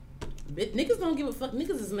 Niggas don't give a fuck.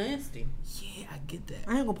 Niggas is nasty. Yeah, I get that.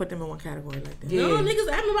 I ain't gonna put them in one category like that. Yeah. No,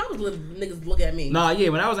 niggas. I remember I was little niggas look at me. Nah, yeah.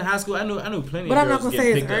 When I was in high school, I knew plenty. But of I'm not gonna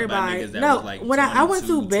say it's everybody. No, like when I went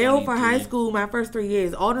to Bell for high school, my first 3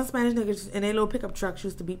 years, all them Spanish niggas in their little pickup trucks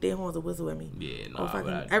used to beat their horns and whistle at me. Yeah,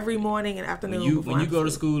 no. Every morning and afternoon. When you go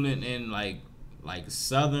to school in like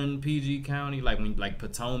Southern PG County, like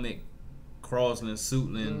Potomac, Crossland,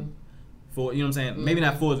 Suitland, you know what I'm saying? Maybe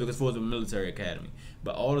not Fordsville because Fordsville Military Academy.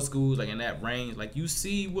 But all the schools like in that range, like you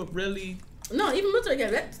see what really. No, even military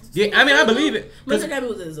academy. Yeah, I mean I believe it. Military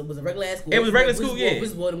academy was a regular school. It was regular school, yeah. It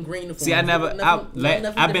was them green uniforms. See, I've been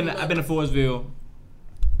to Fordsville.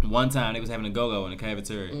 One time they was having a go-go in the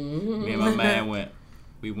cafeteria. Me and my man went,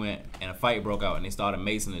 and a fight broke out, and they started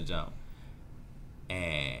macing the jump.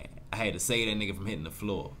 And I had to save that nigga from hitting the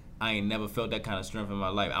floor. I ain't never felt that kind of strength in my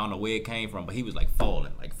life. I don't know where it came from, but he was like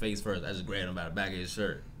falling, like face first. I just grabbed him by the back of his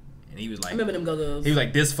shirt. And he was like, I remember them go-go's. He was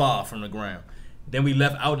like this far from the ground. Then we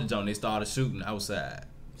left out the joint. They started shooting outside.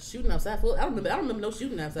 Shooting outside? I don't remember no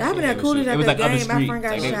shooting outside. I remember that Coolidge at that game. My friend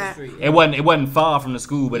got shot. It wasn't far from the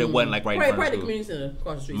school, but it wasn't like right in front of the school. The community center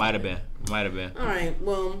across the street. Might have been. All right.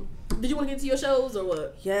 Well, did you want to get to your shows or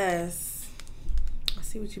what? Yes. I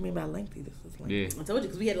see what you mean by lengthy. This was lengthy. Yeah. I told you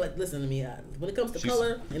because we had to listen to me. When it comes to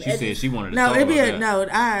color and she said she wanted to talk about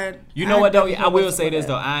that. You know what though? I will say this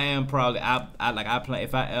though. I am probably I plan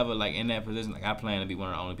if I ever like in that position, like I plan to be one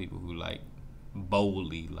of the only people who like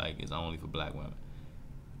boldly like is only for black women.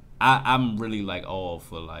 I'm really like all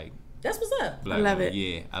for like. That's what's up. Black I love women. it.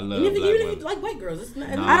 Yeah, I love even black if women. you like white girls, it's not.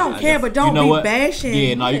 I don't care, but don't be bashing.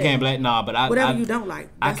 Yeah, no, you can't black. Nah, but whatever you don't like.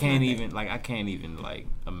 I can't even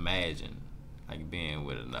imagine like being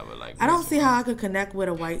with another like. I don't see how I could connect with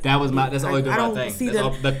a white. That's always been my thing.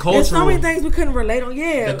 The cultural. There's so many things we couldn't relate on.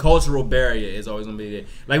 Yeah, the cultural barrier is always gonna be there.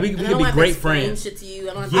 Like we could be great friends. Shit to you.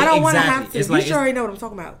 I don't want to have to. It's like, you sure already know what I'm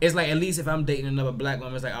talking about. It's like at least if I'm dating another black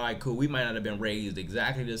woman, it's like all right, cool. We might not have been raised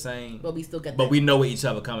exactly the same, but we still got. But we know where each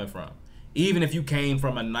other coming from. Even if you came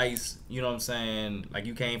from a nice, you know what I'm saying, like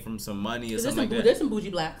you came from some money or something like that. There's some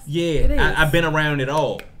bougie blacks. Yeah, I've been around it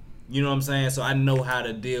all. You know what I'm saying? So I know how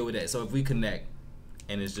to deal with that. So if we connect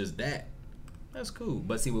and it's just that, that's cool.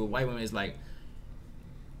 But see, with white women, it's like,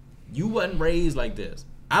 you wasn't raised like this.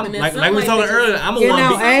 I'm like we were talking earlier, I'm a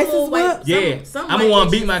one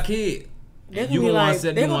beat beat my kid. You gonna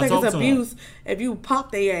think it's abuse if you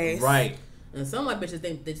pop their ass. Right. And some white bitches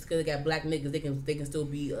think that just because they got black niggas, they can still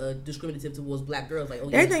be discriminative towards black girls. Like,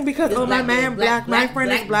 they think because my man black, my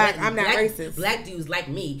friend is black, I'm not racist. Black dudes like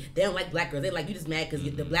me. They don't like black girls. They like you just mad because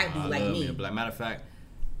the black dudes like me. Matter of fact,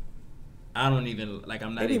 I don't even like.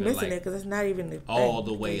 I'm not even missing like, it because it's not even all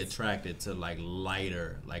the way attracted to like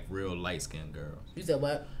lighter, like real light skinned girls. You said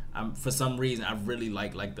what? For some reason I really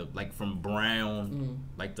like from brown,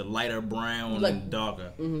 like the lighter brown and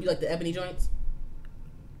darker. You like the ebony joints?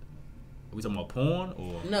 Are we talking about porn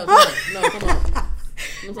or no? Come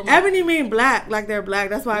on. Ebony mean black, like they're black.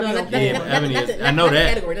 That's why I mean ebony is. I know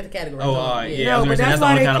that. That's a category. Oh, all right. Yeah. No, but that's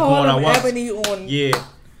why they call them ebony on. Yeah.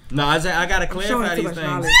 No, I gotta clarify these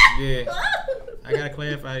things. Yeah. I gotta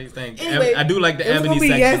clarify these things. Anyway, I do like the ebony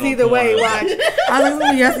section. Yes, either way. Watch. I was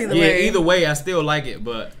gonna be yes either way. Yeah, either way, I still like it,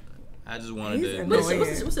 but I just wanted to. Annoying.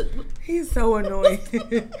 He's so annoying.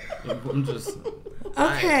 I'm just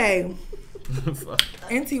okay.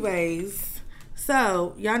 Anyways,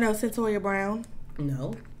 so y'all know Centoria Brown?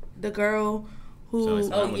 No. The girl who?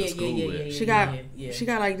 Yeah. She got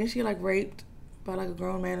like, didn't she get like raped by like a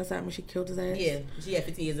grown man or something? She killed his ass. Yeah, she had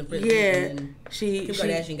 15 years in prison. Yeah, and Kim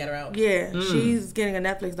Kardashian got her out. Yeah, she's getting a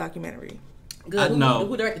Netflix documentary. Good.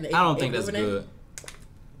 Who directed it? I don't think that's good.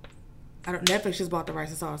 Netflix just bought the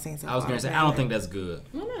rights. That's all I've seen so far. I was gonna say I don't think that's good.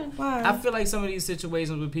 Why? I feel like some of these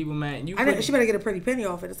situations with people, man. She better get a pretty penny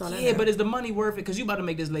off it. That's all. Yeah, but is the money worth it? Because you about to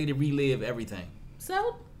make this lady relive everything.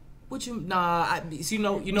 So, what you? Nah, you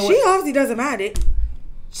know. She what? obviously doesn't mind it.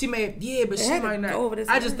 She may, but she might not.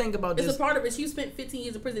 I just think about this. It's a part of it. She spent 15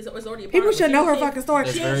 years in prison. So it's already a part People of it. should know her fucking story.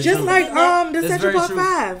 Just true. like the Central Park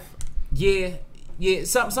 5. Yeah,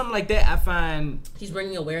 something like that. I find she's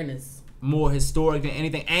bringing awareness. More historic than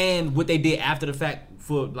anything, and what they did after the fact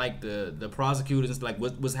for like the prosecutors, like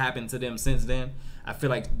what's happened to them since then. I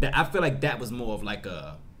feel like that was more of like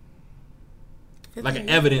an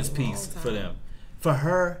evidence piece for them. For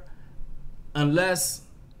her, unless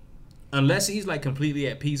she's like completely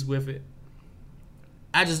at peace with it,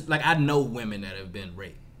 I know women that have been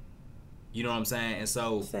raped. You know what I'm saying? And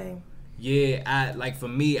so same. Yeah, for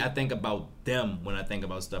me, I think about them when I think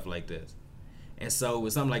about stuff like this. And so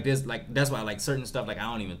with something like this, like that's why I like certain stuff like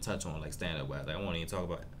I don't even touch on like stand up wise. Like, I won't even talk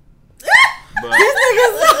about it.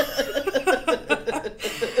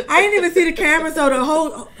 I didn't even see the camera, so the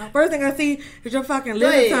whole first thing I see is your fucking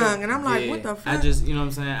lip tongue, and I'm like, what the fuck? I just, you know what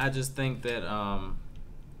I'm saying? I just think that I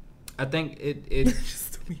think it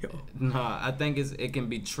I think it can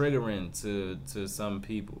be triggering to some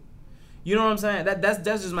people. You know what I'm saying?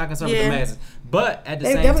 That's just my concern with the masses. But at the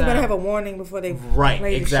same time, they definitely better have a warning before they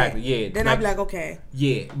play exactly. Yeah. Then I'd be like, okay.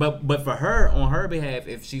 Yeah, but for her, on her behalf,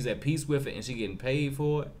 if she's at peace with it and she getting paid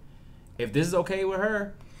for it, if this is okay with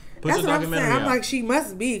her, that's what I'm saying. I'm like, she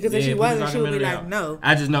must be, because if she wasn't, she would be like, no.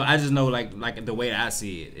 I just know like the way I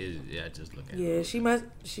see it is. Yeah, just look at it. Yeah, she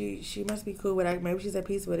must be cool with it. Maybe she's at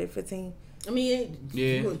peace with it. 15. I mean,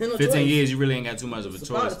 15 years, you really ain't got too much of a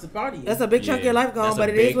choice. It's a party. That's a big chunk of your life gone, but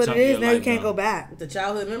it is what it is. Now you can't go back. The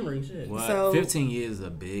childhood memory, shit. What? So 15 years is a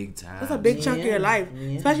big time. That's a big chunk of your life,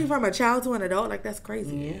 especially from a child to an adult. Like, that's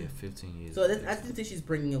crazy. Yeah, 15 years. So I think that she's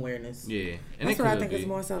bringing awareness. Yeah, and that's what I think is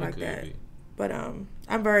more so like that. But I'm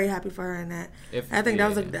very happy for her in that. I think that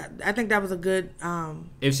was a good.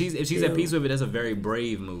 If she's at peace with it, that's a very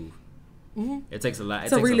brave move. Mm-hmm. It takes a lot.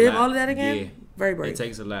 So relive all of that again. Yeah, very brave. It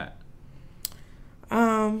takes a lot.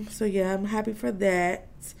 So yeah, I'm happy for that.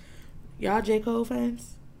 Y'all J. Cole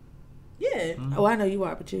fans? Yeah. Mm-hmm. Oh, I know you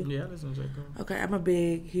are, but you? Yeah, I listen to J. Cole. Okay, I'm a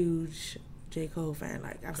big, huge J. Cole fan.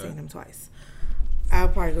 Like, I've seen him twice. I'll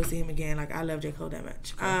probably go see him again. Like, I love J. Cole that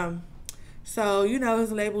much. Okay. So, you know,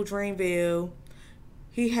 his label Dreamville,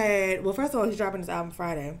 he had, well, first of all, he's dropping his album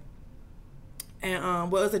Friday. And, it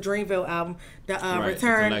was a Dreamville album.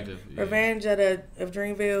 The Revenge of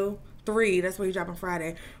Dreamville 3, that's what he's dropping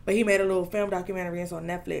Friday. But he made a little film documentary. It's on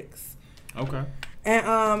Netflix. Okay.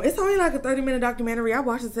 And it's only like a 30-minute documentary. I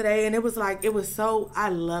watched it today, and it was so, I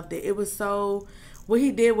loved it. It was so, what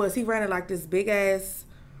he did was he rented like this big-ass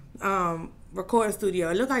recording studio.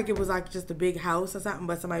 It looked like it was like just a big house or something,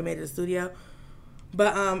 but somebody made it a studio.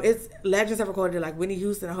 But it's legends have recorded it, like Whitney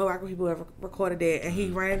Houston, a whole lot of people have recorded it, and he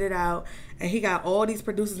rented it out, and he got all these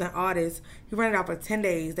producers and artists. He rented it out for 10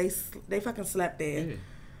 days. They fucking slept there. Yeah.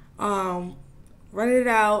 Rented it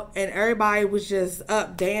out, and everybody was just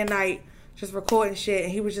up day and night, just recording shit.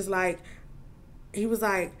 And he was like,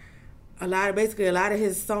 a lot of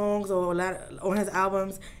his songs or a lot on his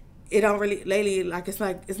albums, it don't really lately, like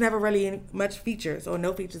it's never really much features or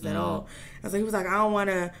no features at all. And so he was like, I want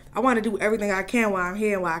to do everything I can while I'm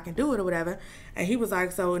here and while I can do it or whatever. And he was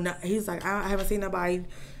like, he's like, I haven't seen nobody.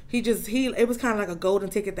 It was kind of like a golden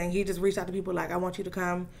ticket thing. He just reached out to people like, I want you to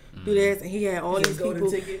come do this. And he had all these people.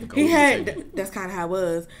 That's kind of how it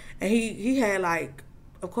was. And he had like,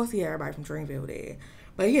 of course he had everybody from Dreamville there.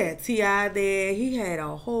 But he had T.I. there. He had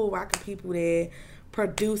a whole rock of people there.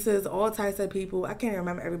 Producers, all types of people. I can't even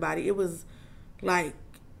remember everybody. It was like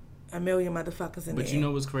a million motherfuckers in there. But you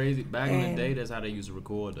know what's crazy? Back in the day, that's how they used to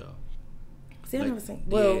record though. See, I've never seen.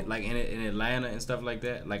 Well, yeah, like in Atlanta and stuff like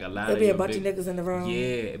that. Like a lot. There'd be a bunch of niggas in the room.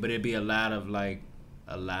 Yeah, but it'd be a lot of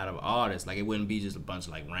artists. Like it wouldn't be just a bunch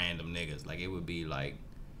of like random niggas. Like it would be like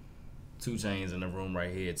 2 Chainz in the room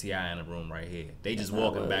right here, T.I. in the room right here. They just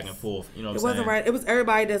walking back and forth. You know what I'm saying? It wasn't right. It was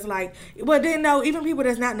everybody that's like, well, didn't know, even people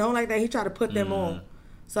that's not known like that, he tried to put them on.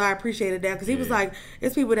 So I appreciated that because he was like,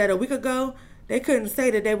 it's people that a week ago, they couldn't say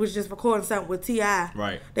that they was just recording something with T.I.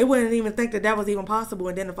 Right. They wouldn't even think that was even possible,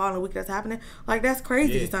 and then the following week that's happening. Like, that's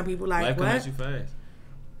crazy to some people. Like, life what? comes too fast.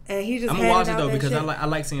 And he just I'm gonna watch it out though that because shit. I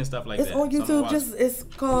like seeing stuff like It's that. on So YouTube. Just It's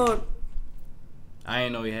called. I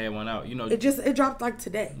didn't know he had one out. You know, It dropped like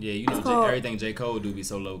today. yeah, you know, everything J. Cole do be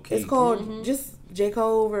so low key. It's called just J.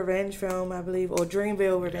 Cole Revenge Film, I believe, or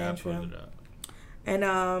Dreamville Revenge Film.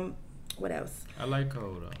 And what else? I like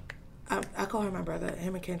Cole though. I call her my brother.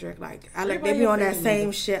 Him and Kendrick, like they be on that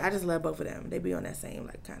same shit. I just love both of them. They be on that same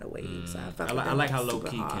like kind of wave. So I like how low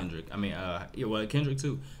key Kendrick. I mean, well, Kendrick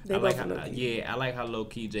too. They I like both how, low key. I like how low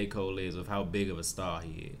key J. Cole is of how big of a star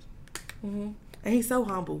he is. And he's so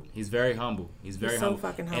humble. He's very humble. He's very humble. so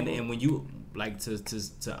fucking humble. And when you like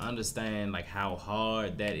to understand like how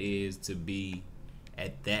hard that is to be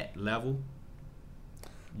at that level,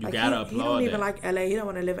 you Like, gotta applaud he don't even that. like LA. He don't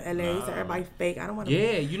want to live in LA. He said everybody fake. I don't want to.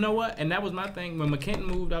 Yeah, you know what? And that was my thing when McKenton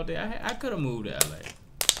moved out there. I could have moved to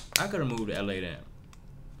LA. I could have moved to LA then.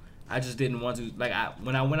 I just didn't want to. Like I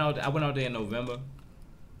went out there in November.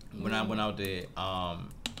 When I went out there,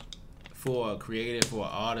 for a creative, for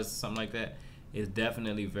an artist, something like that, it's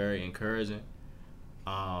definitely very encouraging.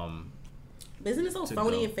 Isn't it so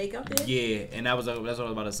phony and fake out there? Yeah, and that's what I was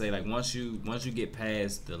about to say. Like once you get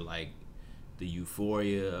past the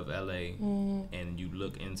euphoria of LA and you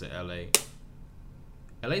look into LA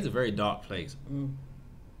is a very dark place.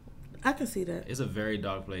 I can see that. It's a very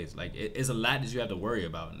dark place. Like it's a lot that you have to worry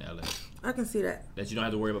about in LA I can see that. that you don't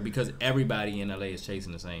have to worry about because everybody in LA is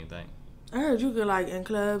chasing the same thing. I heard you could like in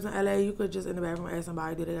clubs in LA, you could just in the bathroom ask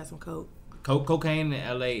somebody, do they got some coke? Cocaine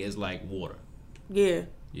in LA is like water. Yeah.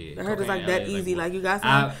 Yeah, I heard it's like cocaine in that LA is easy. water. Like you got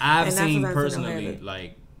some. I've and seen that's what personally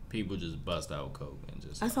like people just bust out coke and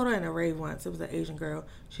just. I saw that in a rave once. It was an Asian girl.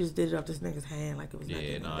 She just did it up this nigga's hand like it was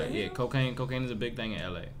nothing. Cocaine is a big thing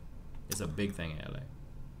in LA. It's a big thing in LA.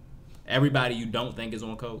 Everybody you don't think is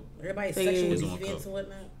on coke. Everybody's They sexual is on deviants coke. and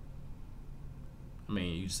whatnot. I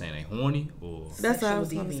mean, you saying they horny or That's what I Sexual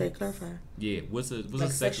was going to say. deviants. Clarify. yeah? What's a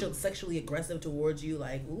Like sexual? sexually aggressive towards you,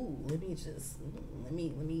 like, ooh, let me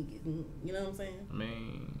get, you know what I'm saying? I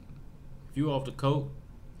mean, if you off the coke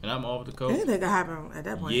and I'm off the coke, Anything could happen at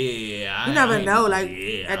that point. yeah, You never know. Like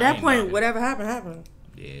at that point, whatever happened, happened.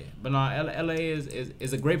 Yeah, but no, LA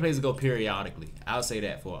is a great place to go periodically. I'll say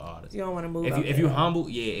that for an artist. You don't want to move. If you humble,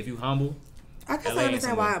 I guess LA I ain't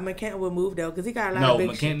understand why McKenton would move though, because he got a lot No, of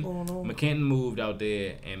big shit going on. McKenton moved out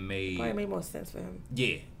there and made. Probably made more sense for him.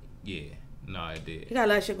 Yeah. No, it did. He got a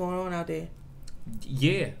lot of shit going on out there.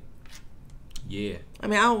 Yeah. I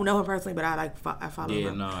mean, I don't know him personally, but I follow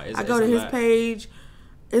him. Nah, I go to his lot. page.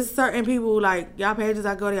 It's certain people like y'all pages.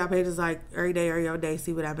 I go to y'all pages like every day,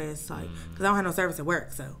 see what I miss. Like, because I don't have no service at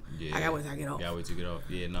work, so I gotta wait till I get off. Gotta wait to get off.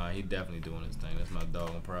 Yeah, nah, he definitely doing his thing. That's my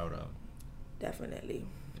dog. I'm proud of. Definitely.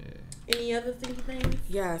 Yeah. Any other things?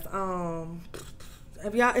 Yes.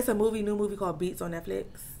 Have y'all? It's a new movie called Beats on Netflix.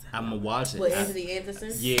 I'm gonna watch it. What, Anthony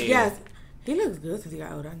Anderson? Yeah. Yes. He looks good since he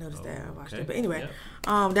got older. I noticed that. I watched okay. it. But anyway,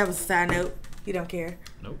 Yep. that was a side note. You don't care.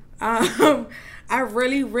 Nope. I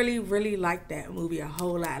really, really, really liked that movie a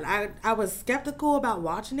whole lot. I was skeptical about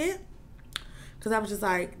watching it because I was just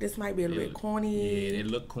like, this might be a little bit corny. Yeah, it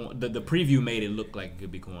looked corny. The preview made it look like it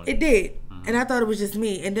could be corny. It did, and I thought it was just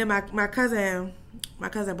me. And then my cousin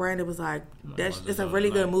Brandon was like, it's a really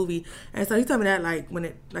good movie, and so he told me that like when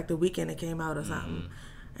it like the weekend it came out or something,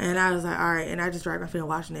 and I was like, all right, and I just dragged my feet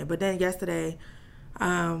watching it. But then yesterday,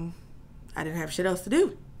 I didn't have shit else to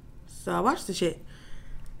do, so I watched the shit.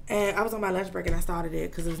 And I was on my lunch break and I started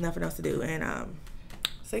it because there was nothing else to do. And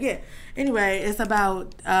so yeah. Anyway, it's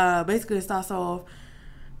about basically it starts off.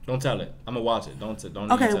 Don't tell it. I'm gonna watch it. Don't.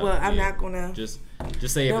 Okay, even tell well it. I'm not gonna. Just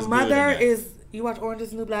say if The it's mother good or not. is. You watch Orange Is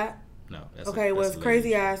the New Black? No. Okay, well it's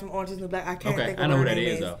Crazy Eyes from Orange Is the New Black. I can't think of I know what who her that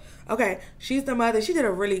name is though. Okay, she's the mother. She did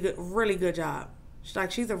a really good job.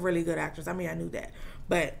 She's a really good actress. I mean, I knew that,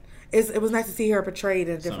 but. It was nice to see her portrayed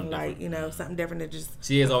in a different light, you know, something different than just.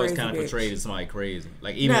 She is always crazy kind of bitch. portrayed as somebody crazy,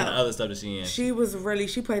 like even in the other stuff that she in. She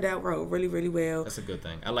played that role really, really well. That's a good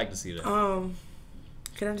thing. I like to see that. Can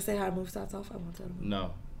I just say how the movie starts off? I won't tell them.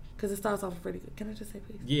 No. Because it starts off pretty good. Can I just say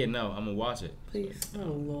please? Yeah, no. I'm gonna watch it. Please. Oh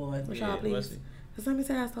Lord. Rashad, please. Just let me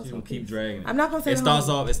say how it starts She's off. gonna keep please. dragging it. I'm not gonna say It starts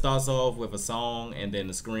off with a song, and then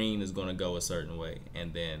the screen is gonna go a certain way,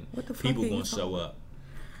 and then What the fuck people are you gonna show talking up.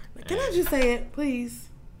 Can I just say it, please?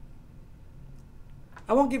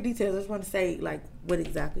 I won't give details. I just want to say like what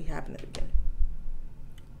exactly happened at the beginning.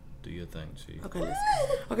 Do your thing, Chief. Okay, listen.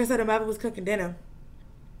 Okay, so the mother was cooking dinner.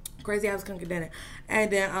 Crazy Eyes was cooking dinner,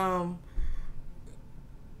 and then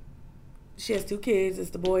she has two kids. It's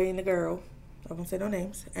the boy and the girl. I won't say no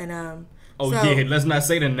names. And Oh, So- yeah, let's not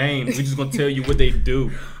say the name. We're just going to tell you what they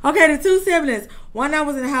do. Okay, the two siblings. One of them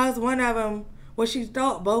was in the house. One of them, well, she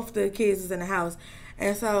thought both the kids was in the house,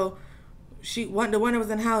 and so the one that was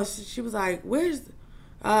in the house, she was like, "Where's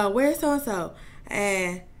so and so?"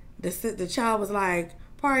 And the child was like,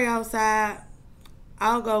 "Party outside.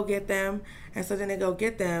 I'll go get them." And so then they go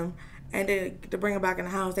get them, and then to bring them back in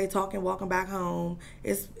the house. They talking, walking back home.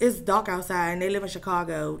 It's dark outside, and they live in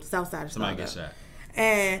Chicago, the south side of Chicago. Somebody get shot.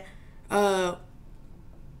 And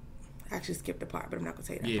actually skipped the part, but I'm not gonna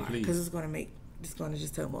tell you that part because it's gonna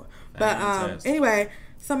just tell more. But anyway,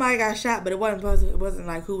 somebody got shot, but it wasn't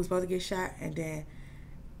like who was supposed to get shot, and then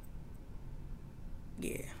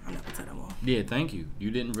I'm not gonna tell no more. Yeah, thank you.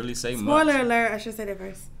 You didn't really say much. Spoiler alert! I should say that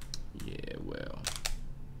first. Yeah, well,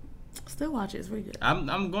 still watch it. It's really good.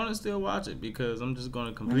 I'm gonna still watch it because I'm just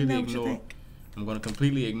gonna completely ignore. I'm gonna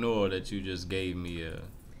completely ignore that you just gave me a.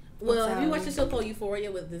 Well, have you watched the show called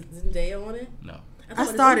Euphoria with Zendaya on it? No. I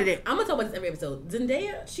started it. I'm gonna talk about this every episode.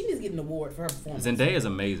 Zendaya, she needs to get an award for her performance. Zendaya is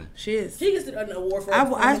amazing. She is. She gets an award for her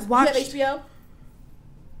performance. I watched. You have HBO?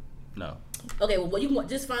 No. Okay, well, you can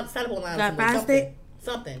just sign up online. Got Fast Stick?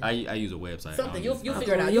 Something. I use a website. Something. You'll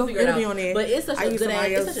figure it out. You'll figure it out. On there. But it's such a good ass.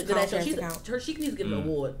 It's such a good ass show. She needs to get an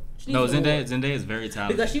award. No, Zendaya is very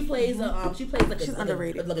talented because she plays like she's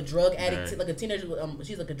underrated. Like a drug addict, like a teenager.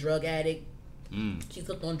 She's like a drug addict. She's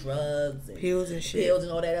hooked on drugs and pills and shit, pills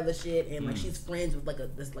and all that other shit, and like she's friends with like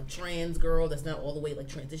this like trans girl that's not all the way like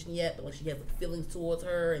transitioned yet, but like she has like feelings towards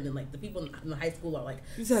her, and then like the people in the high school are like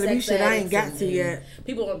you telling me shit I ain't got to yet.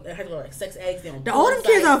 People in high school are like sex addicts. The older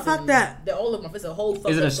kids are fucked up. They're all of them. It's a whole.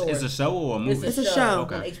 Is it a show or a movie? It's a show.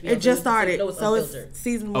 Okay. It just started, so it's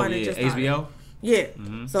season 1. It just started. HBO. Yeah,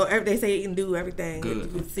 so they say you can do everything. Good.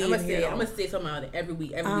 I'm gonna say something about it every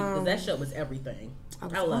week because that show was everything.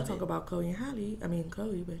 I love it. Talk about Chloe and Halle. I mean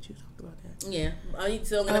Chloe, but you talked about that. Yeah. Are you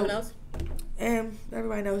still anyone else? And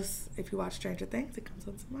everybody knows if you watch Stranger Things, it comes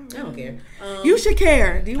on tomorrow. I don't care. You should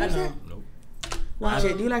care. Do you watch that? Nope. Watch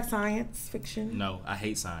it. Do you like science fiction? No, I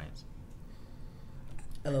hate science.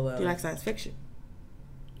 LOL. Do you like science fiction?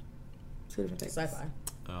 Two different things. Sci-fi.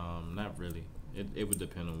 Not really. It would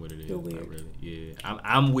depend on what it is. You're weird. Not really. Yeah,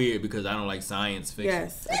 I'm weird because I don't like science fiction.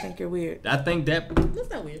 Yes, I think you're weird. I think that. That's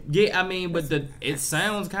not weird. Yeah, I mean, but it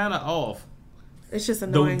sounds kind of off. It's just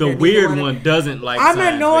annoying. The weird one doesn't like. I'm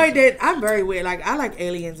annoyed that I'm very weird. Like I like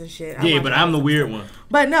aliens and shit. Yeah, but I'm the weird one.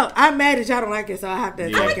 But no, I'm mad that y'all don't like it, so I have to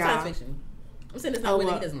attack y'all. Science fiction. I'm saying it's not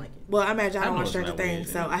weird that he doesn't like it. Well, I'm mad y'all don't watch Stranger Things,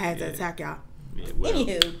 so I had to attack y'all. Yeah, well.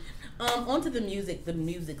 Anywho. On to the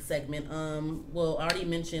music segment. Well, I already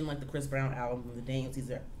mentioned like the Chris Brown album and the Daniel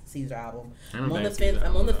Caesar album. I'm on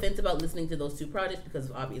the fence about listening to those two projects because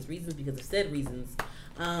of obvious reasons, because of said reasons.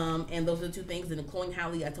 And those are the two things. And Chloe and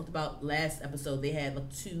Halle, I talked about last episode. They had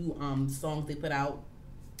like 2 songs they put out.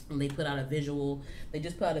 And they put out a visual. They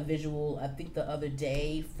just put out a visual, I think the other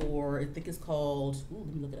day I think it's called. Ooh,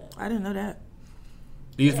 let me look it up. I didn't know that.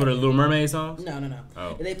 These for the Little Mermaid songs? No.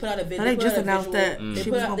 Oh. They put out a video. They just announced that They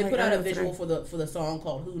put out a visual for the song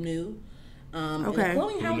called "Who Knew." Okay. And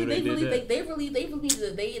Chloe and Halle,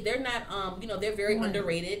 they're not they're very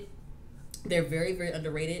underrated. They're very, very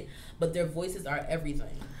underrated, but their voices are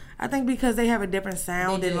everything. I think because they have a different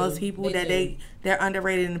sound than most people they're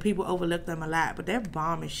underrated and people overlook them a lot. But they're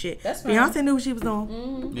bomb as shit. That's fine. Beyonce knew what she was doing.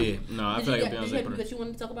 Mm-hmm. Yeah, no, I feel like Beyonce. Did you have that you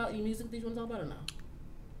want to talk about your music that you want to talk about or no?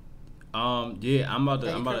 Yeah, I'm about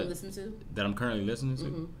to listen to that I'm currently listening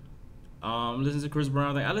to. Mm-hmm. Listen to Chris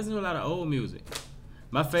Brown thing. I listen to a lot of old music.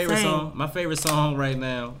 My favorite song right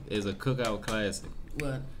now is a Cookout classic.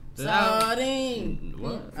 What? Sardine.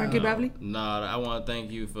 What? Frankie Beverly? Nah, I want to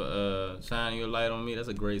thank you for shining your light on me. That's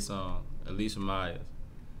a great song. Alicia Myers.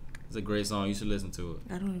 It's a great song. You should listen to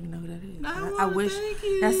it. I don't even know who that is. I wish.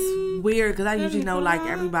 That's weird because I usually know like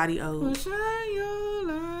everybody old.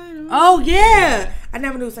 Oh yeah, I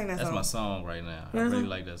never knew who sang that song. That's my song right now. I really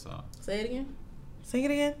like that song. Say it again. Sing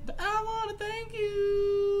it again. I want to thank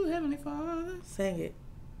you, Heavenly Father. Sing it.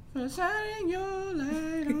 For shining your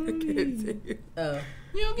light on me. Oh.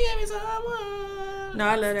 You give me someone. No,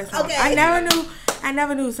 I love that song. Okay. I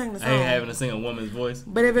never knew who sang the song. I ain't having to sing a woman's voice.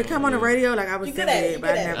 But if it come on the radio, like I was singing it,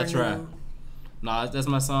 but I never knew. Nah, that's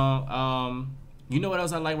my song. You know what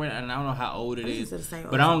else I like right now? And I don't know how old it is,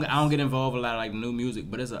 but I don't get involved with a lot of like new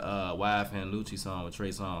music. But it's a Wife and Lucci song with Trey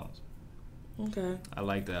Songz. Okay. I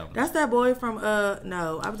like that one. That's that boy from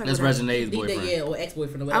no, I was thinking that's Regine's boyfriend. Yeah, or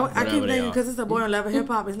ex-boyfriend. Or I keep thinking because it's a boy on Love and Hip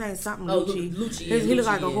Hop. His name's something Lucci. Lucci. He looks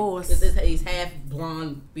like a horse. He's half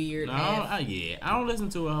blonde beard. No, I don't listen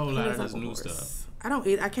to a whole lot of this new stuff.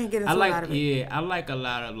 I can't get into a lot of it. Yeah, I like a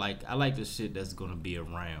lot of I like the shit that's gonna be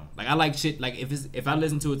around. Like I like shit like if I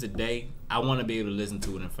listen to it today, I want to be able to listen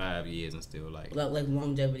to it in 5 years and still like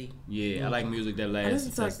longevity. Yeah, I like music that lasts. I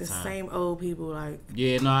listen to like the same old people like.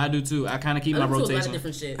 Yeah, no, I do too. I kind of keep my rotation. A lot of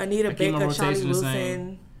different shit. Anita Baker, Charlie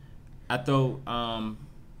Wilson. I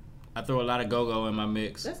throw a lot of go-go in my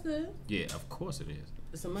mix. That's good. Yeah, of course it is.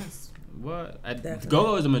 It's a must. What?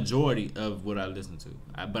 Go-go is a majority of what I listen to.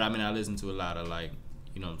 But I mean, I listen to a lot of like,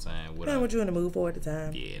 you know what I'm saying? What you in the mood for at the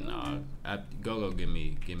time? Yeah, no. Go-go get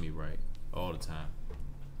me right all the time.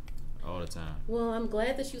 All the time. Well, I'm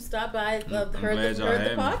glad that you stopped by, heard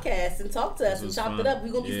the podcast and talked to us and chopped it up.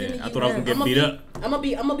 We're gonna be sending you. I thought I was gonna get beat up. I'm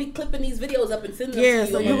gonna be clipping these videos up and sending them to you.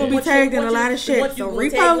 So you're gonna be tagged in a lot of shit. So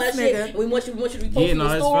repost, nigga. We want you to repost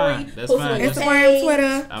your story. That's fine. Instagram,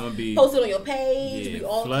 Twitter. I'm gonna be post it on your page. Yeah,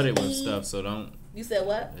 all flooded with stuff. So don't. You said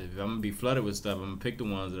what? If I'm gonna be flooded with stuff, I'm gonna pick the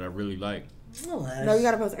ones that I really like. No, you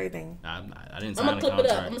gotta post everything. I didn't sign a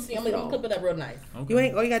contract. I'm gonna clip it up real nice.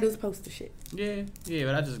 Okay. All you gotta do is post the shit. Yeah,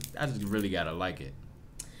 but I just really gotta like it.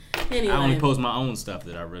 Anyway. I only post my own stuff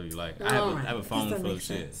that I really like. I have a phone full of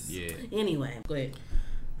shit. Yeah. Anyway, go ahead.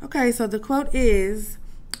 Okay, so the quote is,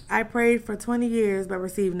 "I prayed for 20 years but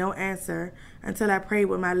received no answer until I prayed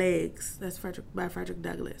with my legs." That's by Frederick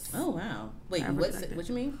Douglass. Oh wow! Wait, what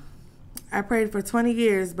you mean? I prayed for 20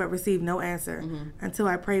 years but received no answer until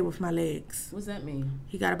I prayed with my legs. What's that mean?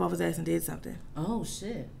 He got up off his ass and did something. Oh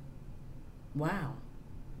shit! Wow.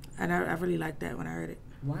 And I really liked that when I heard it.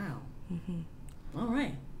 Wow. All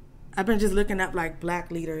right. I've been just looking up like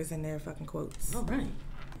black leaders and their fucking quotes. All right.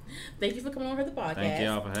 Thank you for coming on Heard the Podcast. Thank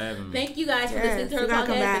y'all for having me. Thank you guys for listening to Heard the Podcast.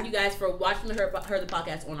 Thank you guys for watching the Heard the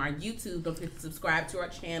Podcast on our YouTube. Don't forget to subscribe to our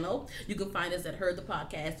channel. You can find us at Heard the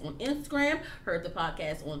Podcast on Instagram, Heard the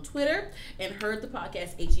Podcast on Twitter, and Heard the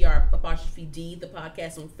Podcast, HER''D, the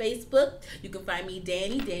podcast on Facebook. You can find me,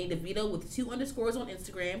 Danny DeVito, with 2 underscores on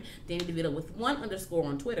Instagram, Danny DeVito with 1 underscore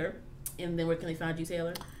on Twitter. And then where can they find you,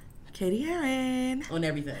 Taylor? Katie Aaron. On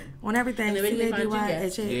everything. On everything. And then where can they find you,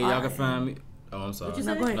 Jess? Yeah, y'all can find me. Oh, I'm sorry.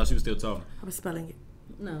 No, go ahead. No, she was still talking. I was spelling it.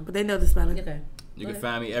 No. But they know the spelling. Okay. You can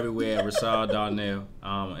find me everywhere at Rashad Darnell.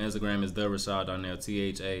 Instagram is the Rashad Darnell,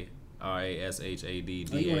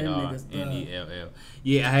 THARASHADDARNELL.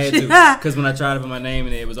 Yeah, I had to. Because when I tried to put my name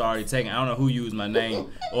in it was already taken. I don't know who used my name.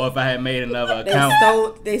 Or if I had made another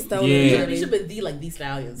account. They stole it. You should put D like D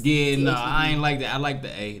Stallions. Yeah, no, I ain't like that. I like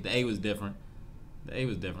the A. The A was different.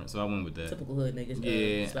 So I went with that. Typical hood niggas.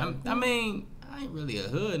 Yeah, I mean, I ain't really a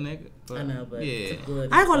hood nigga. But I know, but yeah.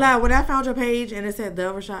 I ain't gonna lie. When I found your page and it said the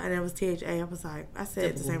Rashad and it was THA, I was like, I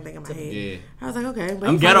said the same thing in my head. Yeah. I was like, okay. But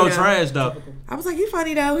I'm ghetto trash though. I was like, you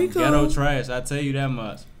funny though. He cool. Ghetto trash. I tell you that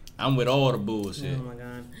much. I'm with all the bullshit. Oh my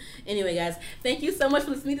god. Anyway, guys, thank you so much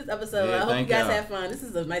for listening to this episode. Yeah, I hope you guys y'all. have fun. This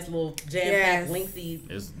is a nice little jam-packed, lengthy.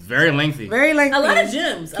 It's very lengthy. Very lengthy. A lot of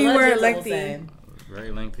gems. Keyword lengthy.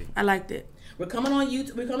 Very lengthy. I liked it. We're coming on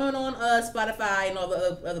YouTube. We're coming on Spotify and all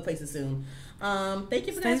the other places soon. Thank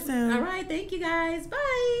you for guys. Soon. All right, thank you guys. Bye.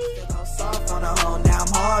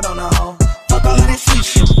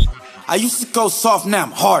 I used to go soft, now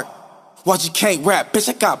I'm hard. Watch you can't rap, bitch,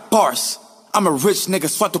 I got bars. I'm a rich nigga,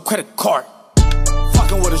 swipe the credit card.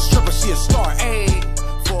 Fucking with a stripper, she a star, ayy.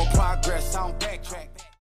 For progress, I don't